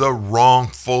to the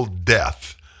wrongful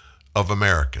death of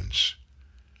Americans.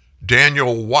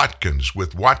 Daniel Watkins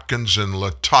with Watkins and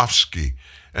Latofsky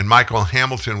and Michael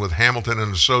Hamilton with Hamilton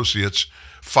and Associates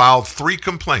filed 3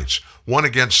 complaints, one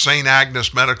against St.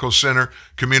 Agnes Medical Center,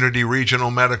 Community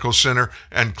Regional Medical Center,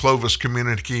 and Clovis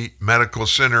Community Medical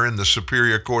Center in the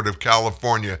Superior Court of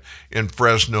California in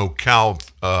Fresno,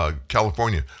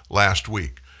 California last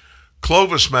week.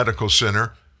 Clovis Medical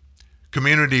Center,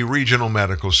 Community Regional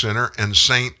Medical Center, and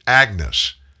St.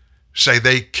 Agnes say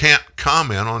they can't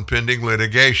comment on pending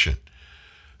litigation.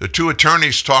 The 2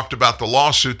 attorneys talked about the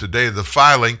lawsuit the day of the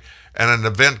filing at an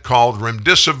event called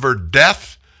Remdesivir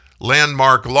Death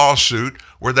Landmark Lawsuit,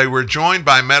 where they were joined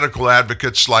by medical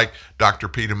advocates like Dr.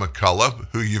 Peter McCullough,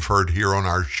 who you've heard here on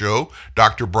our show,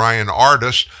 Dr. Brian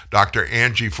Ardis, Dr.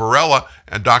 Angie Farella,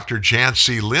 and Dr.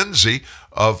 Jancy Lindsay,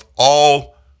 of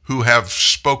all who have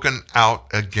spoken out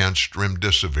against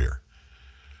remdesivir.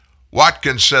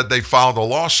 Watkins said they filed the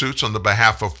lawsuits on the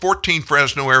behalf of 14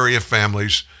 Fresno area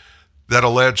families that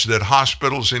alleged that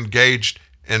hospitals engaged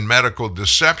in medical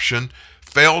deception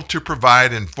failed to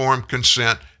provide informed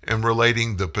consent and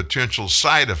relating the potential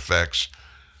side effects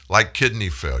like kidney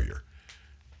failure.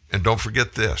 And don't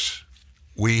forget this.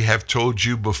 We have told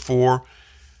you before,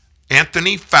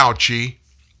 Anthony Fauci,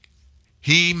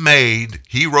 he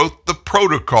wrote the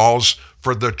protocols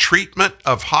for the treatment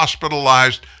of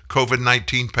hospitalized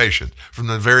COVID-19 patients from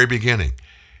the very beginning.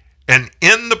 And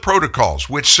in the protocols,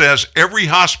 which says every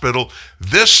hospital,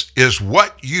 this is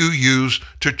what you use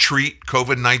to treat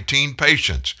COVID-19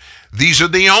 patients. These are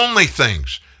the only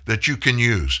things that you can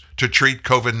use to treat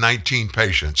COVID-19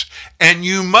 patients. And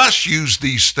you must use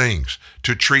these things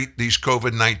to treat these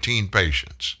COVID-19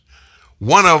 patients.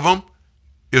 One of them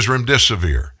is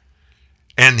remdesivir.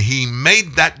 And he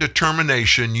made that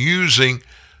determination using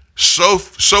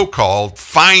so-called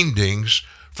findings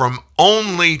from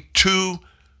only 2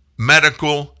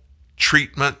 medical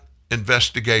treatment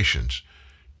investigations.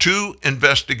 2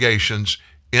 investigations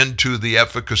into the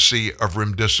efficacy of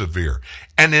remdesivir.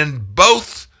 And in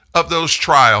both of those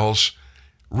trials,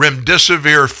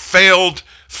 remdesivir failed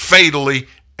fatally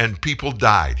and people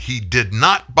died. He did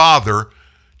not bother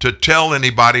to tell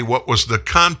anybody what was the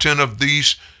content of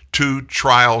these 2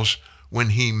 trials when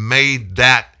he made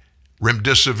that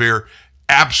remdesivir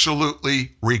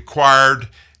absolutely required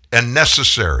and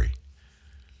necessary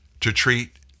to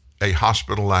treat a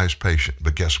hospitalized patient.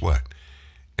 But guess what?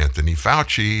 Anthony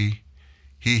Fauci,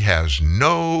 he has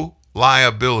no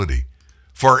liability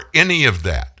for any of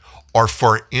that or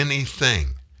for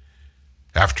anything.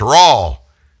 After all,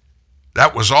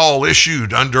 that was all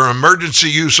issued under emergency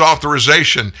use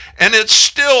authorization, and it's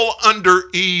still under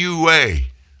EUA.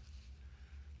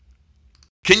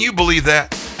 Can you believe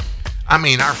that? I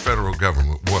mean, our federal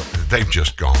government, they've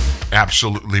just gone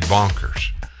absolutely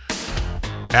bonkers.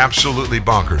 Absolutely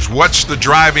bonkers. What's the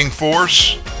driving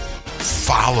force?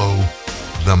 Follow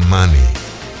the money.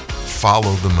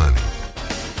 Follow the money.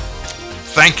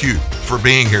 Thank you for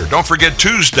being here. Don't forget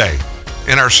Tuesday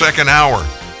in our second hour,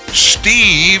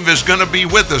 Steve is going to be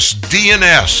with us.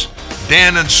 DNS,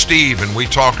 Dan and Steve, and we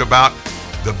talk about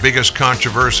the biggest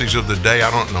controversies of the day.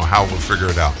 I don't know how we'll figure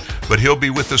it out, but he'll be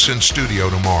with us in studio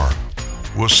tomorrow.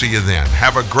 We'll see you then.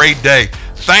 Have a great day.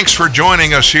 Thanks for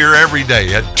joining us here every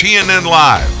day at TNN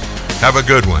Live. Have a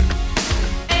good one.